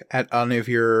Anyway. at any of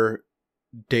your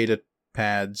data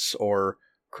pads or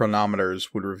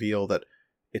chronometers would reveal that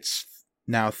it's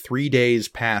now 3 days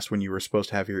past when you were supposed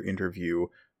to have your interview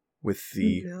with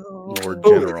the No. Lord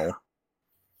General.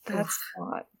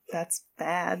 That's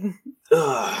bad.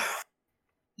 Ugh,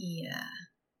 Yeah.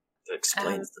 that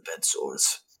explains the bed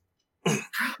sores.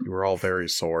 You were all very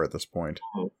sore at this point.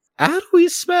 How do we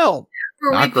smell?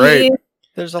 Not great.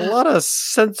 There's a lot of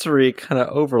sensory kind of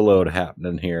overload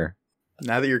happening here.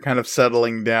 Now that you're kind of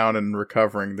settling down and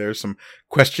recovering, there's some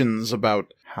questions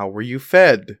about how were you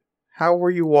fed? How were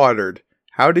you watered?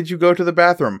 How did you go to the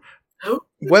bathroom?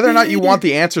 Whether or not you want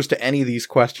the answers to any of these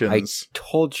questions. I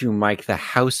told you, Mike, the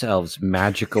house elves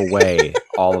magic away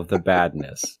all of the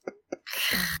badness.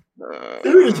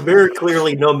 There is very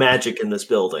clearly no magic in this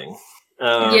building.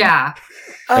 Yeah.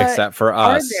 Except for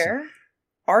us.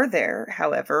 Are there,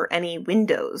 however, any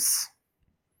windows?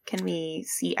 Can we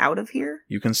see out of here?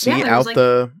 You can see Yeah, there's, out like-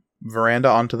 the veranda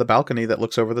onto the balcony that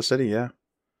looks over the city, yeah.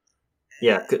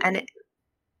 Yeah, Okay.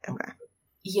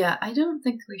 Yeah, I don't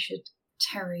think we should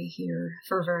tarry here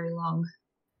for very long.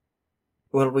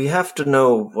 well, we have to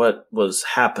know what was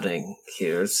happening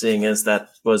here, seeing as that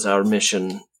was our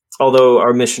mission. Although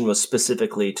our mission was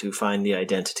specifically to find the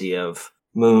identity of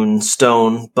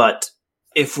Moonstone, but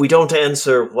if we don't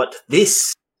answer what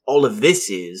all of this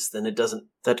is, then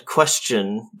that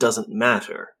question doesn't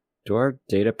matter. Do our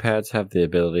data pads have the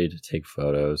ability to take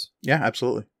photos? Yeah,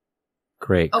 absolutely.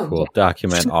 Great, Oh, cool. yeah.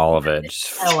 Document all of it.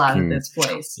 Just Hell out of fucking- this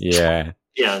place. Yeah.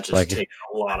 Yeah, just Like- take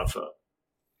a lot of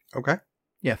it. Okay.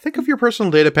 Yeah, think of your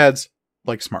personal data pads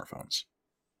like smartphones.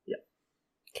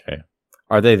 Okay.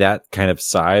 Are they that kind of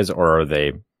size, or are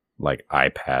they like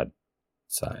iPad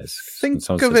size? Think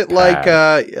Someone of says it like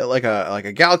pad. like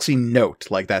a Galaxy Note,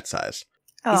 like that size.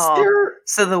 Oh,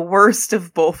 so the worst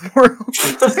of both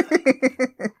worlds.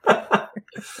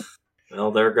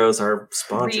 Well, there goes our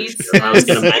sponsorship. Reed I was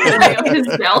going to says, mention of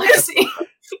his galaxy.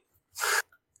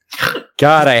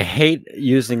 God, I hate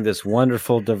using this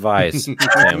wonderful device,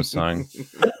 Samsung.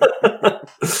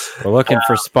 We're looking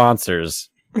for sponsors.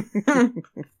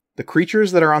 The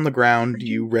creatures that are on the ground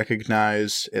you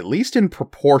recognize, at least in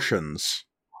proportions,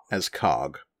 as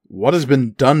Cog. What has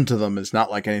been done to them is not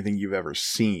like anything you've ever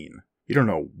seen. You don't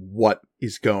know what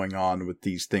is going on with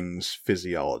these things'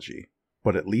 physiology.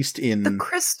 But at least in... The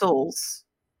crystals.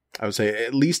 I would say,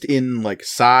 at least in like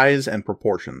size and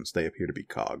proportions, they appear to be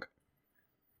Cog.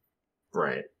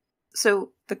 Right.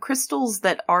 So the crystals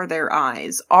that are their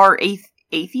eyes are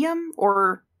Aethium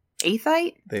or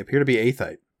Aethite? They appear to be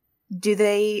Aethite. Do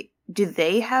they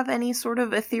have any sort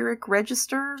of etheric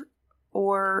register?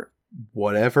 Or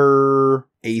Whatever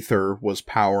aether was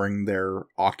powering their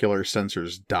ocular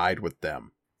sensors died with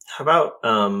them. How about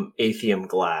Aethium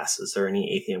glass? Is there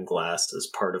any Aethium glass as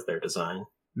part of their design?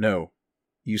 No.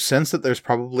 You sense that there's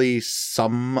probably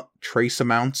some trace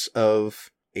amounts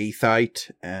of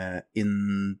aethite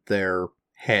in their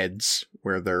heads,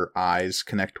 where their eyes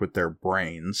connect with their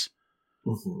brains.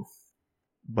 Mm-hmm.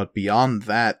 But beyond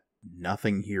that,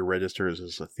 nothing here registers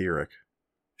as etheric.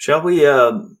 Shall we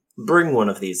bring one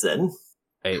of these then?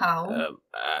 How?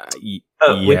 We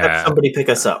have Yeah. somebody pick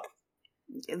us up.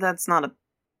 that's not a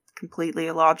completely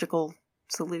illogical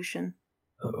solution.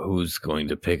 Who's going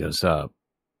to pick us up?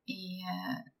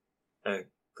 Yeah.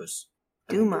 'Cause-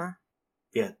 Duma.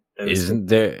 Yeah. Isn't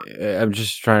there? I'm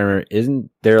just trying to remember. Isn't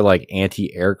there like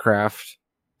anti-aircraft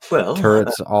well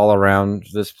turrets all around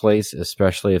this place?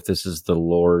 Especially if this is the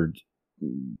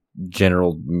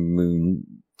Lord-General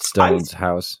Moonstone's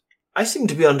house. I seem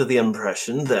to be under the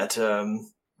impression that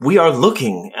we are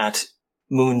looking at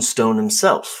Moonstone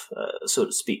himself, so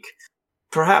to speak.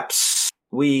 Perhaps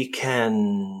we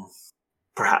can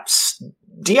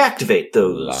deactivate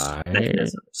those Lie.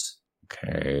 mechanisms.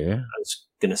 Okay. I was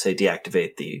going to say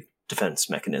deactivate the defense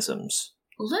mechanisms.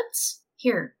 Let's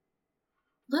I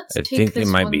take think they this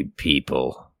might one be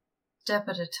people. step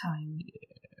at a time.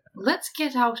 Let's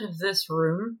get out of this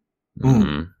room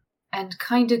Mhm. and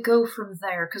kind of go from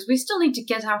there, because we still need to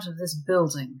get out of this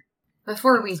building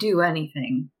before we do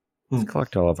anything. Let's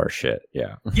collect all of our shit,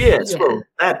 yeah. Yes, Yeah. well,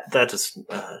 that is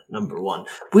number one.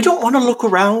 We don't want to look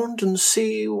around and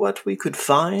see what we could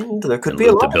find. There could And be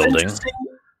a loot the lot of building. interesting...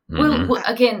 Well,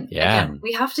 again, Yeah.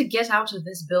 we have to get out of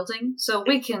this building, so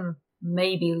we can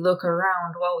maybe look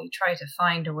around while we try to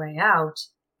find a way out.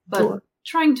 But Sure.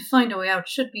 trying to find a way out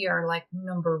should be our,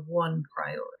 number one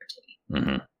priority,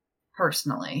 Mm-hmm.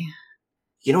 personally.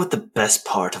 You know what the best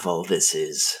part of all this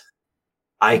is?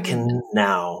 I can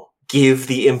now give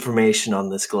the information on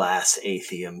this glass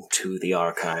atheum to the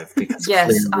archive, because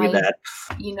Yes, clearly that...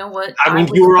 You know what? I mean,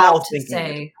 was you were all about to thinking it,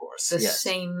 say of course. the Yes,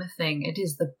 same thing. It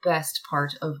is the best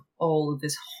part of all of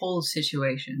this whole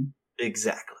situation.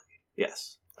 exactly.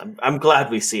 Yes. I'm glad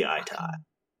we see eye to eye.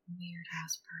 Weird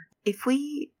ass part. If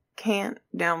we can't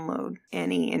download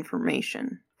any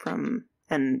information from,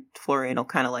 and Florian will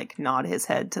kind of nod his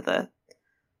head to the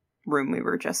room we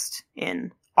were just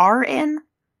in. Are in?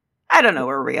 I don't know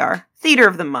where we are. Theater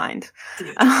of the mind.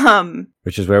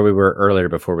 Which is where we were earlier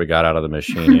before we got out of the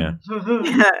machine, yeah.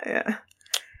 Yeah.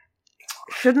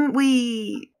 Shouldn't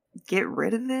we get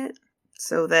rid of it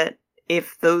so that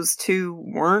if those two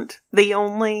weren't the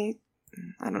only,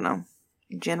 I don't know,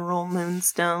 General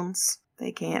Moonstones,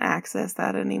 they can't access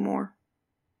that anymore?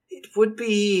 It would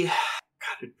be...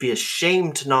 God, it'd be a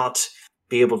shame to not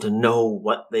be able to know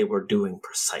what they were doing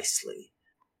precisely.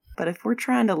 But if we're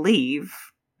trying to leave...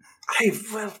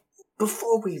 Well,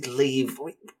 before we leave,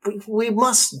 we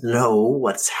must know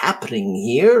what's happening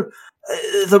here.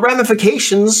 The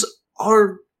ramifications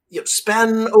are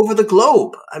span over the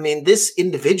globe. I mean, this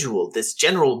individual, this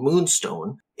General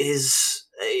Moonstone, is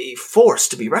a force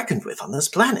to be reckoned with on this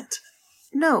planet.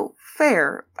 No,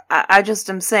 fair. I just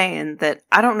am saying that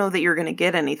I don't know that you're going to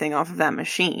get anything off of that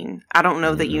machine. I don't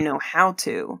know that you know how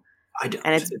to. I don't.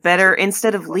 And it's better,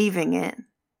 instead of leaving it,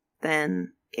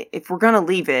 then if we're going to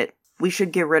leave it, we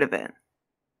should get rid of it.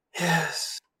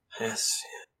 Yes.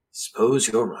 Suppose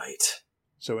you're right.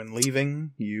 So in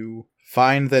leaving, you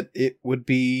find that it would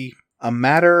be a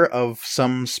matter of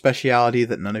some speciality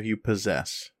that none of you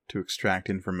possess to extract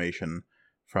information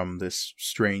from this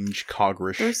strange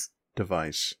cogrish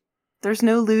device. There's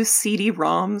no loose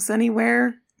CD-ROMs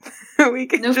anywhere. We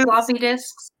can No floppy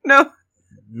disks? No.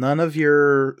 None of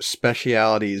your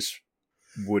specialities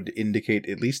would indicate,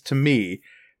 at least to me,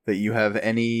 that you have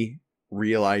any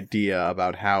real idea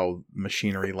about how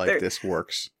machinery like this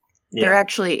works. Yeah. There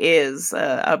actually is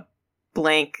a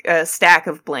stack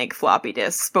of blank floppy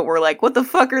disks, but we're like, what the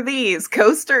fuck are these?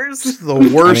 Coasters? The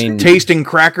worst tasting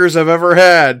crackers I've ever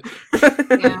had.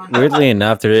 Yeah. Weirdly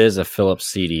enough, there is a Philips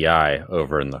CDI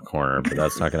over in the corner, but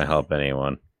that's not going to help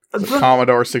anyone. The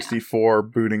Commodore 64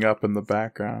 booting up in the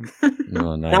background.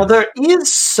 Oh, nice. Now, there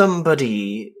is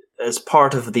somebody as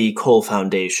part of the Cole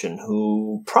Foundation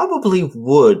who probably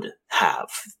would have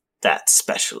that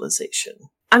specialization.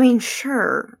 I mean,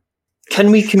 sure.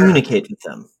 Can we communicate with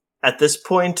them? At this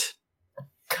point,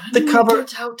 Can we cover-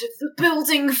 get out of the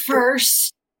building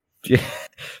first?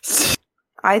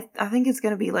 I think it's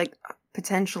going to be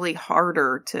potentially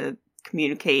harder to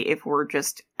communicate if we're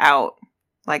just out.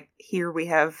 Here we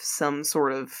have some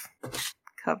sort of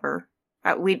cover.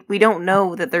 We don't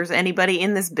know that there's anybody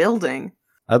in this building.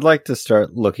 I'd like to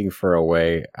start looking for a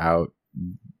way out,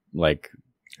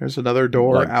 There's another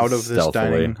door Like out of this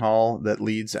stealthily. dining hall that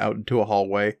leads out into a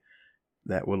hallway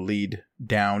that will lead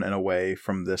down and away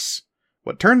from this,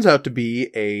 what turns out to be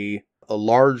a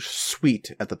large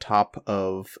suite at the top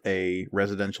of a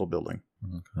residential building.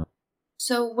 Okay.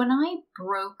 So when I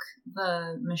broke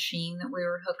the machine that we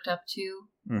were hooked up to,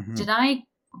 Mm-hmm.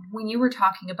 when you were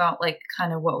talking about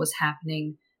kind of what was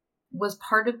happening, was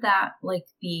part of that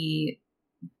the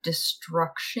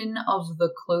destruction of the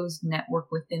closed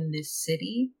network within this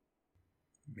city?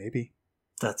 Maybe.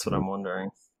 That's what I'm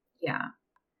wondering. Yeah.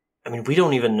 I mean, we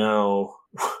don't even know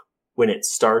when it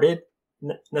started,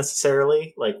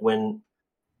 necessarily. When...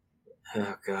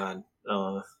 Oh, God.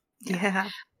 Yeah.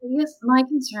 I guess my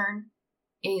concern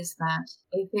is that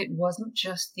if it wasn't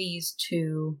just these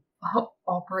two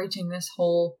operating this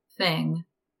whole thing,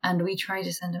 and we try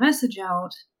to send a message out,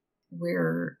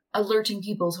 we're alerting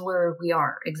people to where we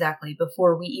are exactly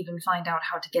before we even find out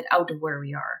how to get out of where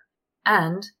we are.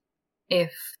 And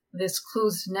if this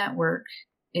closed network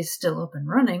is still up and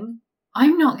running,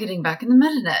 I'm not getting back in the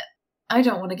metanet. I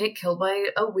don't want to get killed by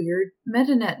a weird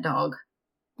metanet dog.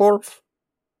 Orf.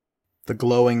 The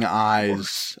glowing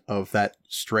eyes of that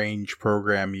strange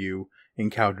program you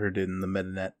encountered in the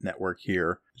Metanet network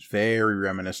here is very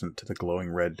reminiscent to the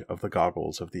glowing red of the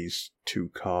goggles of these two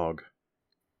cog.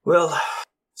 Well, I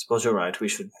suppose you're right. We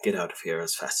should get out of here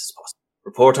as fast as possible.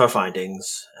 Report our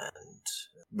findings, and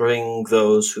bring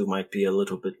those who might be a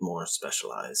little bit more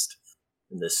specialized.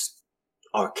 in this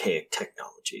archaic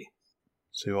technology.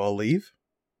 So you all leave?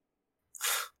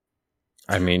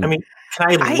 I mean,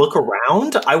 can I look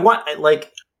around? I want,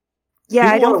 Yeah,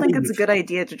 I don't wanna think leave? it's a good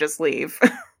idea to just leave. I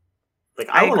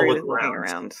want to agree look with looking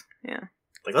around. around. Yeah.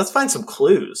 Let's find some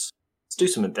clues. Let's do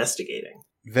some investigating.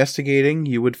 Investigating,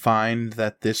 you would find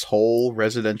that this whole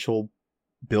residential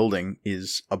building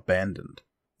is abandoned.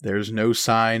 There's no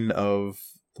sign of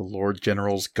the Lord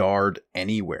General's guard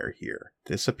anywhere here.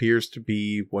 This appears to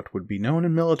be what would be known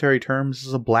in military terms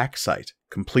as a black site.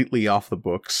 Completely off the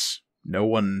books. No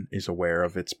one is aware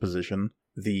of its position.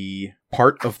 The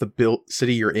part of the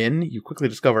city you're in, you quickly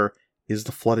discover, is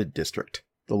the flooded district.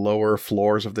 The lower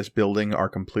floors of this building are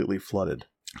completely flooded.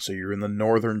 So you're in the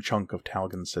northern chunk of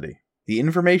Talgan City. The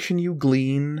information you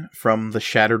glean from the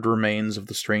shattered remains of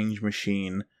the strange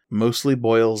machine mostly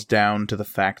boils down to the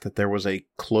fact that there was a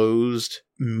closed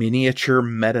miniature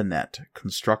metanet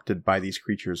constructed by these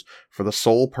creatures for the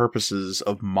sole purposes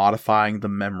of modifying the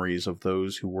memories of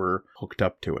those who were hooked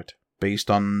up to it.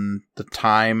 Based on the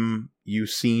time you've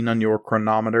seen on your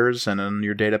chronometers and on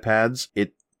your data pads,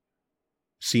 it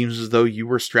seems as though you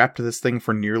were strapped to this thing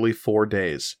for nearly 4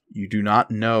 days. You do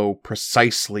not know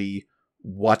precisely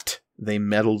what they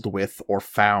meddled with or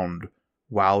found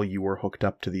while you were hooked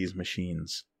up to these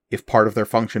machines. If part of their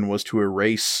function was to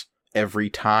erase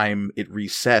every time it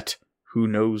reset, who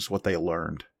knows what they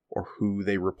learned, or who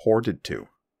they reported to,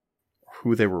 or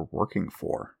who they were working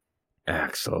for.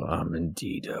 Axel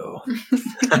Amendido.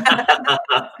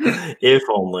 If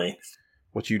only.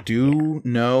 What you do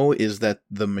know is that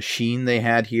the machine they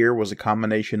had here was a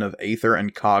combination of Aether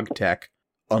and Cog tech,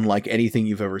 unlike anything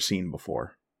you've ever seen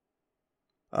before.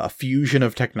 A fusion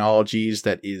of technologies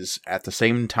that is at the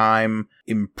same time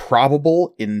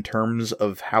improbable in terms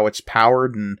of how it's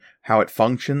powered and how it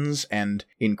functions, and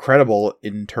incredible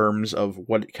in terms of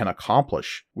what it can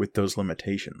accomplish with those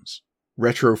limitations.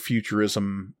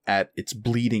 Retrofuturism at its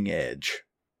bleeding edge.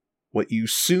 What you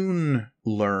soon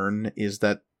learn is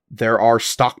that there are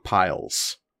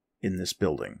stockpiles in this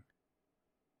building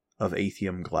of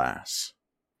Aethium glass,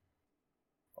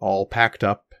 all packed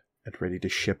up and ready to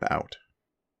ship out.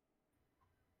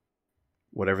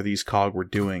 Whatever these Cog were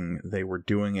doing, they were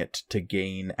doing it to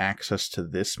gain access to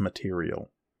this material.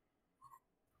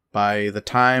 By the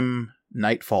time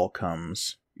nightfall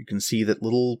comes, you can see that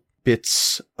little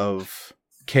bits of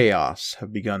chaos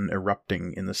have begun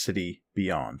erupting in the city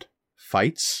beyond.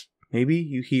 Fights, maybe,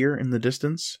 you hear in the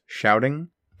distance,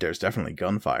 shouting. There's definitely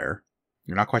gunfire.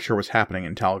 You're not quite sure what's happening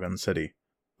in Talgan City,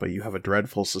 but you have a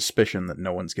dreadful suspicion that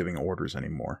no one's giving orders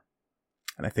anymore.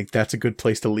 And I think that's a good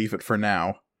place to leave it for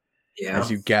now. Yeah.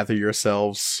 As you gather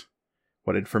yourselves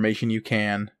what information you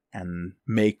can and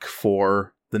make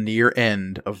for the near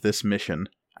end of this mission.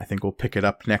 I think we'll pick it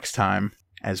up next time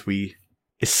as we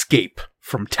escape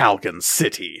from Talgan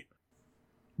City.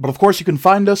 But of course, you can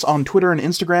find us on Twitter and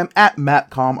Instagram at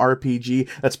MatcomRPG.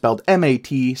 That's spelled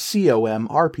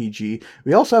MatcomRPG.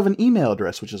 We also have an email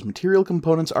address, which is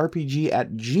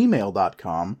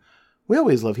materialcomponentsrpg@gmail.com. We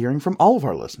always love hearing from all of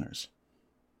our listeners.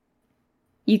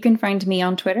 You can find me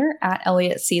on Twitter at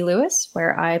Elliot C. Lewis,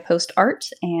 where I post art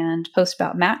and post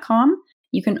about MatCom.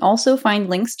 You can also find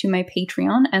links to my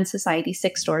Patreon and Society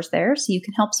 6 stores there, so you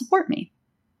can help support me.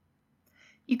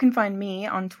 You can find me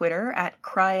on Twitter at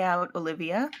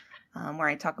CryOutOlivia, where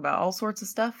I talk about all sorts of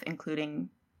stuff, including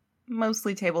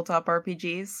mostly tabletop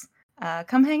RPGs.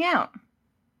 Come hang out.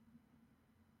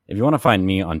 If you want to find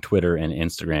me on Twitter and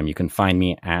Instagram, you can find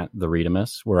me at The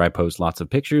Readamus, where I post lots of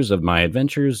pictures of my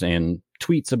adventures and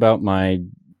tweets about my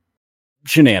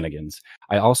shenanigans.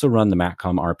 I also run the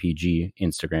Matcom RPG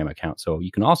Instagram account, so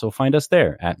you can also find us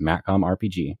there at Matcom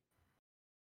RPG.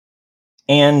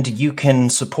 And you can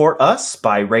support us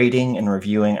by rating and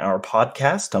reviewing our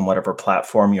podcast on whatever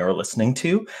platform you're listening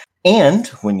to. And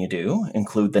when you do,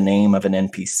 include the name of an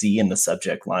NPC in the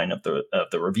subject line of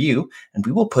the review, and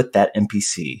we will put that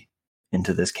NPC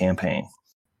into this campaign.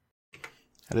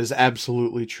 That is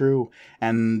absolutely true.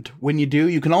 And when you do,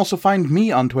 you can also find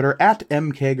me on Twitter at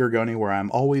MKGorgoni, where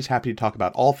I'm always happy to talk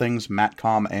about all things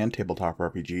Matcom and tabletop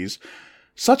RPGs,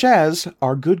 such as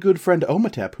our good friend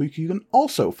Omatep, who you can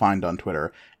also find on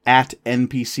Twitter at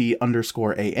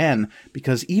NPC_AN,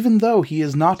 because even though he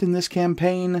is not in this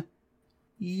campaign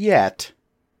yet,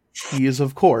 he is,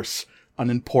 of course, an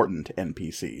important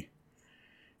NPC.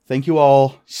 Thank you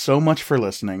all so much for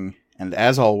listening, and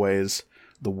as always,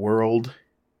 the world,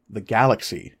 the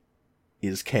galaxy,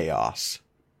 is chaos.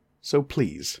 So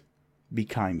please, be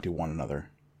kind to one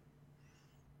another.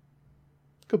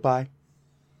 Goodbye.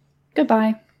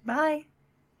 Goodbye. Bye.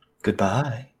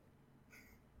 Goodbye.